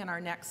going in our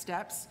next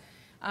steps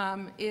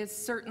is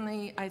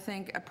certainly, I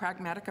think, a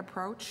pragmatic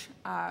approach.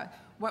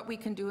 What we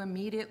can do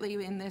immediately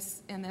in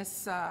this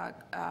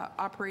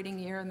operating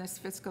year, in this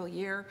fiscal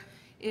year,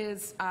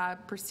 is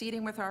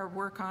proceeding with our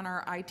work on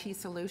our IT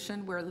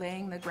solution. We're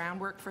laying the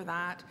groundwork for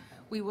that.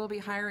 We will be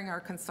hiring our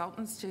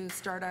consultants to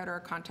start out our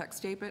context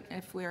statement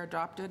if we are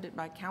adopted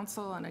by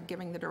council and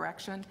giving the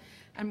direction.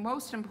 And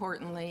most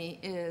importantly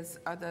is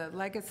the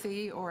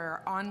legacy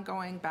or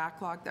ongoing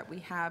backlog that we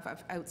have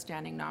of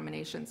outstanding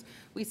nominations.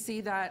 We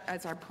see that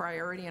as our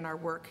priority in our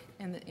work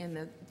in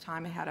the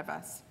time ahead of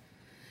us.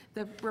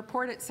 The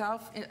report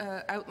itself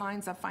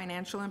outlines the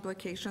financial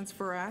implications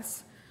for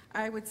us.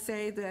 I would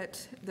say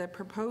that the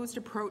proposed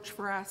approach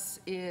for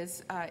us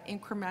is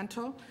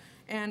incremental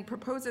and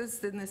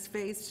proposes in this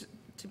phase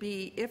to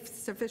be, if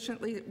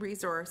sufficiently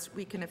resourced,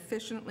 we can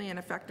efficiently and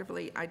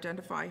effectively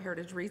identify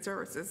heritage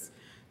resources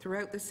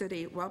throughout the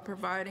city while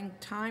providing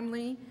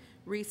timely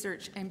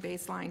research and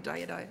baseline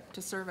data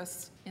to serve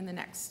us in the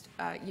next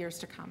years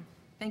to come.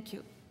 Thank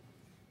you.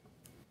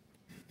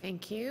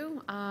 Thank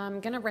you. I'm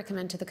going to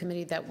recommend to the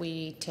committee that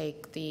we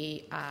take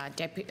the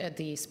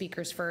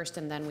speakers first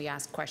and then we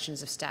ask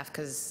questions of staff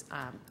because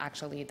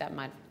actually that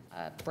might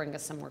bring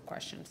us some more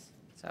questions.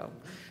 So,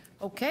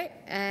 okay,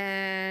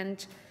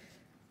 and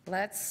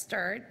let's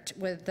start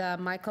with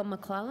Michael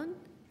McClellan.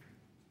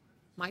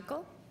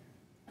 Michael?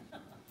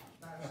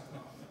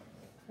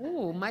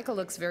 Ooh, Michael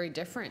looks very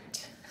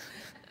different.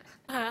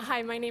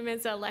 Hi, my name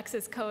is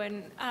Alexis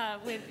Cohen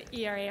with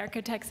ERA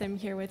Architects. I'm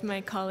here with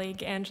my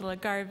colleague Angela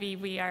Garvey.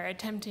 We are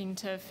attempting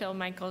to fill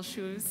Michael's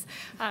shoes.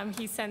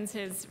 He sends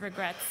his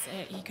regrets.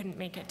 He couldn't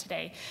make it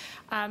today.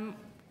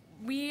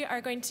 We are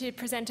going to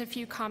present a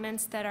few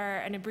comments that are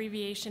an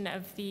abbreviation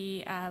of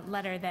the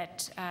letter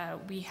that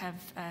we have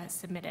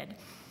submitted.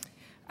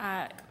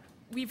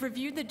 We've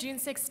reviewed the June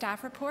 6th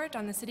staff report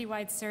on the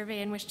citywide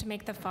survey and wish to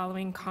make the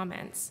following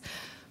comments.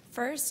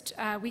 First,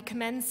 we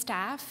commend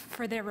staff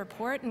for their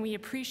report and we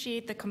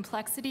appreciate the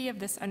complexity of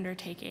this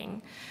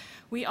undertaking.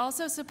 We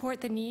also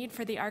support the need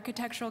for the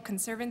Architectural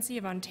Conservancy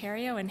of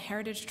Ontario and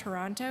Heritage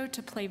Toronto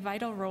to play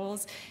vital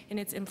roles in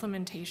its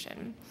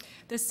implementation.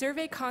 The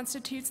survey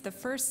constitutes the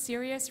first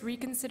serious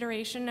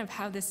reconsideration of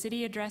how the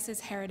city addresses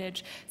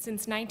heritage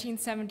since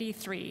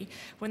 1973,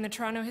 when the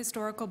Toronto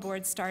Historical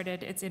Board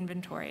started its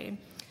inventory.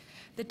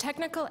 The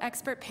technical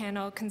expert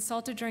panel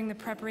consulted during the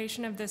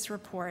preparation of this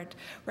report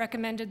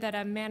recommended that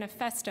a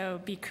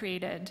manifesto be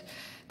created.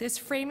 This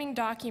framing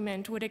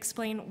document would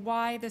explain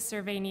why the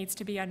survey needs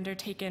to be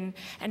undertaken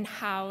and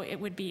how it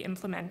would be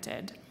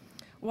implemented.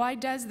 Why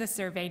does the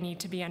survey need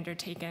to be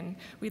undertaken?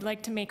 We'd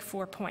like to make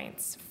 4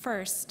 points.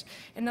 First,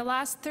 in the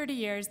last 30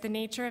 years, the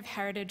nature of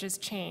heritage has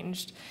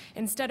changed.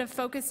 Instead of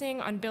focusing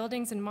on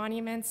buildings and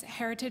monuments,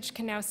 heritage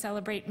can now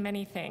celebrate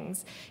many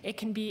things. It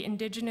can be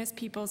Indigenous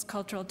peoples'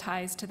 cultural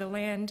ties to the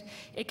land.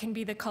 It can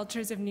be the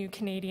cultures of new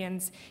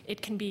Canadians.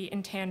 It can be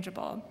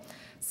intangible.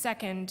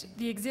 Second,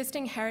 the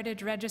existing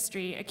heritage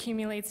registry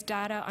accumulates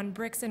data on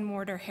bricks and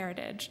mortar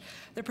heritage.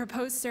 The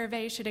proposed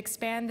survey should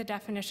expand the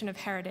definition of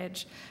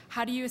heritage.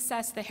 How do you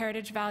assess the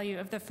heritage value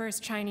of the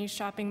first Chinese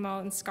shopping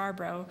mall in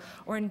Scarborough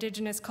or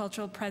Indigenous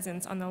cultural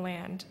presence on the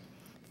land?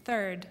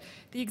 Third,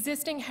 the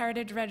existing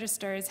heritage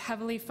register is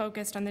heavily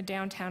focused on the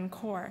downtown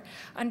core,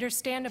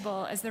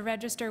 understandable as the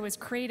register was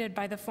created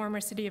by the former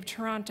city of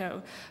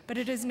Toronto, but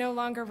it is no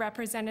longer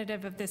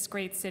representative of this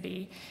great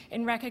city.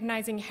 In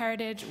recognizing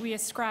heritage, we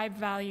ascribe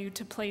value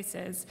to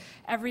places.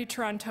 Every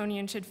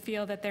Torontonian should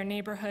feel that their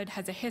neighborhood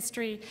has a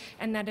history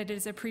and that it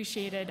is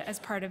appreciated as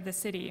part of the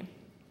city.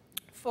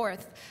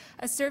 Fourth,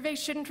 a survey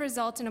shouldn't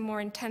result in a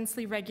more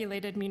intensely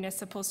regulated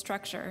municipal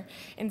structure.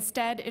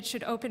 Instead, it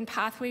should open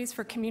pathways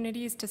for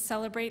communities to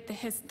celebrate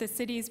the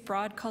city's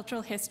broad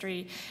cultural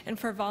history and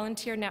for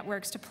volunteer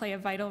networks to play a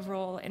vital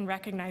role in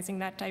recognizing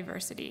that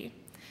diversity.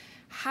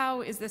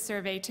 How is the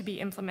survey to be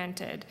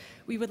implemented?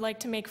 We would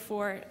like to make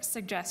 4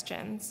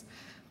 suggestions.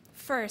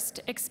 First,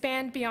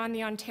 expand beyond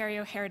the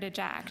Ontario Heritage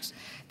Act.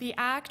 The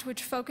Act,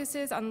 which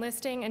focuses on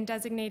listing and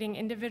designating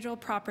individual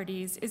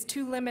properties, is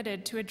too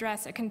limited to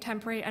address a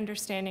contemporary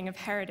understanding of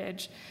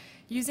heritage.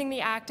 Using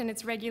the Act and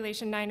its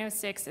Regulation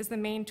 906 as the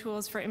main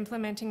tools for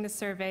implementing the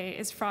survey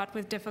is fraught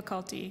with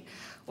difficulty.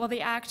 While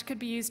the Act could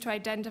be used to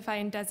identify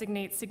and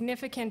designate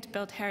significant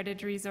built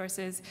heritage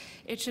resources,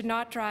 it should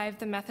not drive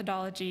the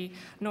methodology,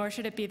 nor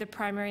should it be the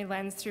primary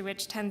lens through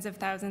which tens of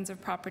thousands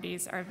of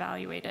properties are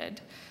evaluated.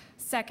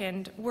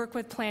 Second, work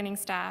with planning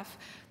staff.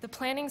 The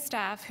planning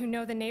staff, who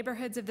know the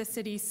neighborhoods of the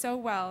city so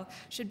well,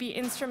 should be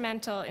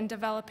instrumental in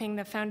developing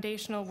the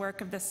foundational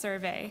work of the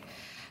survey.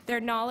 Their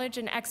knowledge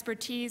and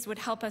expertise would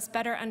help us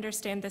better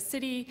understand the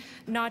city,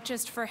 not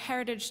just for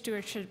heritage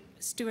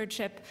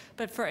stewardship,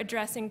 but for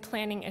addressing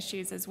planning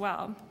issues as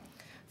well.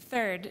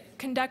 Third,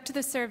 conduct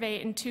the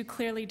survey in 2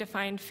 clearly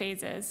defined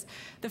phases.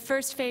 The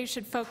first phase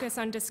should focus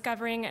on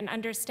discovering and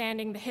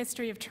understanding the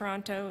history of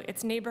Toronto,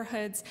 its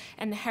neighborhoods,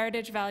 and the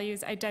heritage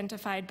values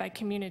identified by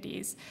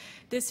communities.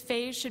 This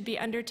phase should be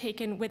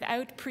undertaken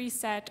without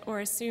preset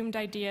or assumed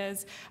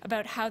ideas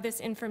about how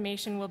this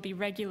information will be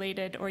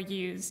regulated or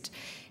used.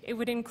 It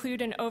would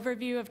include an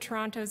overview of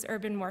Toronto's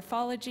urban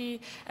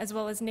morphology, as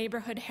well as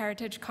neighborhood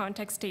heritage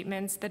context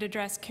statements that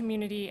address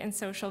community and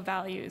social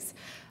values.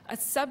 A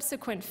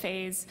subsequent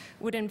phase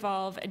would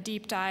involve a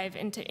deep dive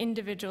into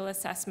individual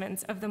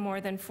assessments of the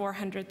more than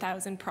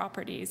 400,000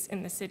 properties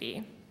in the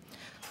city.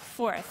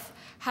 Fourth,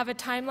 have a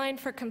timeline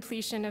for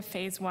completion of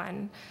Phase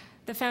 1.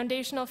 The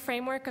foundational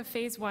framework of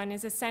Phase 1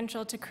 is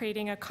essential to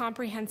creating a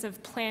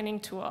comprehensive planning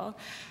tool.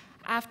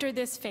 After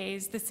this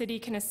phase, the city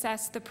can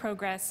assess the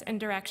progress and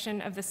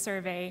direction of the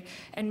survey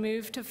and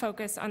move to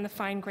focus on the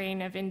fine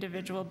grain of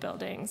individual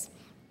buildings.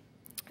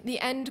 The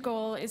end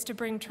goal is to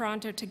bring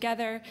Toronto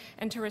together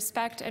and to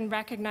respect and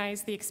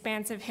recognize the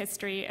expansive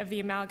history of the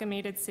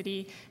amalgamated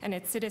city and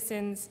its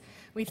citizens.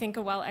 We think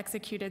a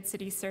well-executed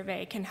city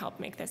survey can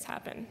help make this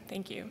happen.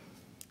 Thank you.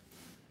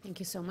 Thank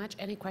you so much.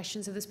 Any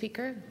questions of the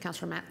speaker?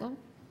 Councillor Matlow.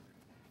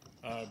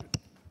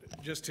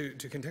 Just to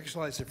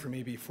contextualize it for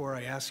me before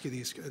I ask you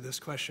this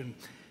question,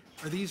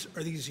 are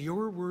these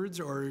your words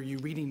or are you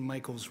reading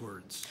Michael's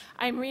words?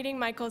 I'm reading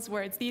Michael's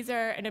words. These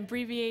are an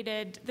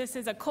abbreviated, this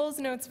is a Coles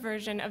Notes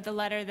version of the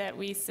letter that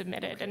we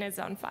submitted and is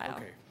on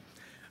file.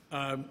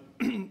 Okay.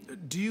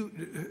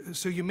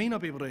 So you may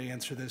not be able to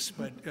answer this,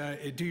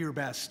 but do your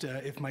best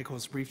if Michael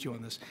has briefed you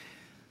on this.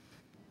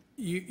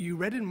 You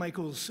read in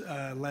Michael's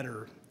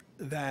letter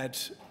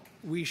that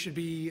we should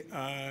be,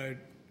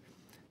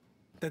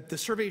 that the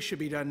survey should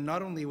be done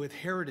not only with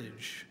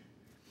heritage,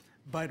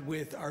 but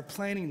with our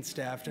planning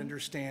staff to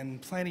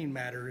understand planning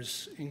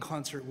matters in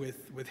concert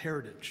with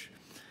heritage.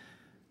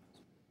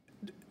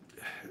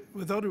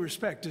 With all due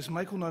respect, does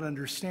Michael not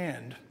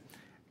understand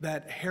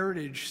that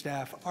heritage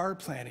staff are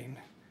planning?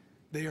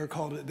 They are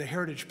called the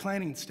heritage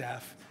planning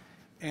staff,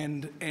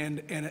 and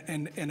an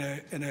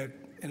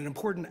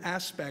important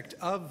aspect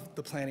of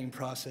the planning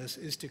process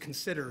is to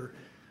consider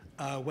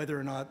whether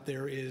or not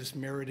there is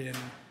merit in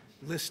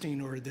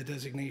listing or the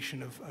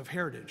designation of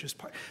heritage as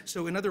part.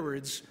 So in other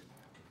words,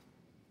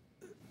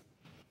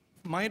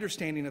 my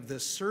understanding of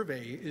this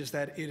survey is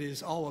that it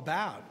is all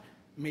about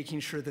making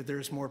sure that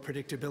there's more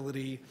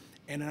predictability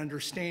and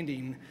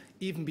understanding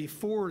even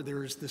before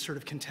there's this sort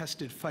of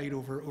contested fight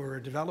over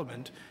a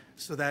development,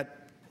 so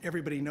that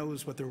everybody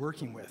knows what they're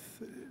working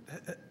with.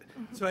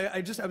 So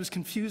I was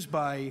confused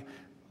by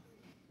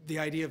the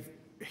idea of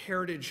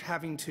heritage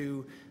having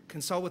to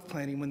consult with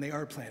planning when they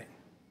are planning.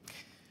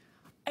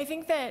 I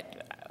think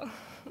that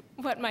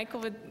what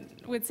Michael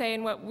would say,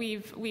 and what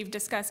we've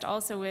discussed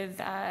also with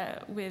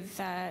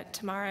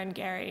Tamara and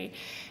Gary,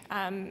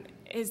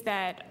 is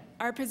that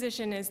our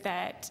position is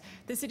that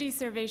the city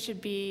survey should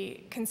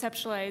be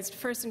conceptualized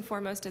first and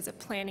foremost as a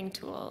planning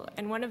tool,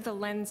 and one of the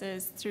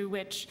lenses through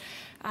which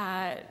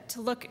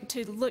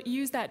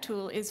use that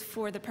tool is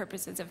for the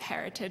purposes of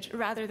heritage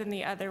rather than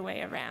the other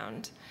way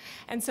around.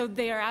 And so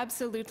they are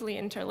absolutely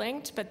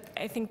interlinked, but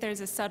I think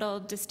there's a subtle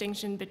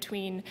distinction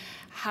between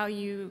how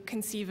you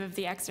conceive of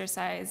the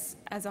exercise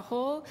as a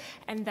whole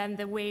and then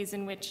the ways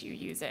in which you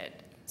use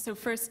it. So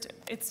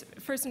it's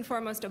first and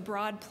foremost a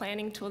broad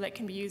planning tool that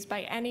can be used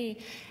by any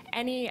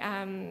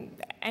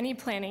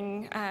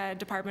planning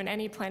department,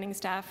 any planning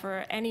staff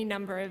for any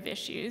number of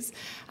issues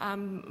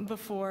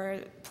before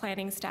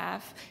planning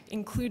staff,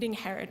 including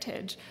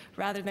heritage,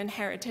 rather than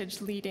heritage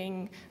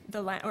leading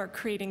or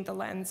creating the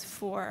lens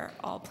for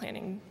all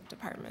planning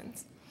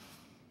departments.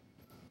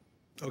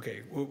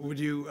 Okay, would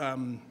you,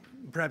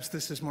 perhaps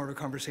this is more of a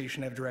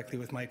conversation I have directly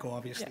with Michael,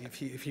 obviously, yeah,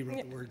 if he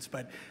wrote the words,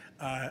 but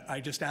I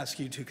just ask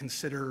you to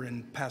consider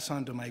and pass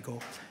on to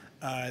Michael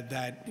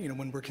that,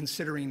 when we're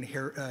considering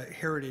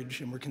heritage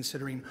and we're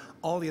considering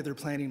all the other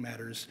planning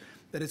matters,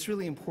 that it's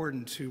really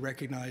important to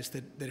recognize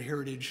that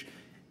heritage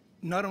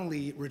not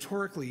only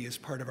rhetorically is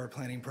part of our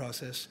planning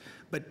process,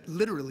 but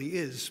literally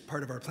is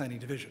part of our planning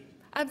division.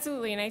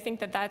 Absolutely, and I think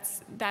that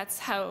that's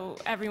how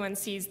everyone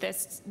sees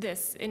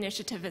this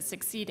initiative as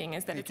succeeding,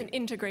 is that it's an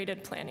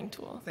integrated planning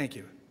tool. Thank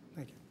you.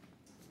 Thank you.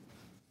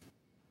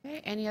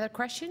 Okay, any other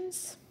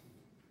questions?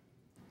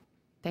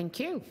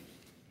 Thank you.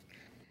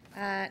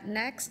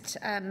 Next,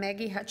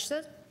 Maggie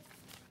Hutchison.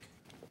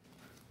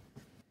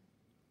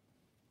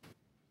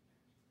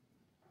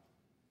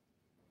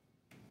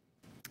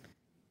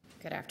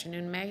 Good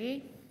afternoon,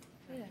 Maggie.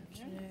 Good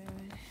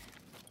afternoon.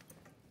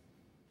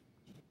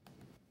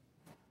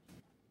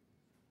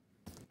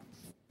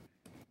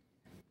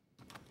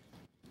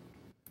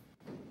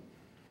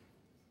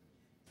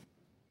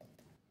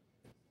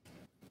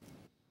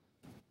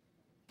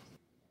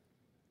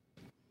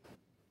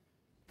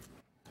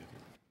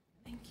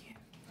 Thank you.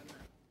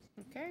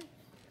 Okay, there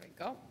we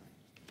go.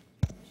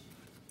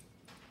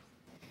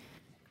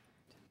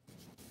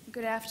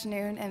 Good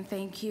afternoon, and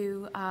thank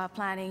you,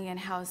 Planning and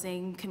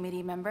Housing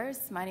Committee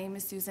members. My name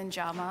is Susan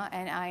Jama,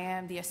 and I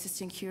am the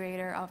Assistant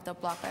Curator of the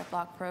Block by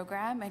Block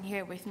program. And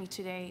here with me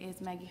today is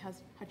Maggie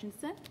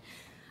Hutchinson,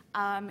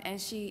 and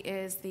she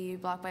is the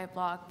Block by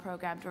Block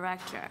Program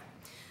Director.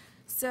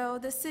 So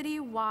the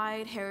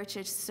citywide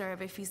heritage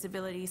survey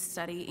feasibility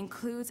study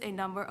includes a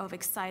number of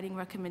exciting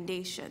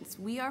recommendations.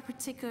 We are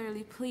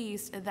particularly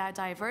pleased that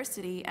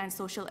diversity and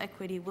social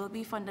equity will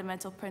be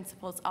fundamental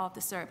principles of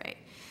the survey.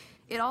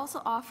 It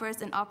also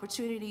offers an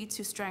opportunity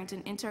to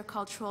strengthen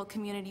intercultural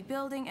community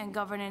building and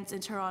governance in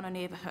Toronto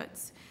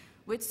neighborhoods.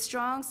 With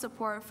strong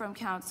support from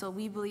Council,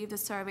 we believe the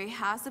survey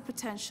has the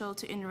potential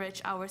to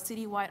enrich our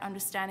citywide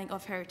understanding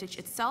of heritage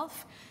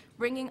itself,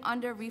 bringing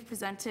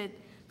underrepresented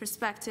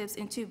perspectives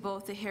into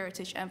both the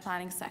heritage and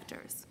planning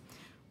sectors.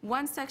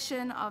 One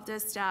section of the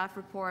staff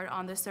report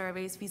on the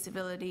survey's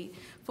feasibility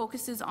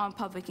focuses on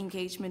public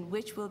engagement,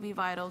 which will be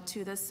vital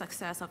to the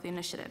success of the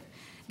initiative.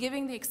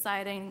 Given the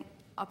exciting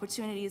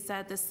opportunities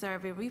that the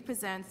survey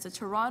represents, the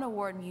Toronto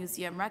War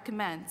Museum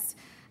recommends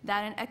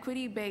that an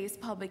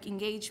equity-based public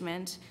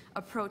engagement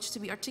approach to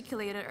be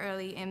articulated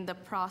early in the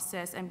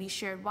process and be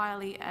shared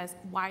widely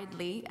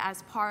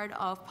as part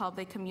of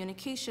public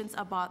communications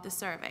about the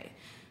survey.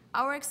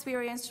 Our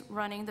experience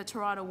running the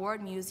Toronto War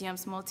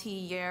Museum's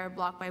multi-year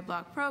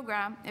block-by-block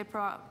program,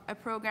 a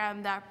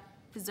program that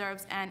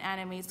preserves and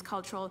animates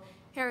cultural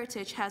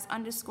heritage, has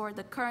underscored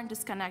the current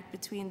disconnect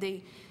between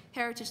the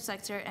heritage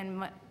sector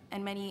and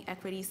many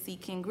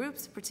equity-seeking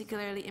groups,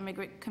 particularly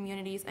immigrant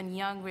communities and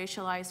young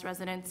racialized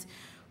residents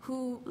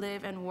who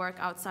live and work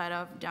outside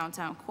of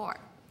downtown core.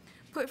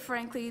 Put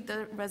frankly,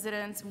 the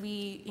residents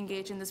we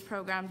engage in this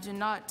program do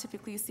not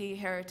typically see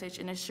heritage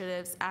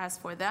initiatives as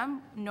for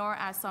them, nor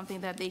as something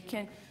that they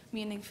can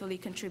meaningfully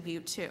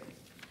contribute to.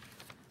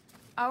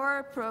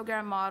 Our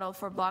program model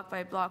for Block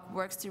by Block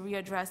works to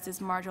readdress this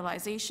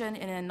marginalization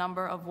in a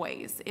number of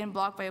ways. In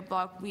Block by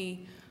Block,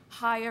 we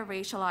hire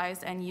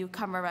racialized and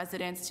newcomer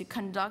residents to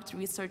conduct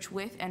research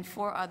with and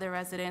for other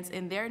residents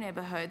in their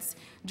neighborhoods,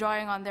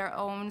 drawing on their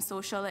own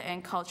social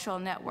and cultural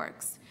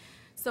networks.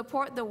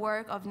 Support the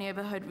work of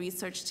neighborhood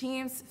research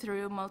teams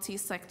through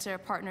multi-sector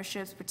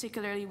partnerships,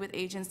 particularly with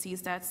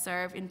agencies that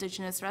serve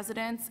Indigenous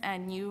residents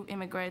and new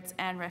immigrants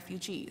and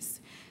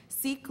refugees.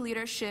 Seek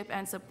leadership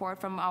and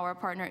support from our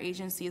partner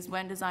agencies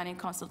when designing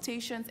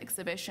consultations,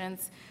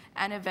 exhibitions,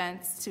 and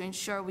events to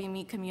ensure we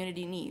meet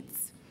community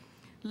needs.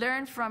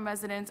 Learn from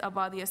residents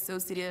about the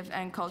associative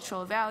and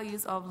cultural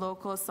values of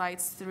local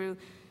sites through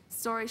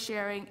story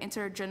sharing,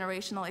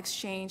 intergenerational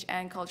exchange,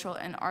 and cultural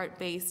and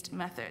art-based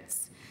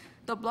methods.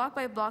 The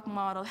block-by-block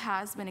model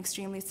has been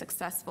extremely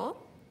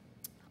successful.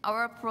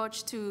 Our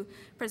approach to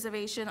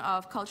preservation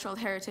of cultural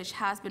heritage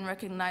has been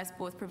recognized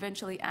both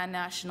provincially and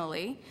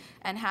nationally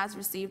and has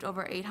received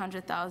over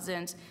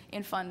 $800,000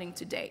 in funding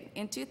to date.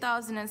 In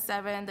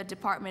 2007, the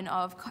Department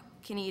of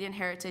Canadian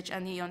Heritage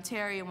and the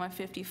Ontario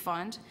 150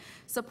 Fund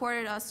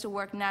supported us to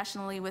work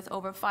nationally with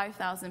over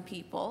 5,000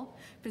 people,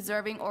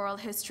 preserving oral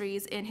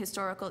histories in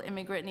historical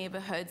immigrant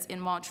neighborhoods in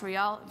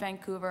Montreal,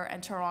 Vancouver,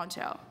 and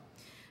Toronto.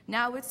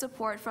 Now, with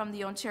support from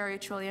the Ontario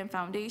Trillium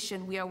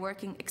Foundation, we are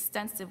working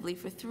extensively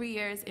for 3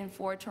 years in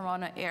 4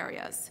 Toronto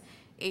areas: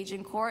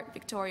 Agincourt,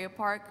 Victoria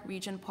Park,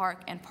 Regent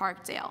Park, and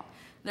Parkdale,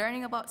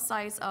 learning about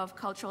sites of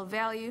cultural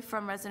value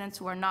from residents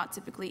who are not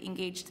typically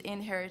engaged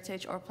in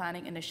heritage or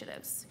planning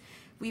initiatives.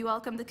 We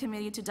welcome the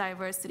Committee to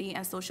Diversity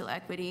and Social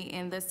Equity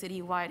in the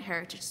Citywide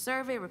Heritage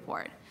Survey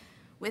report.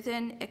 With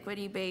an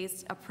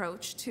equity-based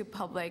approach to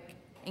public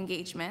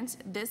engagement,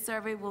 this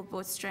survey will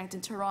both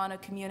strengthen Toronto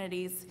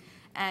communities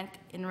and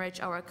enrich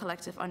our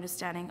collective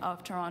understanding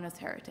of Toronto's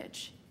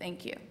heritage.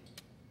 Thank you.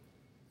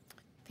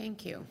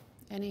 Thank you.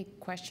 Any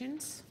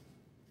questions?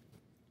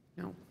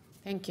 No.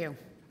 Thank you.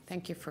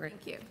 Thank you for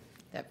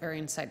that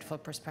very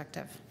insightful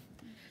perspective.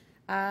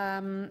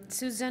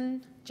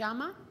 Susan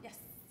Jama? Yes.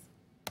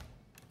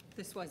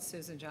 This was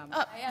Susan Jama.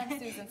 Oh. I am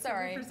Susan,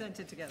 sorry. We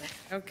presented together.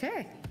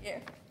 Okay.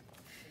 Here.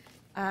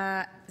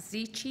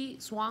 Zichi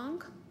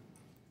Zwang?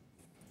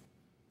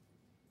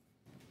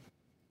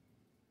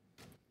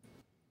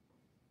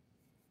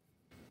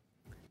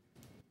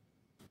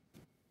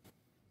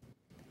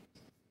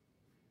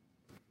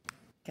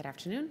 Good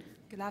afternoon.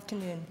 Good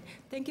afternoon.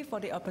 Thank you for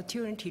the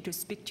opportunity to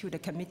speak to the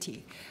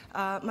committee.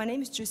 My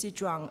name is Zhiqi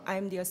Zhuang. I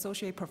am the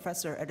Associate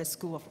Professor at the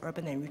School of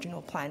Urban and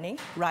Regional Planning,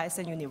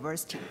 Ryerson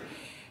University.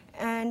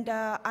 And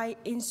I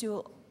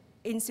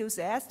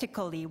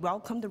enthusiastically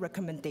welcome the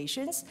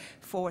recommendations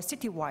for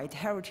citywide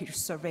heritage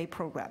survey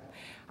program.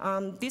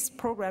 This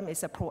program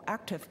is a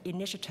proactive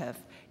initiative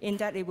in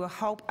that it will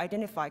help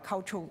identify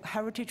cultural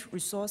heritage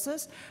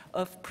resources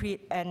of pre-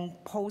 and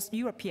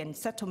post-European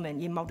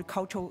settlement in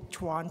multicultural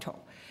Toronto.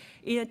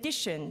 In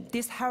addition,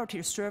 this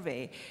heritage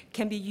survey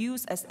can be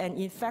used as an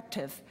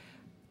effective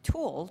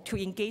tool to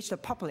engage the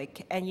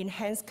public and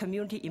enhance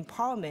community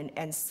empowerment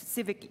and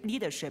civic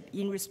leadership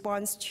in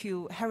response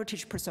to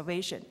heritage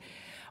preservation.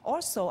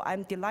 Also,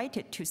 I'm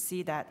delighted to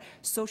see that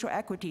social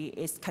equity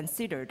is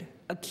considered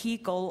a key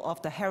goal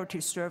of the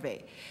Heritage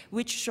Survey,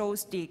 which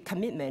shows the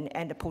commitment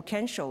and the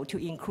potential to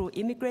include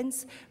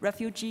immigrants,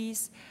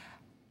 refugees,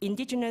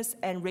 Indigenous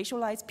and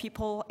racialized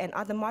people and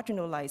other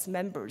marginalized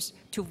members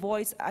to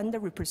voice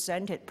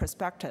underrepresented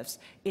perspectives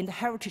in the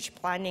heritage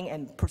planning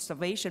and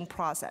preservation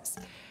process.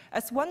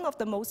 As one of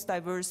the most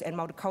diverse and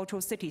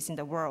multicultural cities in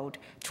the world,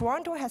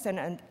 Toronto has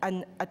an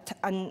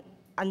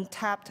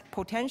untapped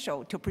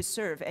potential to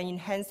preserve and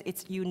enhance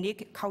its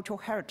unique cultural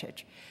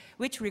heritage,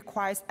 which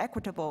requires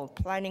equitable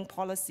planning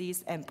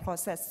policies and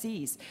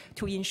processes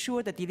to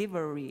ensure the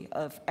delivery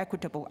of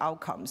equitable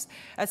outcomes,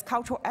 as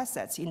cultural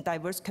assets in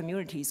diverse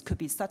communities could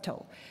be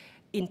subtle,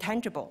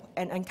 intangible,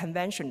 and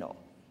unconventional.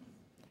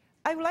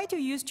 I would like to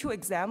use two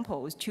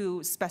examples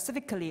to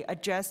specifically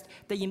address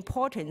the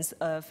importance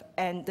of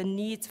and the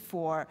needs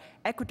for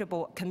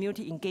equitable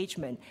community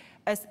engagement,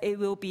 as it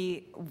will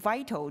be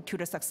vital to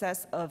the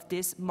success of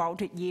this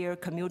multi-year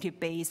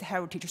community-based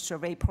heritage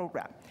survey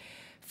program.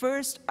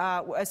 First,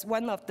 as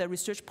one of the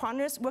research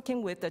partners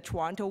working with the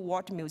Toronto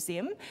Ward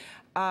Museum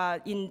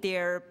in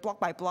their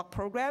block-by-block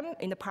program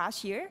in the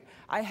past year,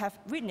 I have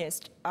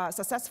witnessed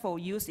successful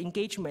youth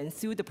engagement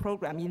through the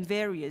program in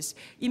various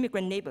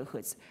immigrant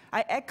neighborhoods.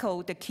 I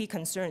echo the key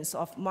concerns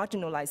of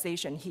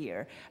marginalization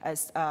here,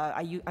 as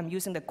I'm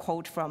using the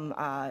quote from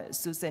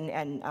Susan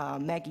and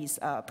Maggie's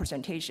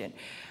presentation.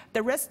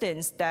 The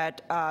residents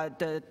that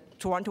the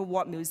Toronto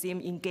Ward Museum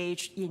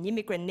engaged in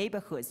immigrant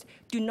neighborhoods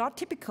do not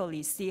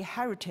typically see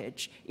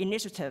heritage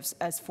initiatives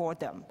as for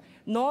them,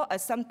 nor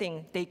as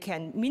something they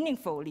can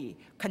meaningfully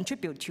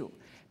contribute to.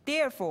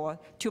 Therefore,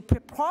 to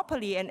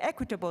properly and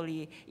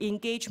equitably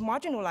engage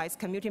marginalized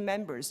community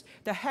members,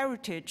 the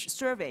Heritage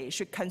Survey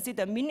should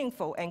consider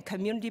meaningful and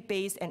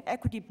community-based and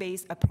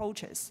equity-based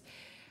approaches.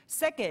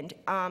 Second,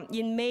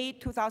 in May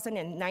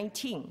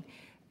 2019,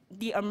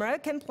 the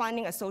American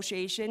Planning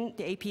Association,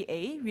 the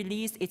APA,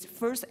 released its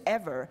first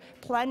ever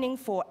Planning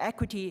for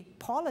Equity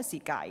policy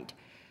guide,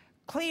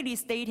 clearly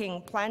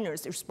stating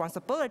planners'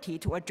 responsibility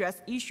to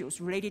address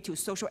issues related to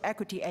social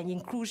equity and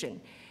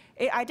inclusion.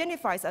 It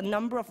identifies a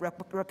number of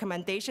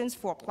recommendations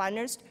for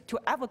planners to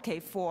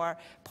advocate for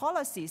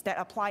policies that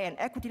apply an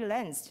equity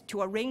lens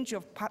to a range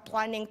of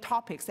planning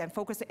topics and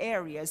focus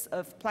areas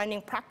of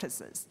planning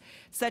practices,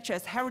 such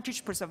as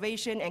heritage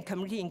preservation and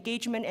community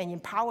engagement and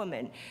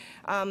empowerment.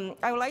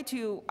 I would like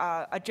to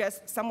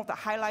address some of the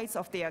highlights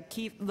of their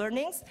key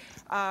learnings,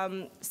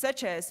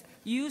 such as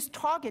use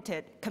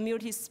targeted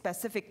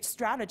community-specific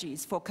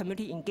strategies for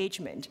community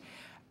engagement,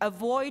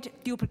 avoid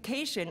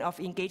duplication of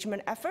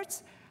engagement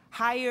efforts,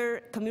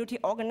 hire community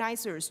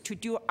organizers to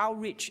do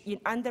outreach in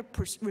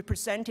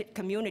underrepresented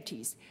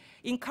communities,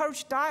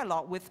 encourage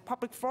dialogue with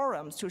public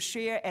forums to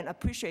share and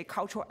appreciate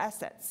cultural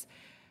assets,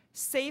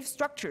 safe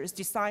structures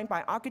designed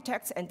by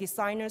architects and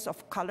designers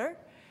of color,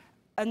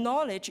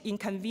 acknowledge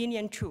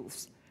inconvenient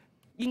truths,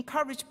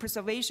 encourage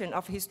preservation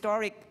of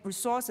historic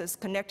resources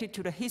connected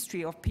to the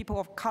history of people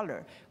of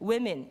color,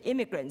 women,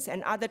 immigrants,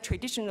 and other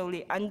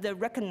traditionally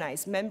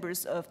under-recognized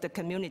members of the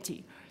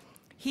community.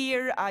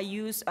 Here I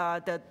use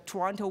the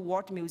Toronto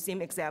Ward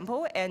Museum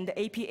example and the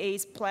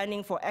APA's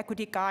Planning for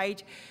Equity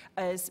Guide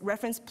as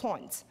reference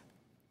points.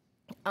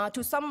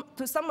 To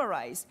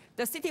summarize,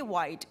 the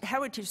citywide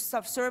heritage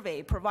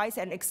survey provides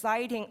an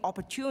exciting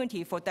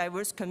opportunity for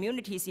diverse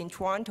communities in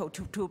Toronto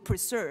to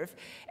preserve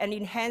and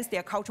enhance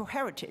their cultural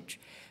heritage.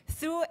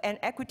 Through an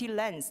equity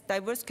lens,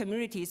 diverse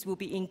communities will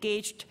be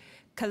engaged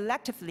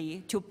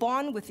collectively to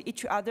bond with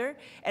each other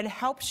and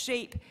help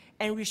shape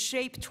and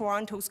reshape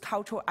Toronto's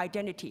cultural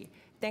identity.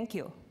 Thank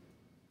you.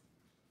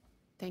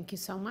 Thank you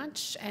so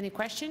much. Any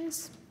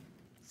questions?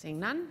 Seeing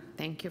none,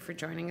 thank you for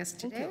joining us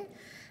today.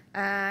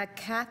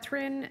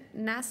 Catherine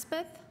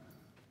Naismith.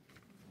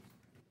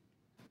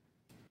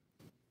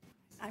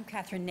 I'm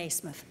Catherine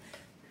Naismith.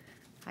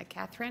 Hi,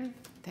 Catherine.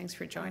 Thanks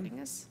for joining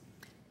us.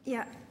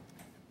 Yeah.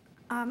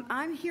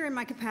 I'm here in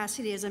my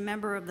capacity as a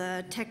member of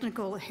the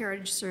Technical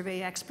Heritage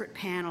Survey Expert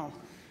Panel.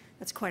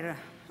 That's quite a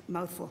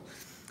mouthful.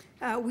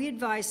 We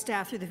advise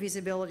staff through the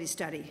feasibility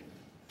study.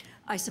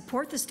 I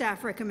support the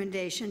staff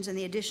recommendations and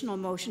the additional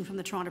motion from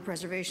the Toronto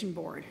Preservation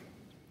Board.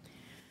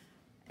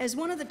 As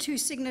one of the two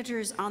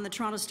signatories on the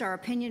Toronto Star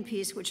opinion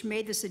piece, which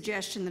made the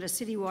suggestion that a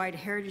citywide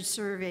heritage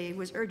survey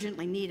was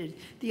urgently needed,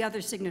 the other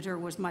signature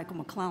was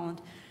Michael McClelland,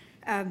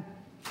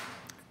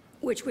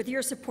 which with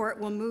your support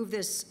will move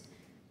this.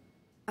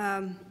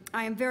 I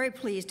am very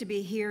pleased to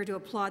be here to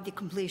applaud the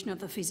completion of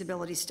the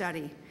feasibility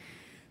study,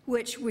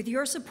 which with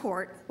your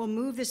support will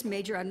move this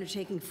major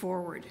undertaking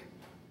forward.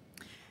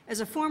 As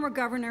a former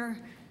governor,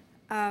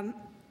 I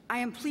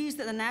am pleased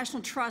that the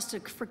National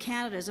Trust for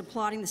Canada is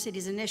applauding the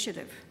city's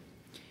initiative.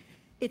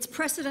 It's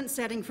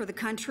precedent-setting for the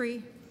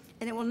country,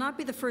 and it will not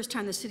be the first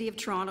time the City of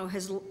Toronto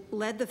has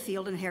led the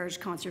field in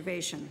heritage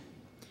conservation.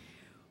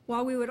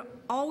 While we would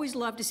always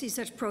love to see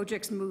such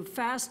projects move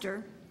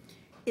faster,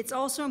 it's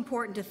also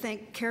important to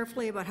think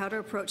carefully about how to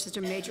approach such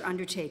a major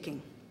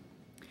undertaking.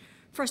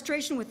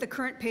 Frustration with the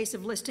current pace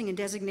of listing and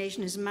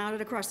designation has mounted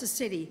across the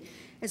city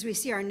as we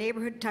see our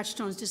neighborhood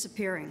touchstones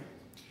disappearing.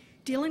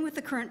 Dealing with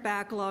the current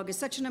backlog is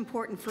such an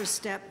important first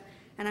step,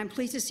 and I'm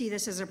pleased to see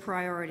this as a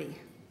priority.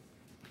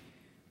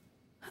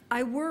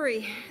 I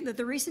worry that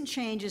the recent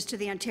changes to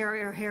the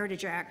Ontario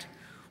Heritage Act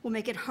will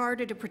make it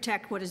harder to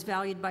protect what is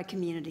valued by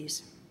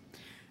communities,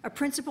 a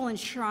principle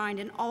enshrined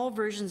in all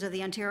versions of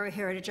the Ontario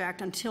Heritage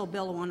Act until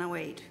Bill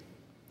 108,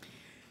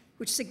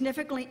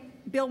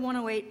 Bill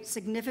 108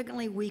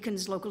 significantly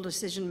weakens local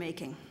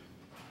decision-making.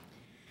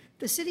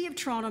 The City of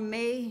Toronto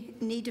may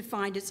need to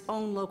find its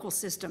own local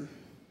system,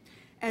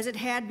 as it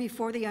had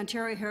before the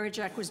Ontario Heritage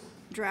Act was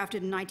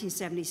drafted in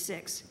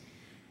 1976,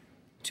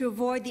 to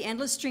avoid the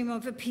endless stream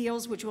of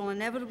appeals which will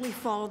inevitably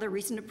follow the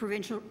recent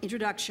provincial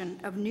introduction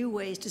of new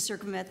ways to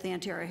circumvent the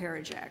Ontario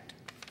Heritage Act.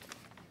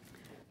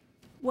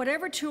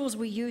 Whatever tools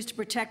we use to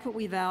protect what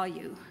we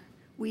value,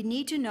 we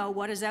need to know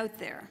what is out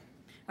there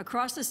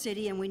across the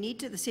city, and we need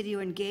the city to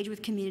engage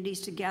with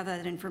communities to gather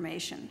that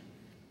information.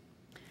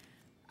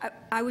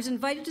 I was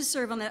invited to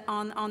serve on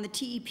the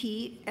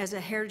TEP as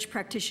a heritage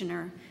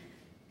practitioner,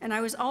 and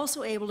I was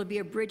also able to be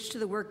a bridge to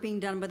the work being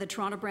done by the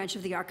Toronto branch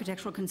of the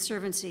Architectural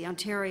Conservancy,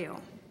 Ontario.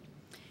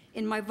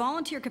 In my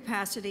volunteer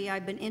capacity,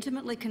 I've been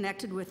intimately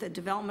connected with the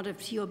development of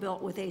TO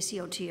Built with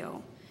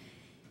ACOTO.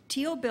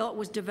 TO Built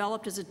was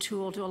developed as a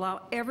tool to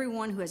allow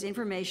everyone who has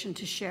information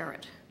to share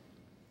it.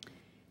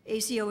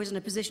 ACO is in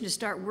a position to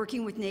start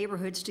working with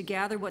neighborhoods to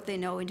gather what they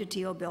know into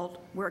TO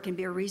Built, where it can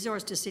be a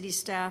resource to city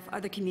staff,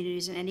 other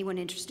communities, and anyone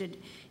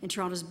interested in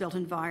Toronto's built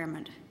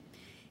environment.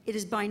 It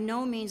is by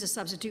no means a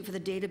substitute for the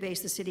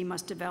database the city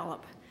must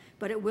develop,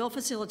 but it will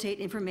facilitate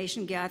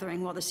information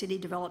gathering while the city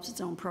develops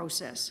its own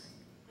process.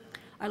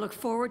 I look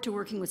forward to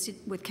working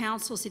with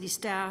council, city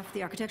staff,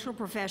 the architectural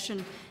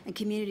profession, and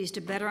communities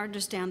to better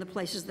understand the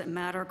places that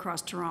matter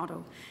across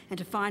Toronto and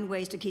to find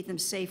ways to keep them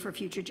safe for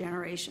future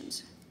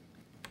generations.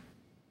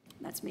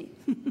 That's me.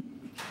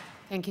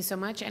 Thank you so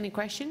much. Any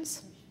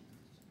questions?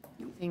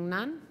 Seeing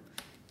none.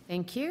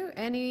 Thank you.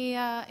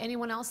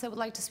 Anyone else that would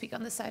like to speak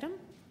on this item?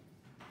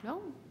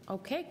 No?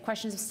 Okay.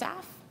 Questions of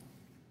staff?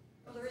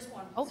 Oh, there is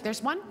one. Oh,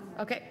 there's one?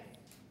 Okay.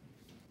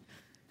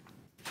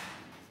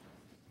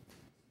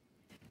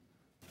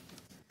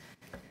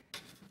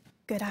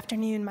 Good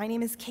afternoon. My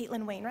name is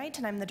Caitlin Wainwright,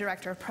 and I'm the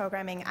Director of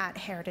Programming at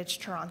Heritage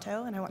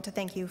Toronto, and I want to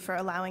thank you for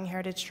allowing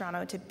Heritage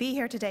Toronto to be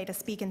here today to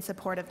speak in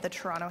support of the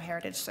Toronto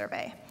Heritage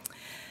Survey.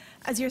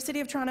 As your City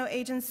of Toronto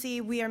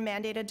agency, we are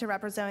mandated to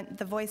represent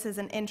the voices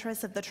and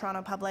interests of the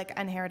Toronto public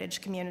and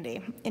heritage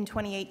community. In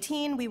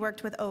 2018, we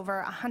worked with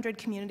over 100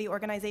 community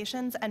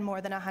organizations and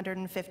more than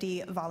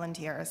 150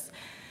 volunteers.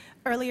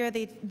 Earlier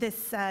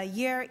this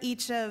year,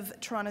 each of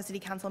Toronto City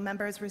Council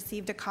members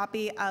received a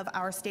copy of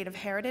our State of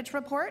Heritage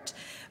report,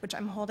 which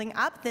I'm holding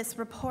up. This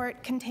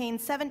report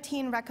contains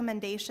 17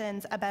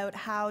 recommendations about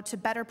how to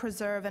better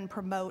preserve and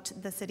promote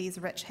the city's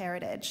rich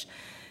heritage.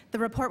 The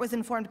report was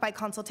informed by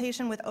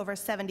consultation with over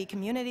 70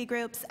 community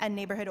groups and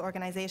neighborhood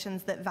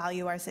organizations that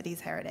value our city's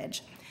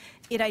heritage.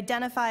 It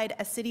identified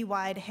a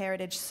citywide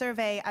heritage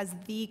survey as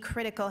the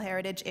critical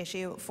heritage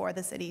issue for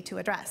the city to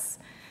address.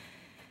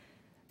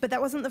 But that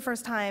wasn't the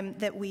first time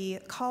that we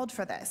called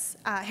for this.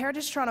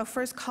 Heritage Toronto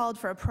first called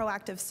for a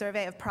proactive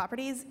survey of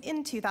properties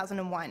in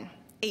 2001,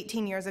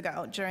 18 years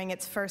ago, during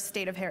its first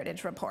State of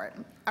Heritage report.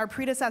 Our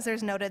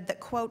predecessors noted that,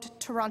 quote,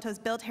 Toronto's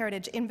built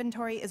heritage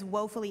inventory is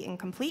woefully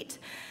incomplete,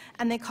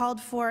 and they called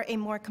for a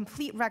more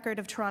complete record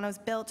of Toronto's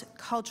built,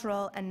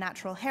 cultural, and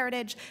natural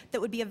heritage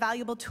that would be a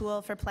valuable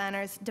tool for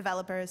planners,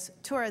 developers,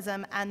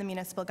 tourism, and the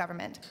municipal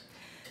government.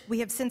 We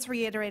have since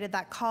reiterated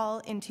that call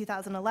in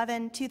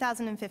 2011,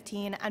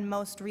 2015, and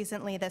most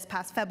recently this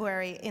past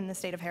February in the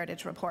State of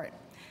Heritage report.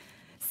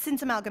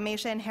 Since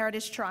amalgamation,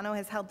 Heritage Toronto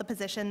has held the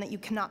position that you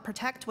cannot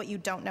protect what you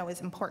don't know is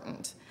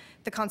important.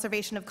 The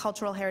conservation of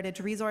cultural heritage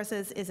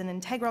resources is an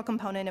integral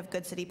component of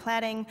good city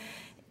planning.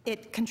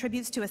 It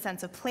contributes to a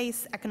sense of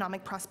place,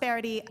 economic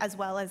prosperity, as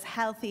well as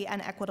healthy and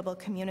equitable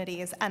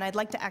communities. And I'd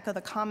like to echo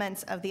the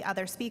comments of the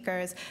other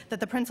speakers that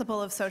the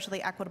principle of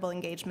socially equitable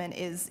engagement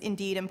is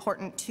indeed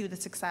important to the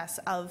success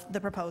of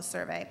the proposed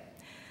survey.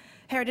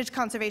 Heritage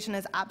conservation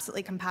is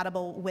absolutely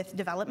compatible with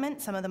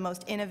development. Some of the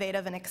most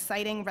innovative and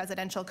exciting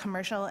residential,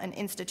 commercial, and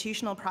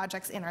institutional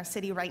projects in our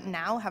city right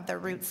now have their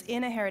roots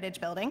in a heritage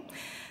building.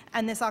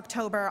 And this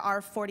October, our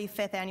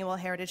 45th annual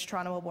Heritage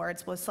Toronto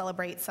Awards will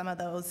celebrate some of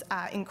those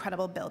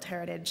incredible built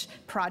heritage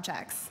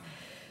projects.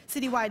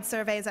 Citywide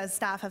surveys, as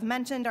staff have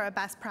mentioned, are a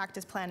best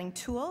practice planning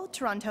tool.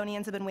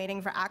 Torontonians have been waiting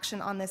for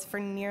action on this for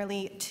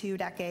nearly 2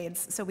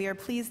 decades, so we are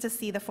pleased to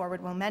see the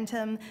forward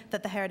momentum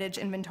that the Heritage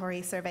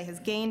Inventory Survey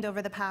has gained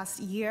over the past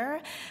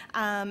year,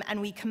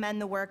 and we commend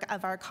the work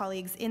of our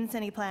colleagues in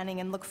city planning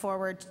and look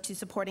forward to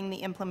supporting the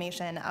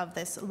implementation of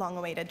this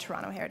long-awaited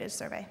Toronto Heritage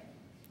Survey.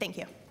 Thank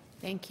you.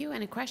 Thank you.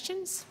 Any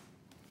questions?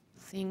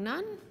 Seeing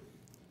none?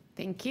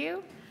 Thank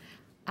you.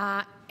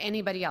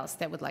 Anybody else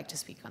that would like to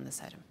speak on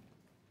this item?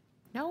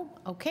 No?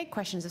 Okay,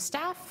 questions of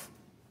staff?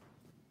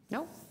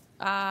 No?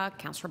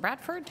 Councillor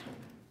Bradford?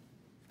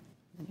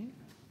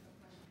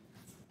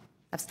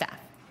 Of staff?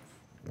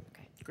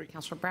 Okay. Great.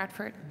 Councillor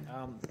Bradford?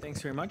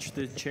 Thanks very much,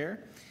 the Chair.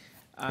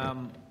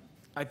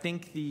 I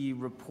think the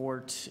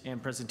report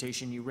and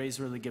presentation, you raised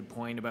a really good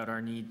point about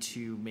our need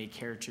to make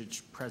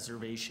heritage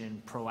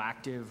preservation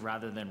proactive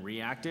rather than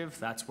reactive.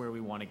 That's where we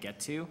want to get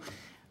to.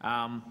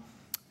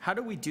 How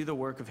do we do the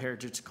work of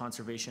heritage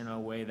conservation in a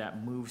way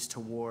that moves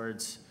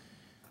towards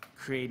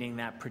creating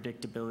that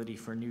predictability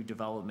for new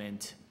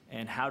development,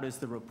 and how does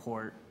the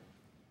report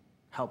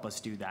help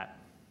us do that?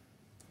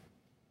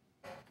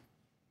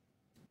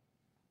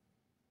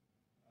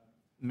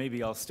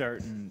 Maybe I'll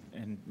start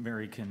and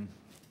Mary can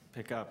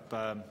pick up.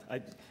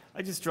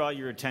 I just draw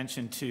your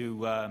attention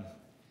to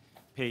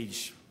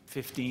page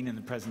 15 in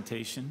the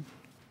presentation.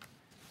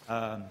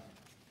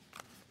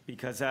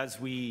 Because as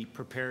we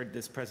prepared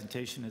this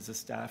presentation as a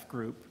staff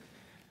group,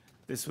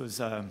 this was,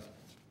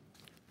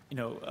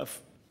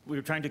 we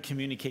were trying to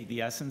communicate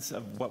the essence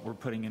of what we're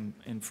putting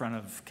in front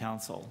of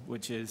council,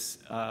 which is,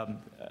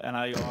 and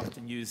I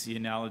often use the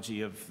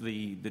analogy of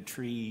the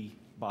tree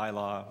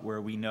bylaw, where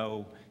we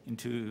know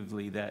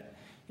intuitively that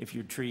if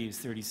your tree is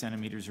 30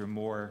 centimeters or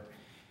more,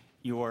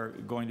 you're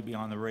going to be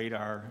on the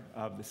radar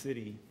of the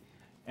city.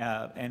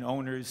 And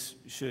owners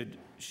can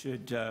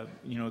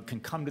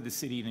come to the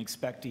city and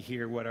expect to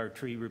hear what our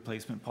tree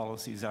replacement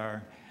policies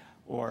are,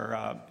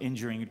 or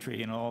injuring a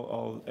tree and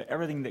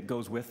everything that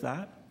goes with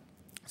that.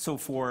 So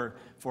for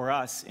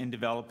us in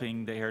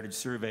developing the Heritage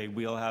Survey,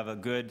 we'll have a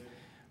good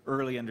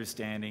early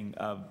understanding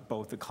of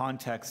both the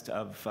context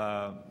of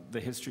the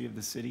history of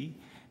the city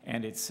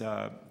and its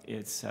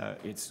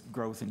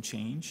growth and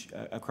change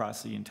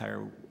across the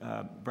entire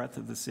breadth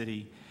of the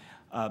city.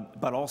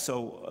 But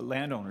also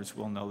landowners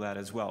will know that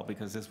as well,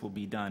 because this will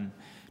be done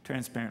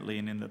transparently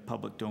and in the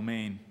public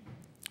domain.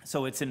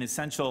 So it's an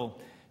essential,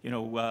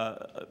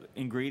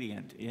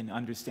 ingredient in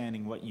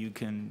understanding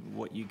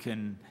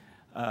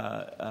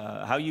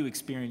how you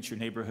experience your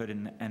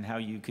neighborhood and how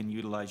you can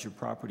utilize your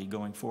property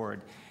going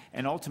forward.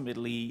 And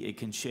ultimately, it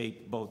can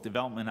shape both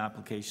development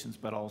applications,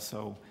 but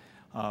also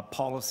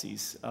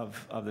policies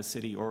of the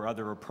city or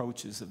other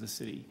approaches of the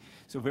city.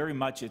 So very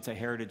much it's a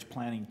heritage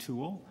planning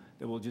tool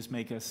that will just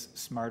make us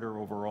smarter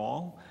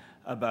overall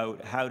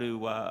about how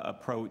to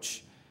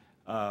approach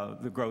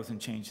the growth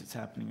and change that's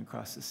happening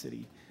across the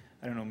city.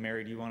 I don't know,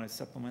 Mary, do you want to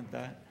supplement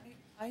that?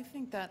 I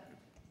think that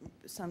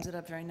sums it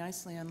up very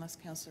nicely, unless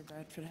Councillor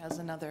Bradford has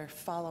another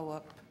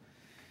follow-up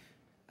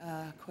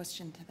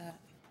question to that.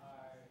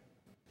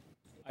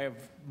 I have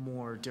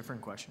more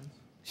different questions.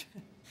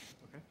 Okay.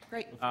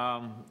 Great.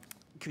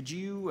 Could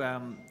you,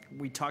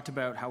 we talked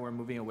about how we're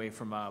moving away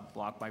from a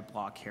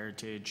block-by-block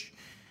heritage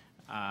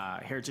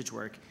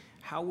work.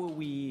 How will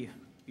we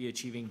be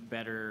achieving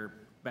better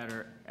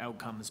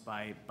outcomes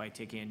by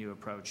taking a new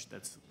approach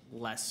that's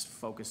less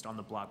focused on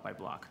the block by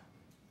block?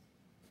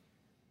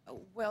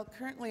 Well,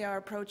 currently our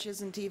approach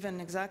isn't even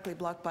exactly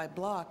block by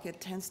block.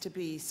 It tends to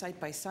be site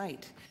by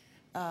site.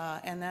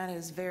 And that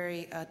is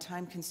very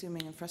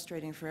time-consuming and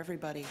frustrating for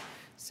everybody.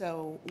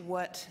 So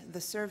what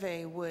the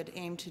survey would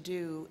aim to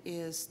do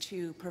is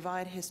to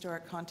provide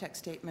historic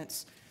context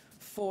statements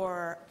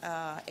for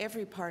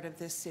every part of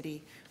this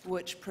city,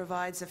 which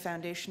provides a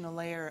foundational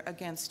layer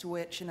against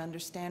which an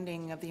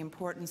understanding of the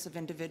importance of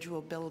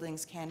individual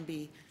buildings can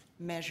be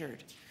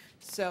measured.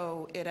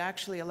 So it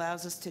actually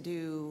allows us to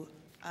do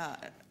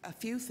a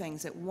few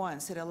things at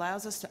once. It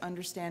allows us to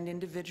understand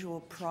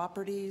individual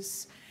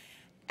properties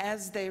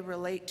as they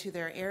relate to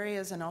their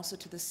areas and also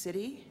to the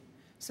city.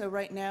 So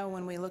right now,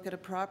 when we look at a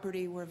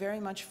property, we're very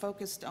much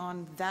focused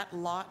on that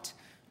lot,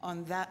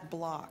 on that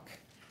block.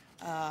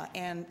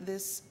 And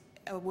this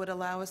would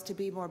allow us to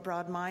be more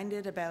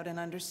broad-minded about an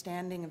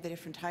understanding of the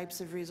different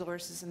types of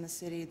resources in the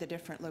city, the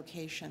different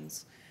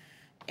locations.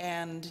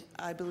 And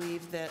I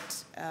believe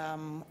that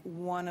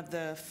one of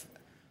the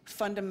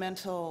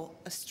fundamental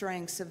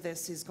strengths of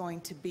this is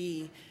going to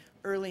be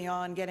early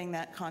on getting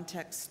that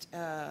context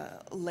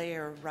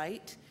layer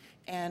right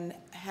and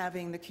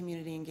having the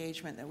community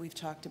engagement that we've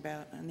talked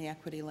about and the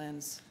equity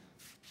lens.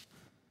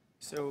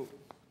 So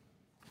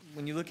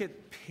when you look at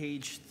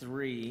page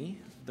 3,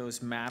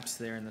 those maps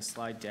there in the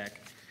slide deck,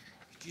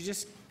 could you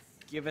just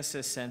give us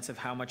a sense of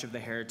how much of the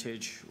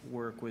heritage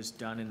work was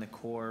done in the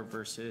core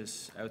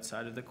versus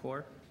outside of the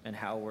core, and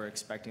how we're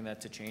expecting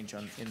that to change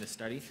in the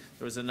study?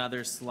 There was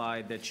another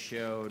slide that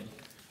showed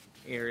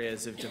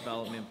areas of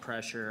development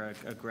pressure,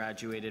 a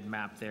graduated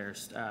map there,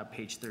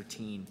 page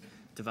 13.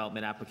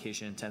 development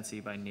application intensity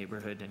by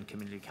neighborhood and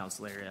community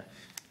council area.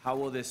 How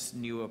will this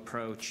new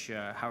approach,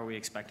 how are we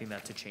expecting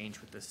that to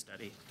change with this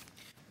study?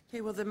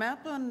 Okay, well, the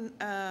map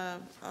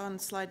on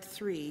slide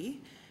 3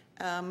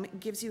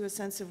 gives you a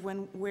sense of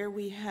where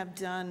we have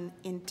done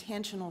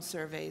intentional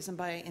surveys, and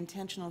by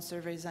intentional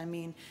surveys I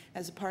mean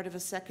as a part of a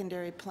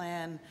secondary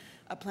plan,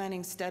 a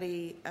planning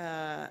study,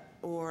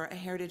 or a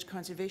heritage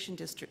conservation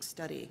district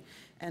study.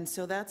 And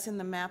so that's in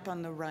the map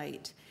on the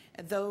right.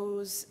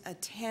 Those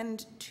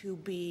tend to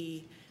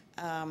be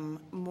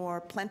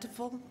more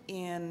plentiful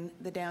in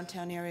the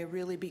downtown area,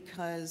 really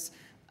because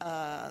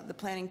the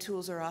planning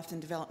tools are often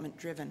development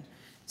driven.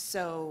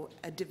 So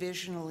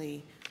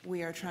divisionally,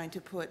 we are trying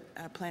to put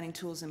planning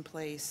tools in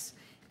place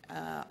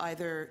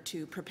either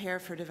to prepare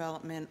for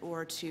development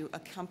or to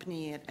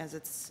accompany it as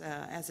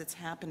it's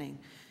happening.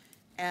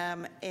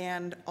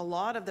 And a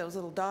lot of those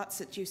little dots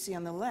that you see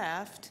on the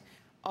left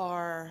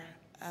are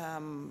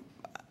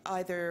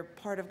either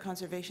part of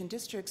conservation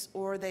districts,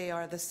 or they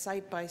are the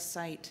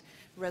site-by-site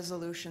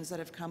resolutions that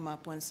have come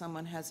up when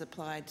someone has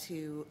applied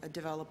to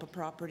develop a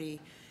property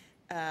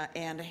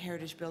and a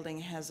heritage building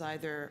has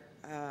either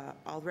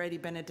already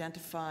been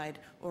identified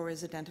or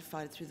is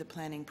identified through the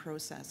planning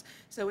process.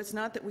 So it's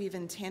not that we've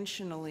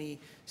intentionally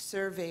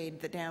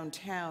surveyed the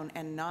downtown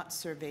and not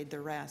surveyed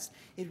the rest.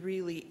 It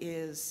really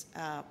is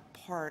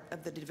part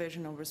of the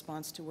divisional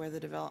response to where the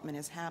development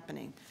is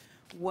happening.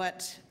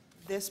 What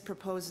this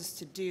proposes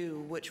to do,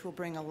 which will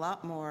bring a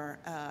lot more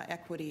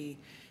equity,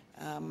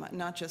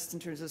 not just in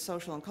terms of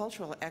social and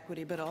cultural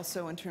equity, but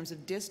also in terms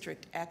of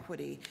district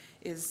equity,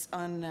 is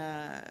on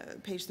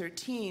page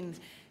 13.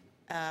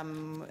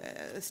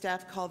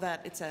 Staff call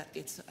that,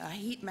 it's a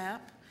heat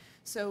map.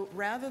 So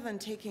rather than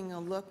taking a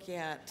look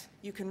at,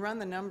 you can run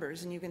the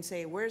numbers and you can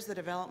say, where's the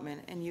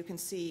development? And you can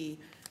see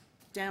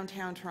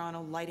downtown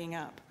Toronto lighting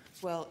up.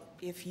 Well,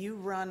 if you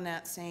run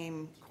that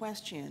same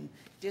question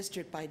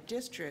district by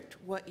district,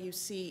 what you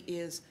see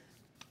is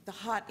the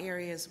hot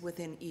areas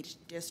within each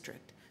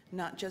district,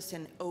 not just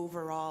an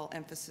overall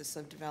emphasis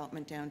of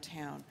development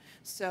downtown.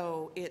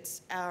 So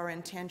it's our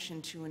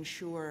intention to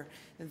ensure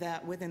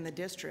that within the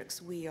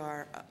districts we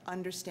are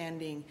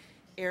understanding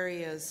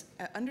areas,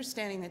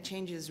 understanding that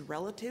change is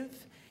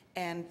relative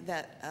and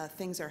that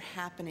things are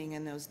happening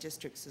in those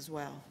districts as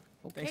well.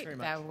 Okay,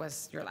 that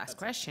was your last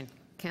question.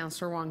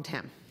 Councillor Wong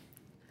Tam.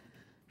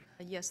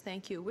 Yes,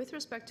 thank you. With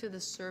respect to the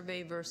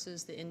survey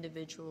versus the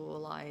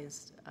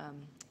individualized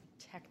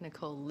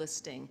technical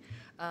listing,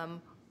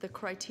 the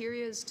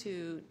criteria is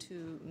to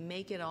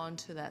make it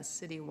onto that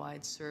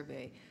citywide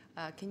survey.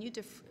 Can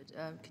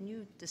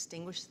you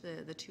distinguish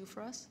the two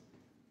for us?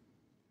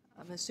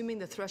 I'm assuming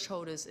the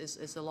threshold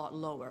is a lot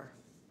lower.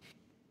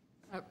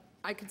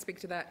 I can speak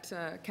to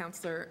that,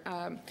 Councillor.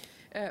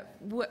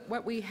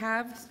 What we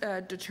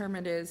have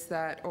determined is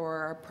that, or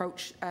our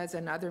approach as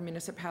in other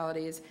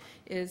municipalities,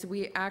 is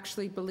we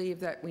actually believe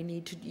that we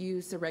need to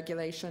use the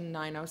Regulation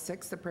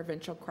 906, the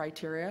provincial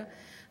criteria.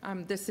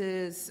 This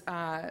is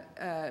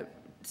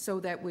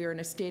so that we're in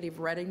a state of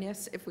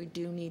readiness if we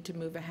do need to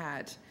move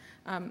ahead.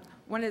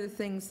 One of the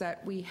things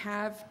that we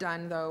have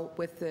done, though,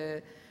 with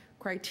the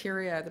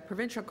criteria, the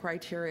provincial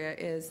criteria,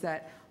 is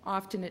that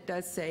often it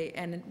does say,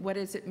 and what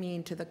does it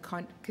mean to the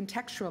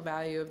contextual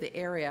value of the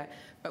area,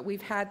 but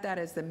we've had that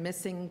as the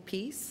missing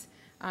piece.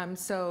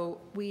 So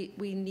we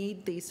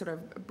need these sort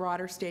of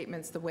broader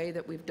statements, the way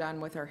that we've done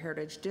with our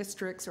heritage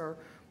districts, or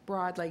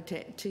broadly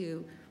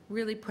to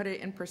really put it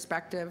in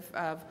perspective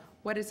of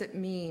what does it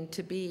mean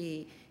to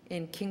be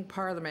in King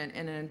Parliament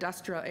in an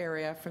industrial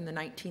area from the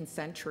 19th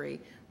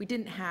century. We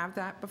didn't have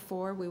that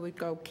before. We would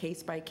go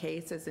case by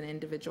case as an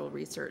individual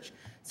research.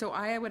 So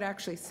I would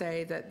actually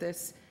say that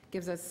this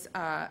gives us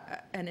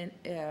an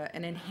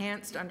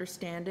enhanced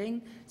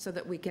understanding so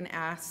that we can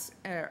ask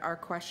our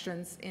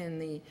questions in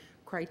the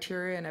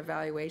criteria and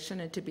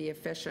evaluation and to be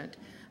efficient.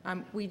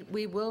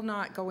 We will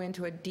not go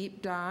into a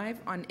deep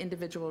dive on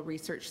individual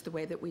research the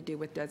way that we do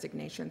with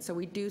designation. So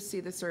we do see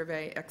the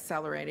survey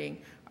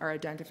accelerating our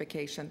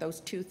identification.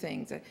 Those two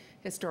things, a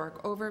historic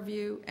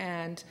overview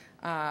and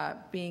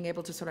being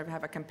able to sort of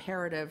have a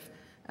comparative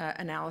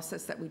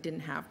analysis that we didn't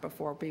have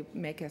before,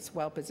 make us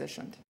well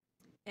positioned.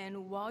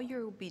 And while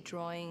you'll be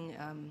drawing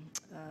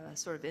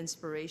sort of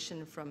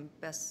inspiration from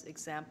best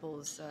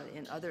examples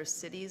in other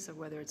cities, or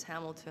whether it's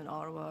Hamilton,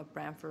 Ottawa,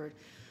 Brantford,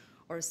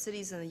 or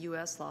cities in the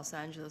U.S., Los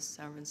Angeles,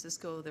 San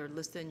Francisco, they're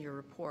listed in your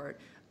report,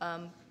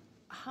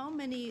 how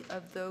many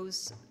of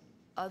those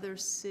other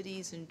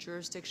cities and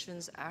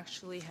jurisdictions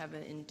actually have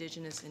an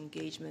Indigenous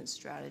engagement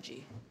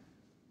strategy?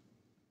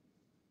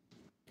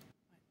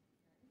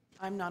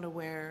 I'm not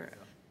aware.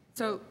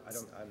 So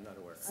I'm not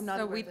aware. I'm not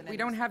so aware we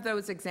don't have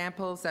those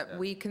examples that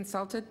we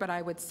consulted, but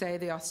I would say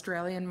the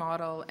Australian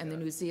model and the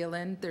New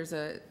Zealand,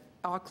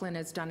 Auckland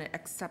has done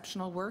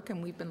exceptional work,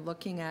 and we've been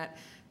looking at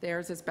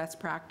theirs as best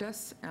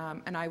practice.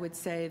 And I would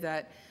say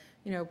that,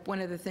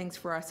 one of the things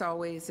for us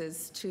always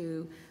is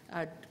to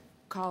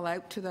call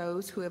out to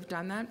those who have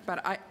done that,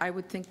 but I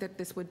would think that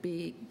this would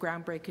be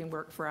groundbreaking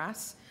work for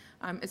us.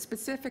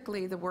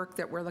 Specifically, the work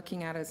that we're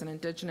looking at as an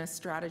Indigenous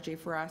strategy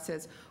for us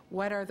is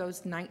what are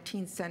those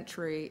 19th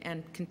century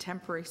and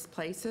contemporary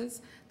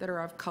places that are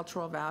of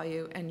cultural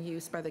value and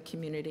used by the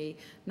community,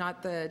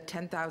 not the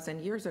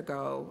 10,000 years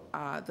ago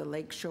the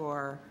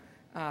lakeshore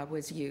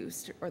was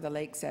used or the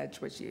lake's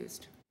edge was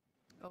used.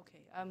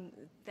 Okay,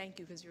 thank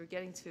you, because you're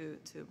getting to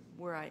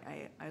where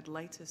I'd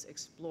like to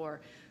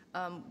explore.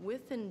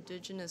 With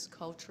Indigenous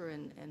culture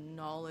and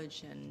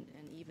knowledge and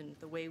even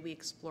the way we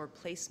explore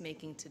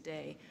placemaking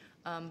today,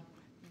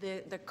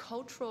 the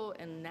cultural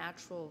and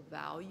natural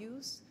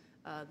values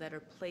that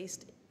are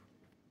placed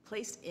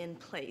in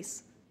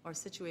place or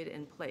situated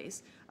in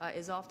place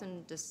is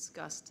often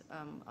discussed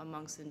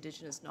amongst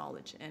Indigenous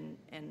knowledge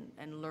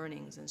and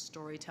learnings and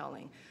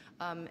storytelling.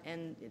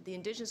 And the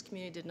Indigenous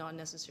community did not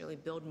necessarily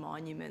build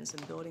monuments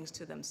and buildings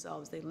to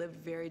themselves. They lived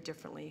very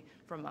differently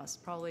from us,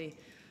 probably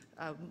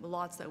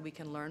lots that we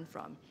can learn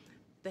from.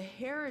 The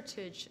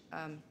Heritage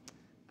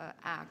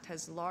Act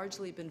has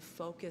largely been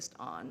focused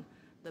on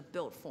the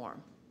built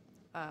form,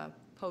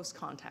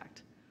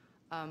 post-contact.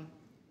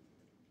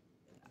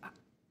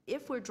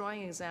 If we're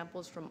drawing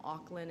examples from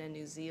Auckland and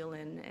New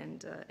Zealand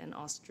and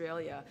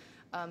Australia,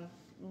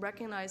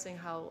 recognizing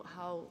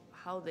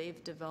how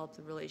they've developed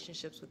the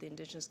relationships with the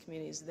Indigenous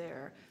communities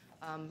there,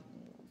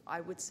 I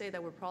would say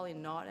that we're probably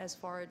not as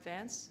far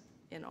advanced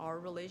in our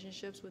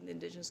relationships with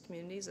Indigenous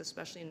communities,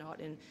 especially not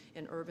in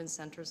urban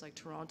centers like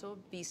Toronto.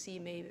 BC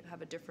may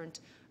have a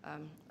different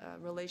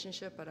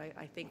relationship, but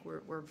I think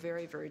we're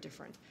very, very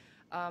different.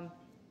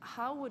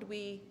 How would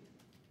we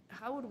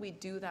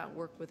do that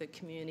work with a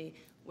community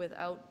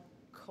without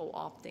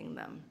co-opting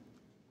them,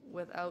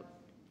 without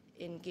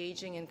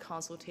engaging in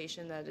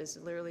consultation that is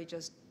literally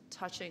just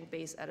touching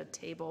base at a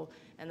table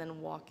and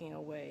then walking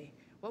away?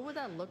 What would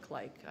that look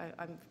like?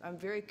 I'm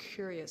very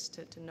curious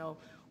to know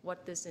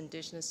what this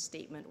Indigenous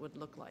statement would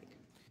look like.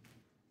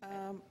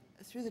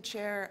 Through the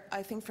chair,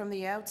 I think from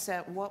the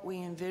outset, what we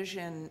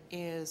envision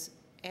is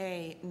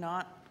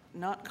not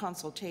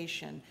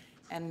consultation,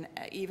 and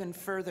even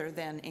further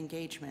than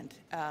engagement.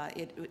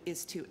 It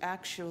is to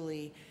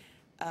actually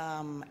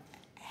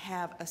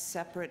have a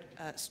separate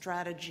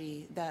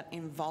strategy that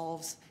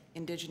involves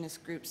Indigenous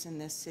groups in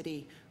this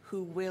city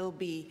who will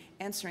be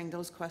answering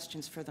those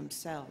questions for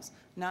themselves,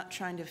 not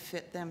trying to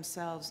fit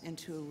themselves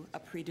into a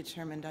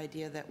predetermined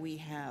idea that we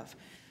have.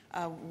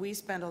 We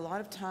spend a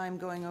lot of time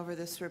going over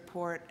this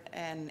report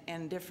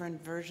and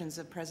different versions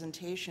of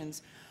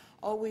presentations,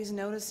 always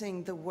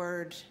noticing the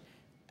word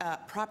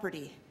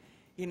property,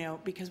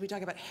 because we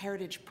talk about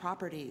heritage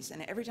properties,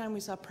 and every time we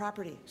saw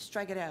property,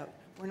 strike it out.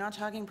 We're not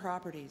talking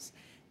properties.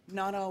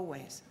 Not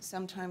always.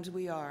 Sometimes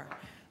we are.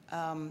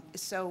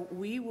 So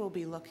we will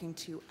be looking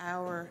to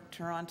our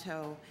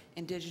Toronto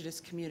Indigenous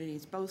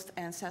communities, both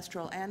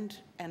ancestral and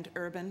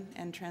urban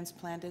and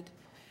transplanted,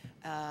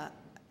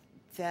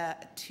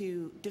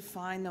 to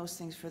define those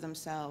things for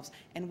themselves.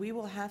 And we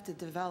will have to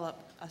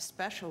develop a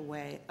special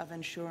way of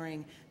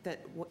ensuring that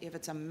if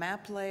it's a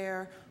map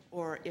layer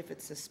or if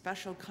it's a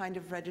special kind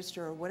of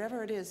register or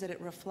whatever it is, that it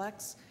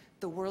reflects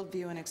the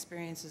worldview and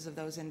experiences of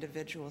those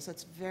individuals.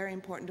 That's very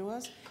important to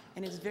us,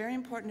 and it's very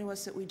important to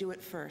us that we do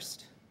it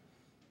first.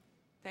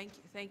 Thank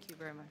you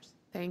very much.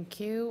 Thank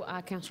you.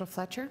 Councillor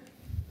Fletcher?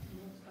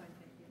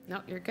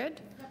 No, you're good.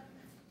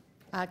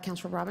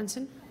 Councillor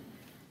Robinson?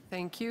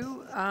 Thank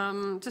you.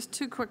 Just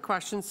two quick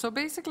questions. So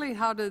basically,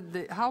 how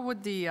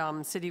would the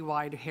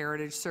citywide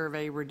heritage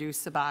survey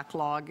reduce the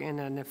backlog in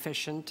an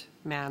efficient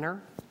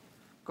manner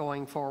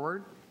going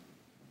forward?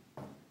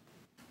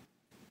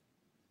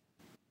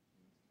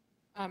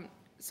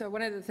 So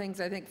one of the things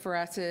I think for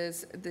us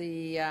is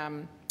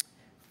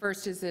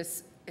first is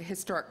this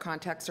historic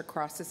context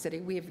across the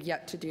city. We have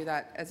yet to do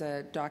that as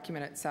a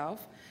document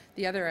itself.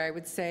 The other I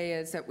would say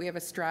is that we have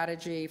a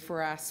strategy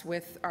for us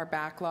with our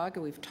backlog,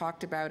 and we've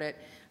talked about it.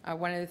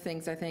 One of the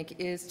things I think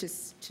is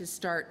to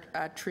start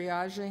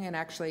triaging and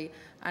actually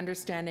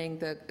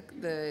understanding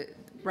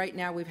right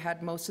now we've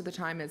had most of the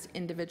time as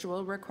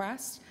individual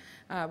requests.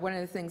 One of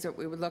the things that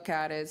we would look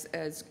at is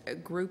as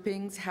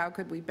groupings, how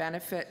could we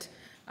benefit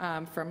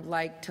from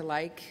like to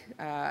like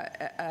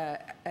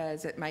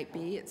as it might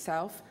be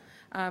itself.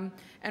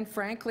 And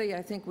frankly,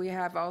 I think we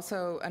have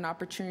also an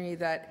opportunity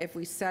that if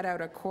we set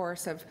out a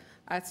course of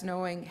us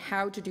knowing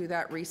how to do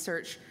that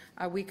research,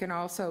 we can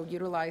also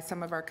utilize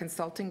some of our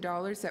consulting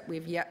dollars that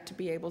we've yet to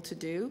be able to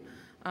do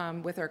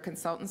with our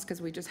consultants,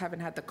 because we just haven't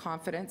had the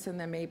confidence in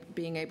them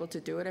being able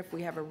to do it if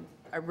we have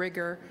a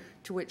rigor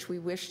to which we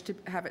wish to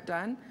have it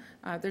done.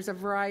 There's a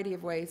variety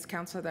of ways,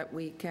 Councillor, that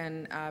we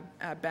can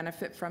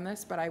benefit from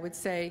this, but I would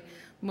say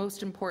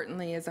most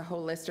importantly is a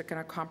holistic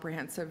and a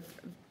comprehensive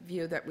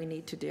view that we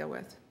need to deal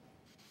with.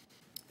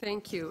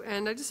 Thank you.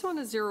 And I just want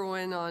to zero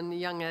in on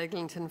Young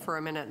Eglinton for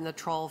a minute and the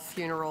Troll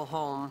Funeral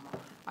Home.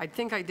 I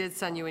think I did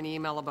send you an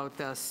email about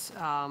this.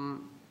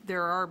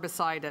 There are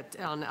beside it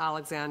on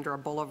Alexandra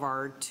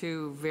Boulevard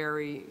 2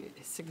 very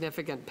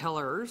significant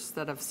pillars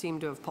that have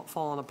seemed to have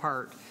fallen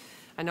apart.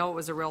 I know it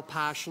was a real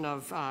passion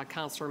of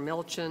Councillor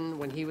Milchin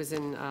when he was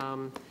in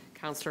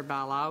Councillor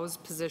Balau's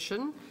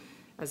position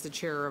as the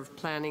chair of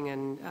planning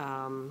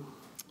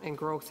and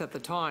growth at the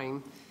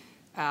time.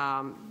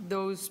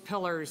 Those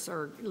pillars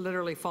are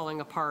literally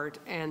falling apart,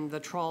 and the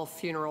Trawl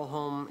Funeral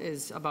Home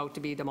is about to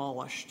be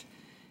demolished.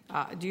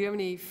 Do you have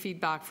any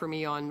feedback for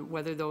me on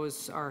whether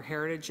those are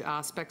heritage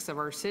aspects of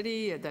our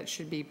city that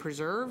should be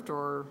preserved,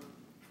 or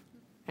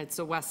it's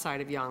the west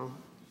side of Yonge?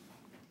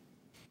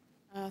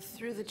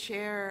 Through the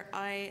chair,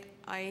 I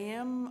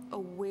am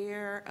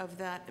aware of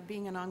that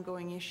being an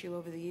ongoing issue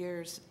over the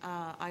years.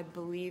 I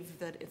believe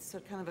that it's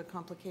a kind of a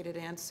complicated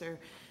answer,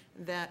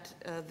 that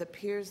the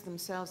piers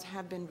themselves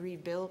have been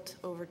rebuilt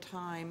over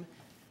time.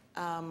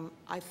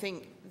 I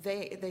think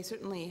they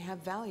certainly have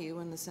value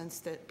in the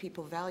sense that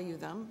people value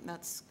them.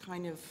 That's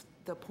kind of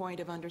the point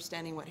of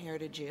understanding what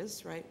heritage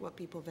is, right? What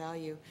people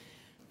value.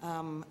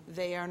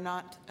 They are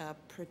not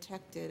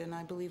protected, and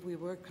I believe we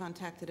were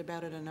contacted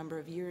about it a number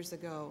of years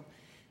ago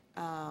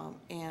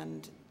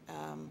and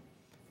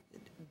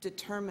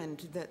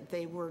determined that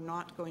they were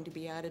not going to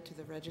be added to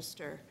the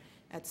register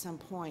at some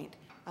point.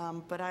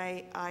 But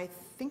I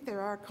think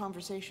there are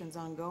conversations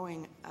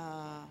ongoing.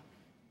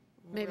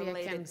 Maybe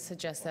I can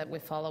suggest that we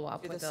follow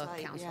up with the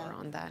councillor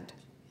on that.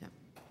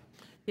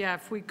 Yeah,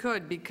 if we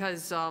could,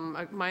 because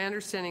my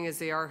understanding is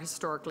they are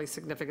historically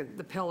significant,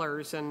 the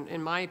pillars, and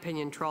in my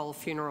opinion, Trawl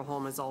Funeral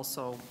Home is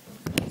also.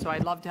 So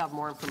I'd love to have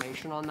more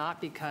information on that,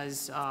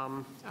 because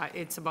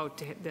it's about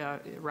to hit, the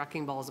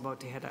wrecking ball is about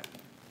to hit it.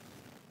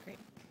 Great,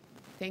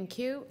 thank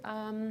you.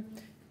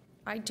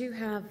 I do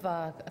have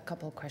a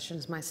couple of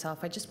questions myself.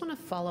 I just want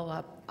to follow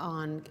up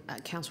on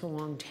Councillor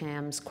Wong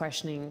Tam's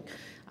questioning.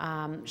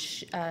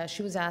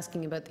 She was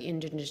asking about the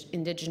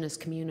indigenous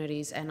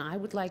communities, and I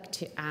would like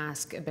to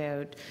ask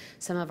about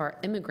some of our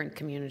immigrant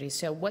communities.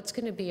 So what's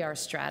going to be our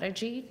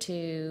strategy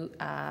to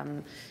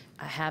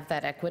have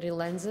that equity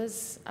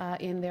lenses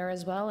in there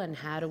as well, and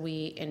how do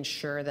we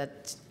ensure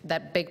that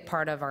that big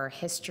part of our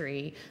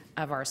history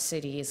of our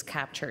city is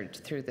captured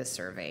through this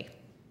survey?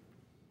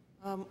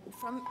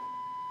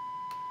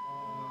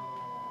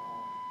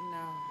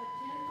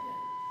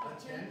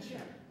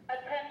 Attention,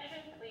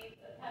 please.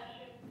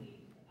 Attention, please.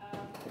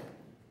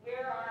 We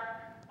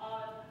are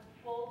on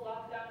full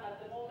lockdown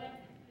at the moment.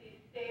 Please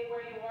stay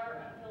where you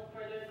are until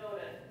further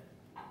notice.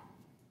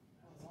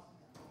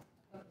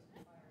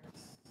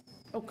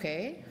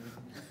 Okay.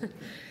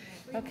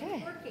 Okay.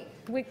 Attention,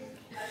 please.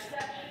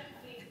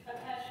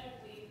 Attention,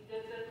 please.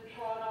 This is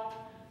Toronto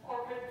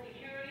Corporate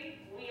Security.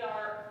 We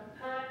are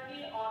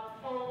currently on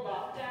full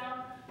lockdown.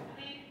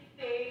 Please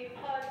stay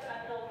put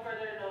until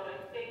further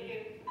notice. Thank you.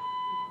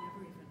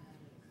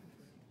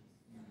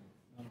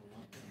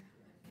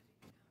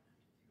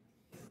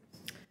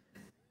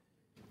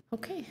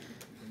 Okay.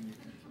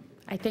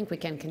 I think we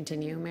can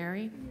continue,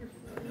 Mary.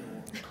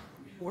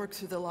 Work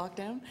through the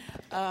lockdown?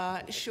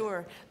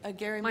 Sure.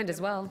 Gary. Might as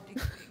well.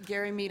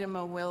 Gary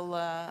Miedema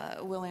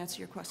will answer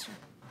your question.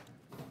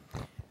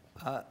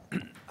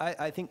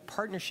 I think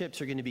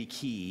partnerships are going to be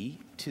key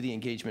to the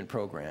engagement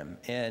program.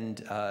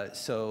 And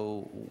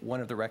so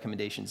one of the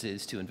recommendations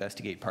is to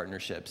investigate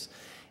partnerships.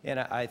 And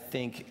I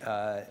think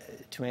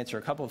to answer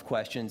a couple of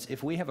questions,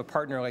 if we have a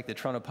partner like the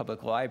Toronto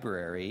Public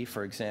Library,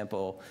 for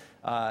example,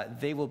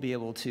 they will be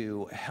able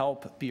to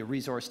help be a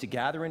resource to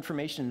gather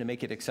information and to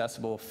make it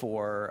accessible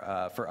for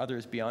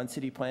others beyond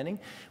city planning.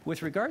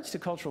 With regards to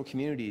cultural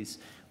communities,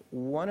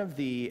 one of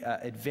the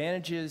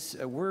advantages,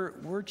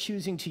 we're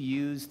choosing to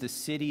use the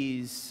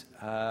city's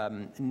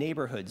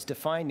neighborhoods,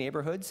 defined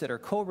neighborhoods that are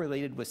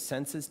correlated with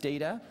census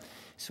data.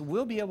 So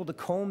we'll be able to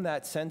comb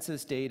that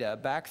census data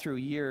back through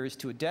years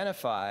to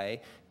identify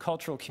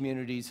cultural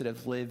communities that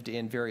have lived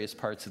in various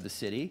parts of the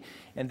city.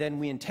 And then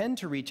we intend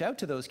to reach out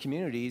to those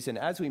communities, and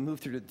as we move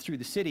through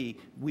the city,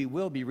 we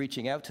will be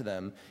reaching out to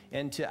them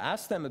and to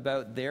ask them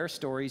about their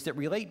stories that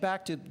relate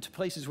back to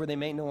places where they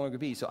may no longer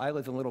be. So I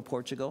live in Little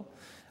Portugal.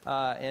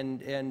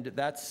 And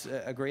that's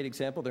a great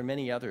example. There are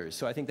many others.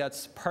 So I think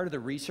that's part of the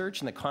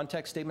research and the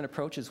context statement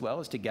approach as well,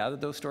 is to gather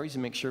those stories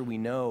and make sure we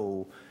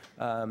know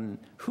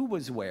who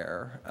was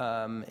where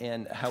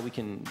and how we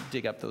can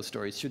dig up those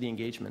stories through the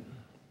engagement.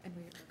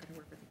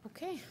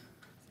 Okay,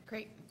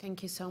 great.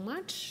 Thank you so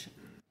much.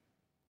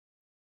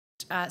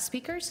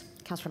 Speakers,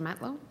 Councillor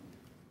Matlow.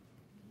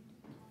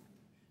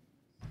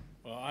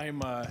 Well,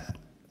 I'm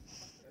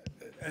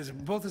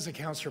both as a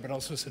councillor but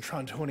also as a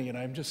Torontonian,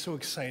 I'm just so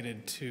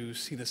excited to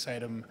see this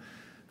item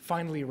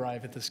finally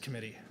arrive at this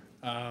committee.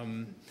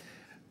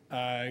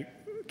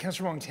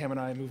 Councillor Wong Tam and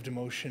I moved a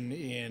motion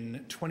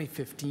in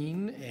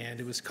 2015, and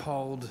it was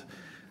called,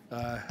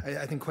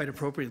 I think quite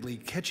appropriately,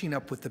 Catching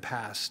Up with the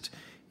Past,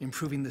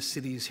 Improving the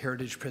City's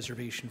Heritage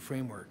Preservation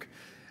Framework.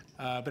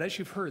 But as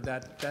you've heard,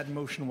 that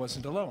motion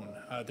wasn't alone.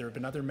 There have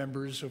been other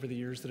members over the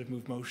years that have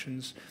moved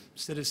motions,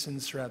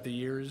 citizens throughout the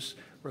years,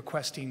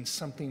 requesting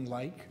something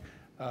like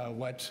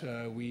what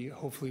we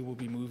hopefully will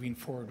be moving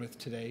forward with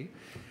today.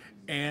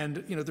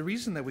 And, you know, the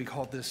reason that we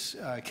called this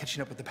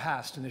Catching Up with the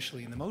Past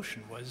initially in the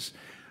motion was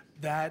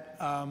that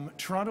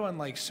Toronto,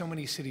 unlike so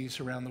many cities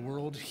around the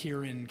world,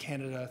 here in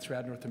Canada,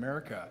 throughout North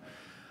America,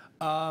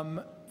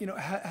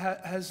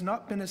 has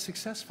not been as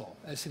successful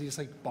as cities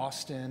like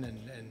Boston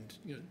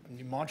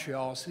and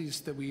Montreal,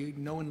 cities that we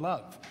know and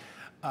love,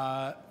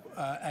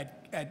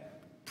 at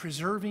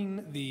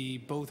preserving the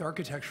both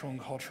architectural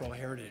and cultural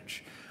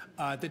heritage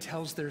that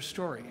tells their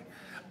story.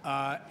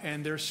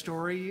 And their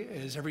story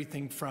is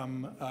everything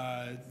from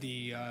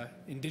the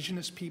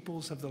indigenous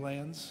peoples of the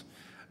lands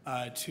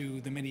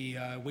to the many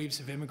waves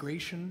of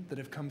immigration that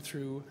have come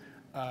through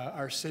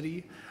our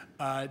city,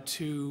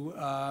 to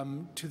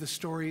the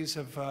stories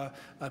of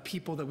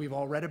people that we've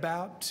all read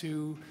about,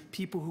 to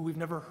people who we've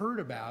never heard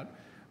about,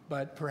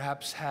 but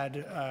perhaps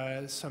had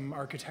some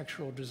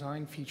architectural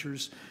design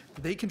features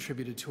that they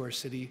contributed to our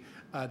city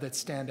that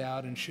stand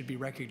out and should be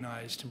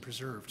recognized and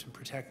preserved and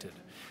protected.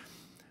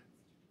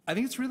 I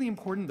think it's really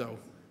important, though,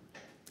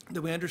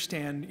 that we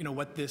understand,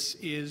 what this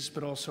is,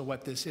 but also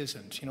what this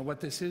isn't. What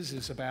this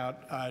is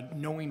about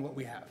knowing what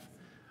we have.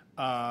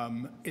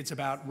 It's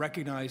about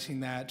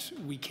recognizing that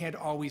we can't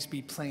always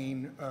be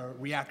playing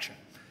reaction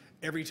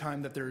every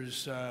time that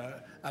there's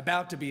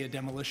about to be a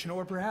demolition,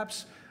 or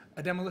perhaps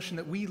a demolition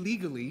that we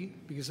legally,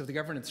 because of the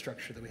governance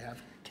structure that we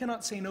have,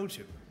 cannot say no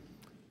to,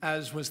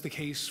 as was the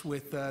case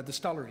with the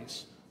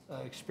Stolleries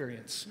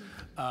experience,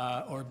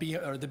 or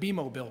the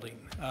BMO building.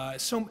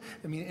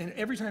 And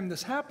every time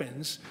this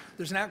happens,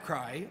 there's an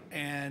outcry,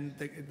 and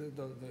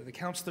the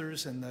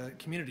councillors and the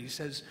community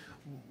says,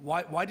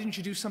 why didn't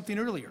you do something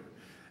earlier?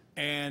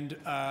 And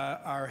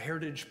our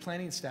heritage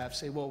planning staff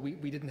say, well,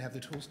 we didn't have the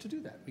tools to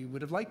do that. We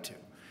would have liked to.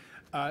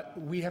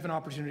 We have an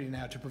opportunity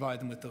now to provide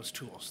them with those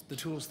tools, the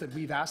tools that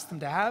we've asked them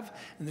to have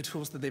and the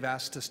tools that they've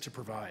asked us to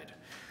provide.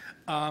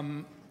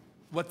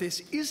 What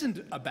this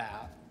isn't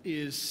about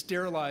is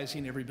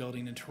sterilizing every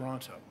building in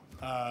Toronto.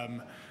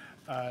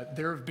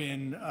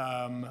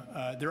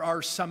 There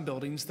are some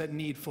buildings that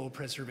need full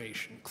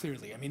preservation,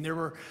 clearly. I mean,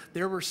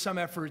 there were some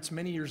efforts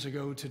many years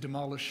ago to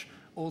demolish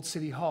Old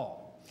City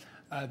Hall.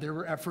 There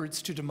were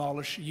efforts to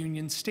demolish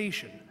Union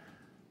Station.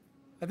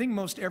 I think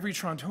most every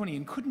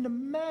Torontonian couldn't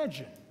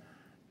imagine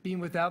being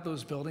without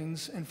those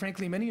buildings, and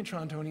frankly, many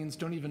Torontonians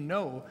don't even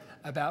know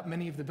about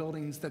many of the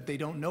buildings that they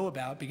don't know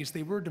about because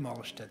they were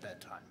demolished at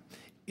that time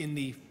in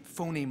the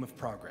phoneme of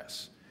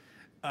progress.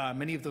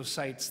 Many of those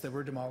sites that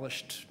were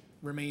demolished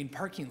remain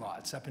parking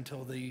lots up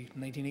until the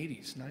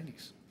 1980s,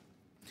 90s.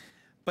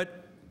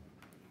 But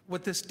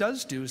what this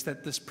does do is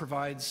that this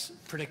provides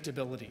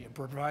predictability. It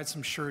provides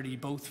some surety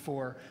both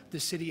for the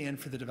city and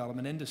for the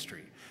development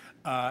industry.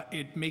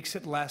 It makes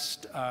it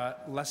less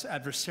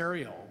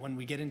adversarial when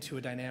we get into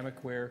a dynamic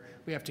where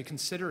we have to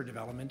consider a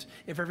development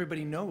if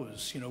everybody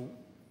knows,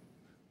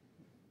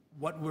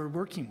 what we're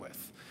working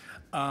with.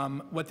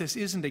 What this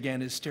isn't,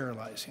 again, is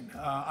sterilizing.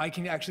 I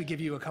can actually give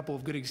you a couple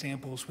of good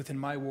examples within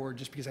my ward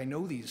just because I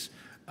know these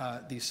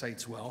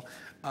sites well.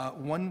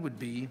 One would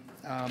be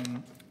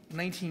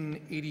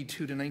 1982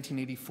 to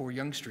 1984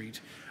 Yonge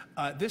Street.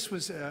 This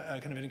was a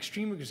kind of an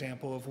extreme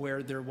example of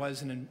where there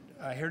was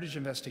a heritage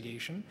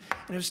investigation,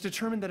 and it was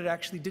determined that it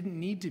actually didn't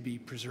need to be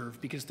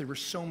preserved because there were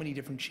so many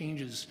different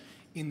changes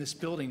in this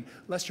building.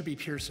 Lester B.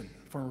 Pearson,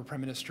 former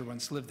Prime Minister,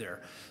 once lived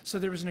there. So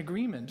there was an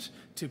agreement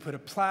to put a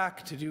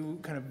plaque, to do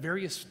kind of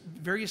various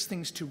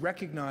things to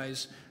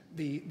recognize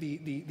the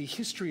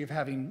history of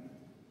having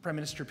Prime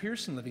Minister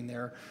Pearson living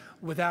there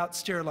without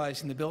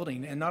sterilizing the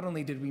building. And not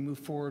only did we move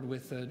forward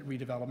with the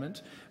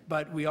redevelopment,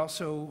 but we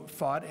also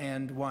fought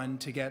and won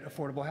to get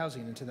affordable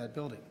housing into that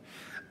building.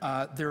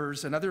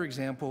 There's another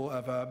example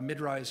of a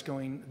mid-rise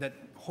that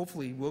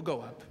hopefully will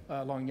go up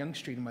along Yonge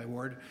Street in my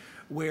ward,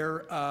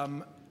 where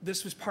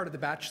this was part of the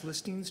batch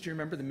listings. Do you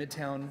remember the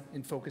Midtown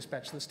in Focus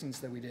batch listings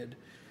that we did?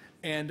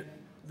 And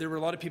there were a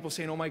lot of people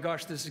saying, oh my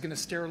gosh, this is going to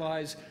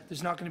sterilize,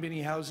 there's not going to be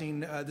any housing,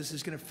 this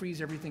is going to freeze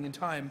everything in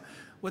time.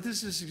 What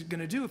this is going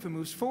to do, if it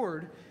moves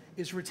forward,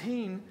 is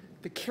retain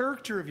the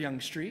character of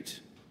Yonge Street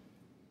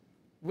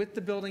with the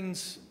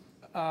buildings,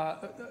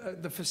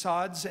 the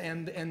facades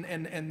and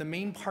the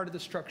main part of the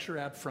structure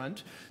out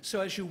front. So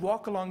as you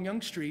walk along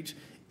Yonge Street,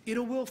 it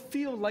will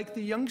feel like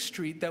the Yonge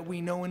Street that we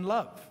know and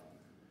love.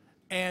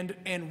 And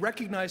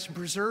recognize and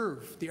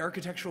preserve the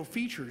architectural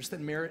features that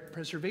merit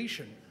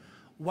preservation,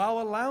 while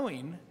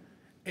allowing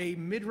a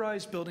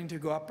mid-rise building to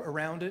go up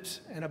around it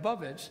and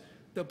above it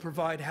that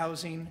provide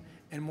housing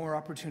and more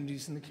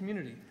opportunities in the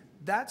community.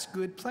 That's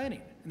good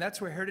planning, and that's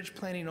where heritage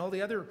planning and all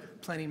the other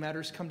planning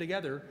matters come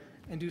together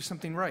and do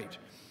something right.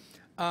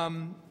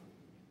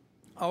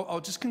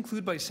 I'll just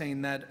conclude by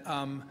saying that,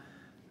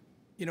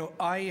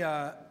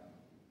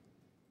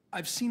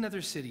 I've seen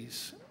other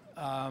cities.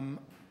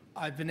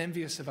 I've been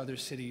envious of other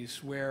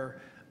cities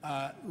where,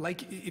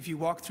 like if you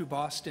walk through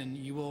Boston,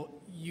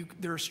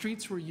 there are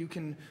streets where you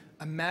can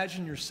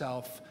imagine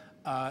yourself,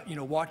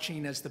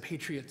 watching as the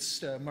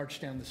Patriots march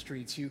down the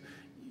streets.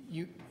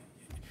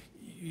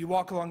 You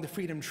walk along the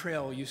Freedom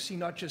Trail, you see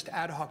not just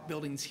ad hoc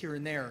buildings here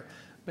and there,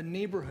 but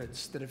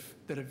neighborhoods that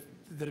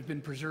have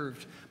been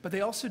preserved. But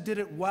they also did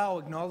it while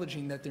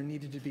acknowledging that there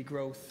needed to be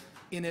growth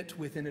in it,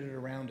 within it, and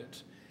around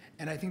it.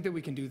 And I think that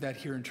we can do that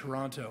here in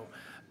Toronto.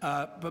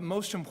 But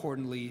most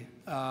importantly,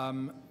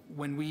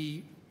 when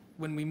we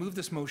moved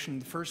this motion in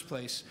the first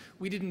place,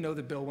 we didn't know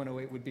that Bill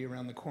 108 would be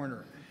around the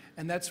corner.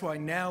 And that's why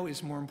now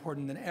is more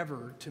important than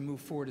ever to move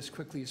forward as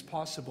quickly as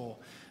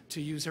possible, to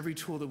use every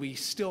tool that we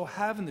still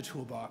have in the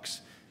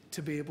toolbox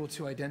to be able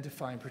to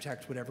identify and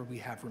protect whatever we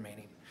have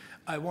remaining.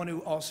 I want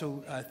to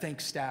also thank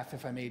staff,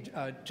 if I may,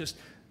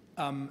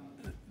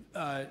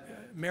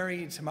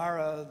 Mary,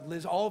 Tamara,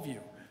 Liz, all of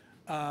you.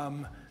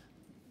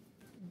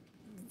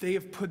 They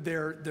have put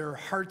their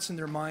hearts and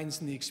their minds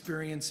and the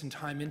experience and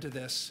time into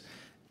this.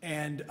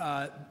 And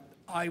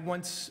I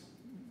once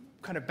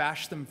kind of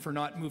bashed them for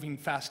not moving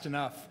fast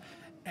enough.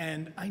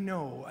 And I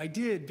know I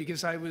did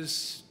because I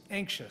was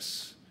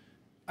anxious.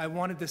 I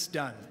wanted this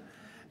done.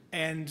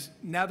 And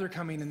now they're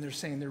coming and they're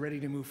saying they're ready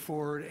to move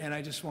forward. And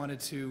I just wanted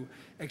to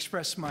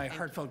express my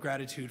heartfelt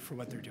gratitude for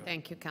what they're doing.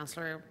 Thank you,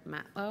 Councillor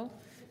Matlow.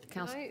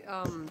 Can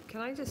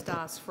I just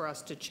ask for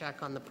us to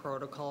check on the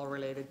protocol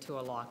related to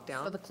a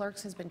lockdown? So the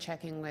clerks has been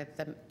checking with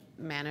the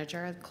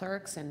manager of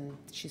clerks, and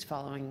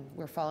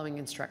we're following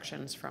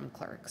instructions from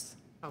clerks.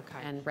 Okay.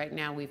 And right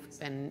now, we've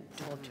been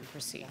told to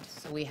proceed,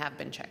 so we have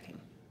been checking.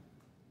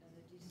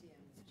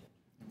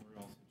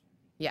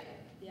 Yeah.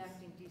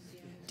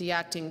 The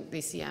acting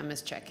DCM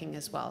is checking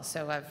as well,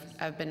 so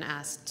I've been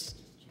asked,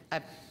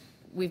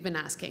 we've been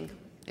asking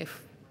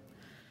if.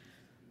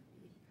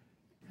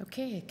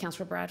 Okay,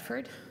 Councillor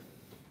Bradford.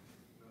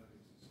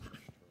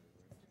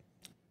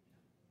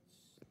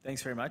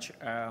 Thanks very much.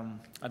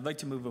 I'd like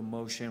to move a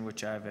motion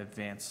which I've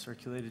advanced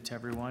circulated to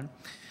everyone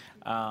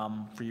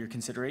for your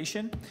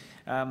consideration.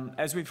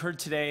 As we've heard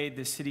today,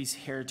 the city's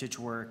heritage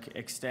work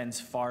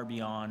extends far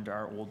beyond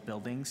our old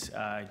buildings.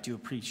 I do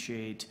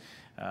appreciate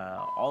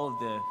all of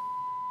the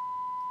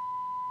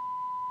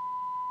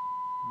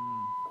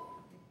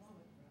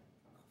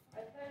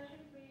Attention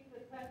please,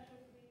 attention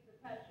please,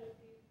 attention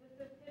please.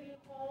 This is City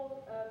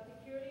Hall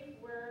security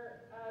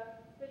where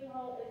City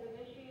Hall is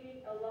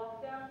initiating a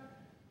lockdown.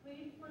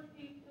 Please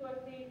proceed to a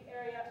safe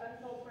area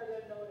until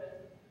further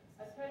notice.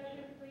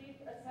 Attention please,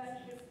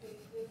 attention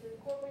please. This is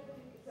corporate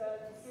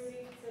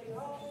security City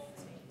Hall.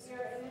 We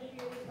are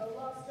initiating a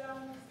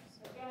lockdown.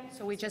 Again,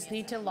 So we just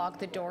need to lock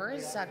the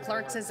doors.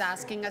 Clerks is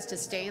asking us to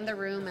stay in the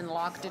room and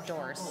lock the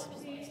doors.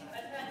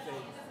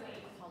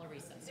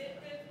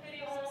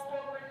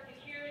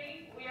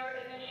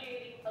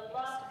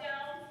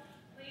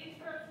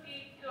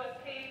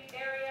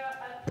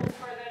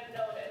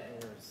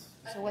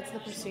 So what's the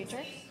procedure?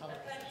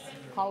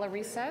 Call a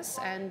recess,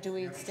 and do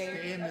we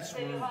stay in this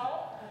room?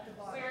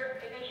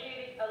 we're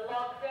initiating a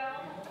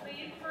lockdown.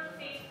 Please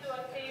proceed to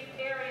a safe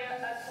area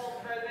until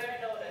further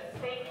notice.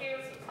 Thank you.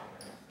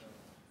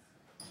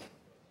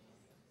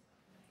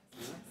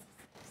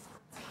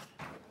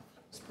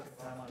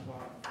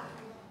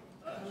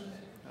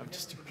 I'm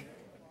just doing.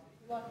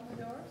 Locking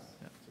the doors?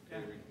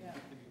 Yeah.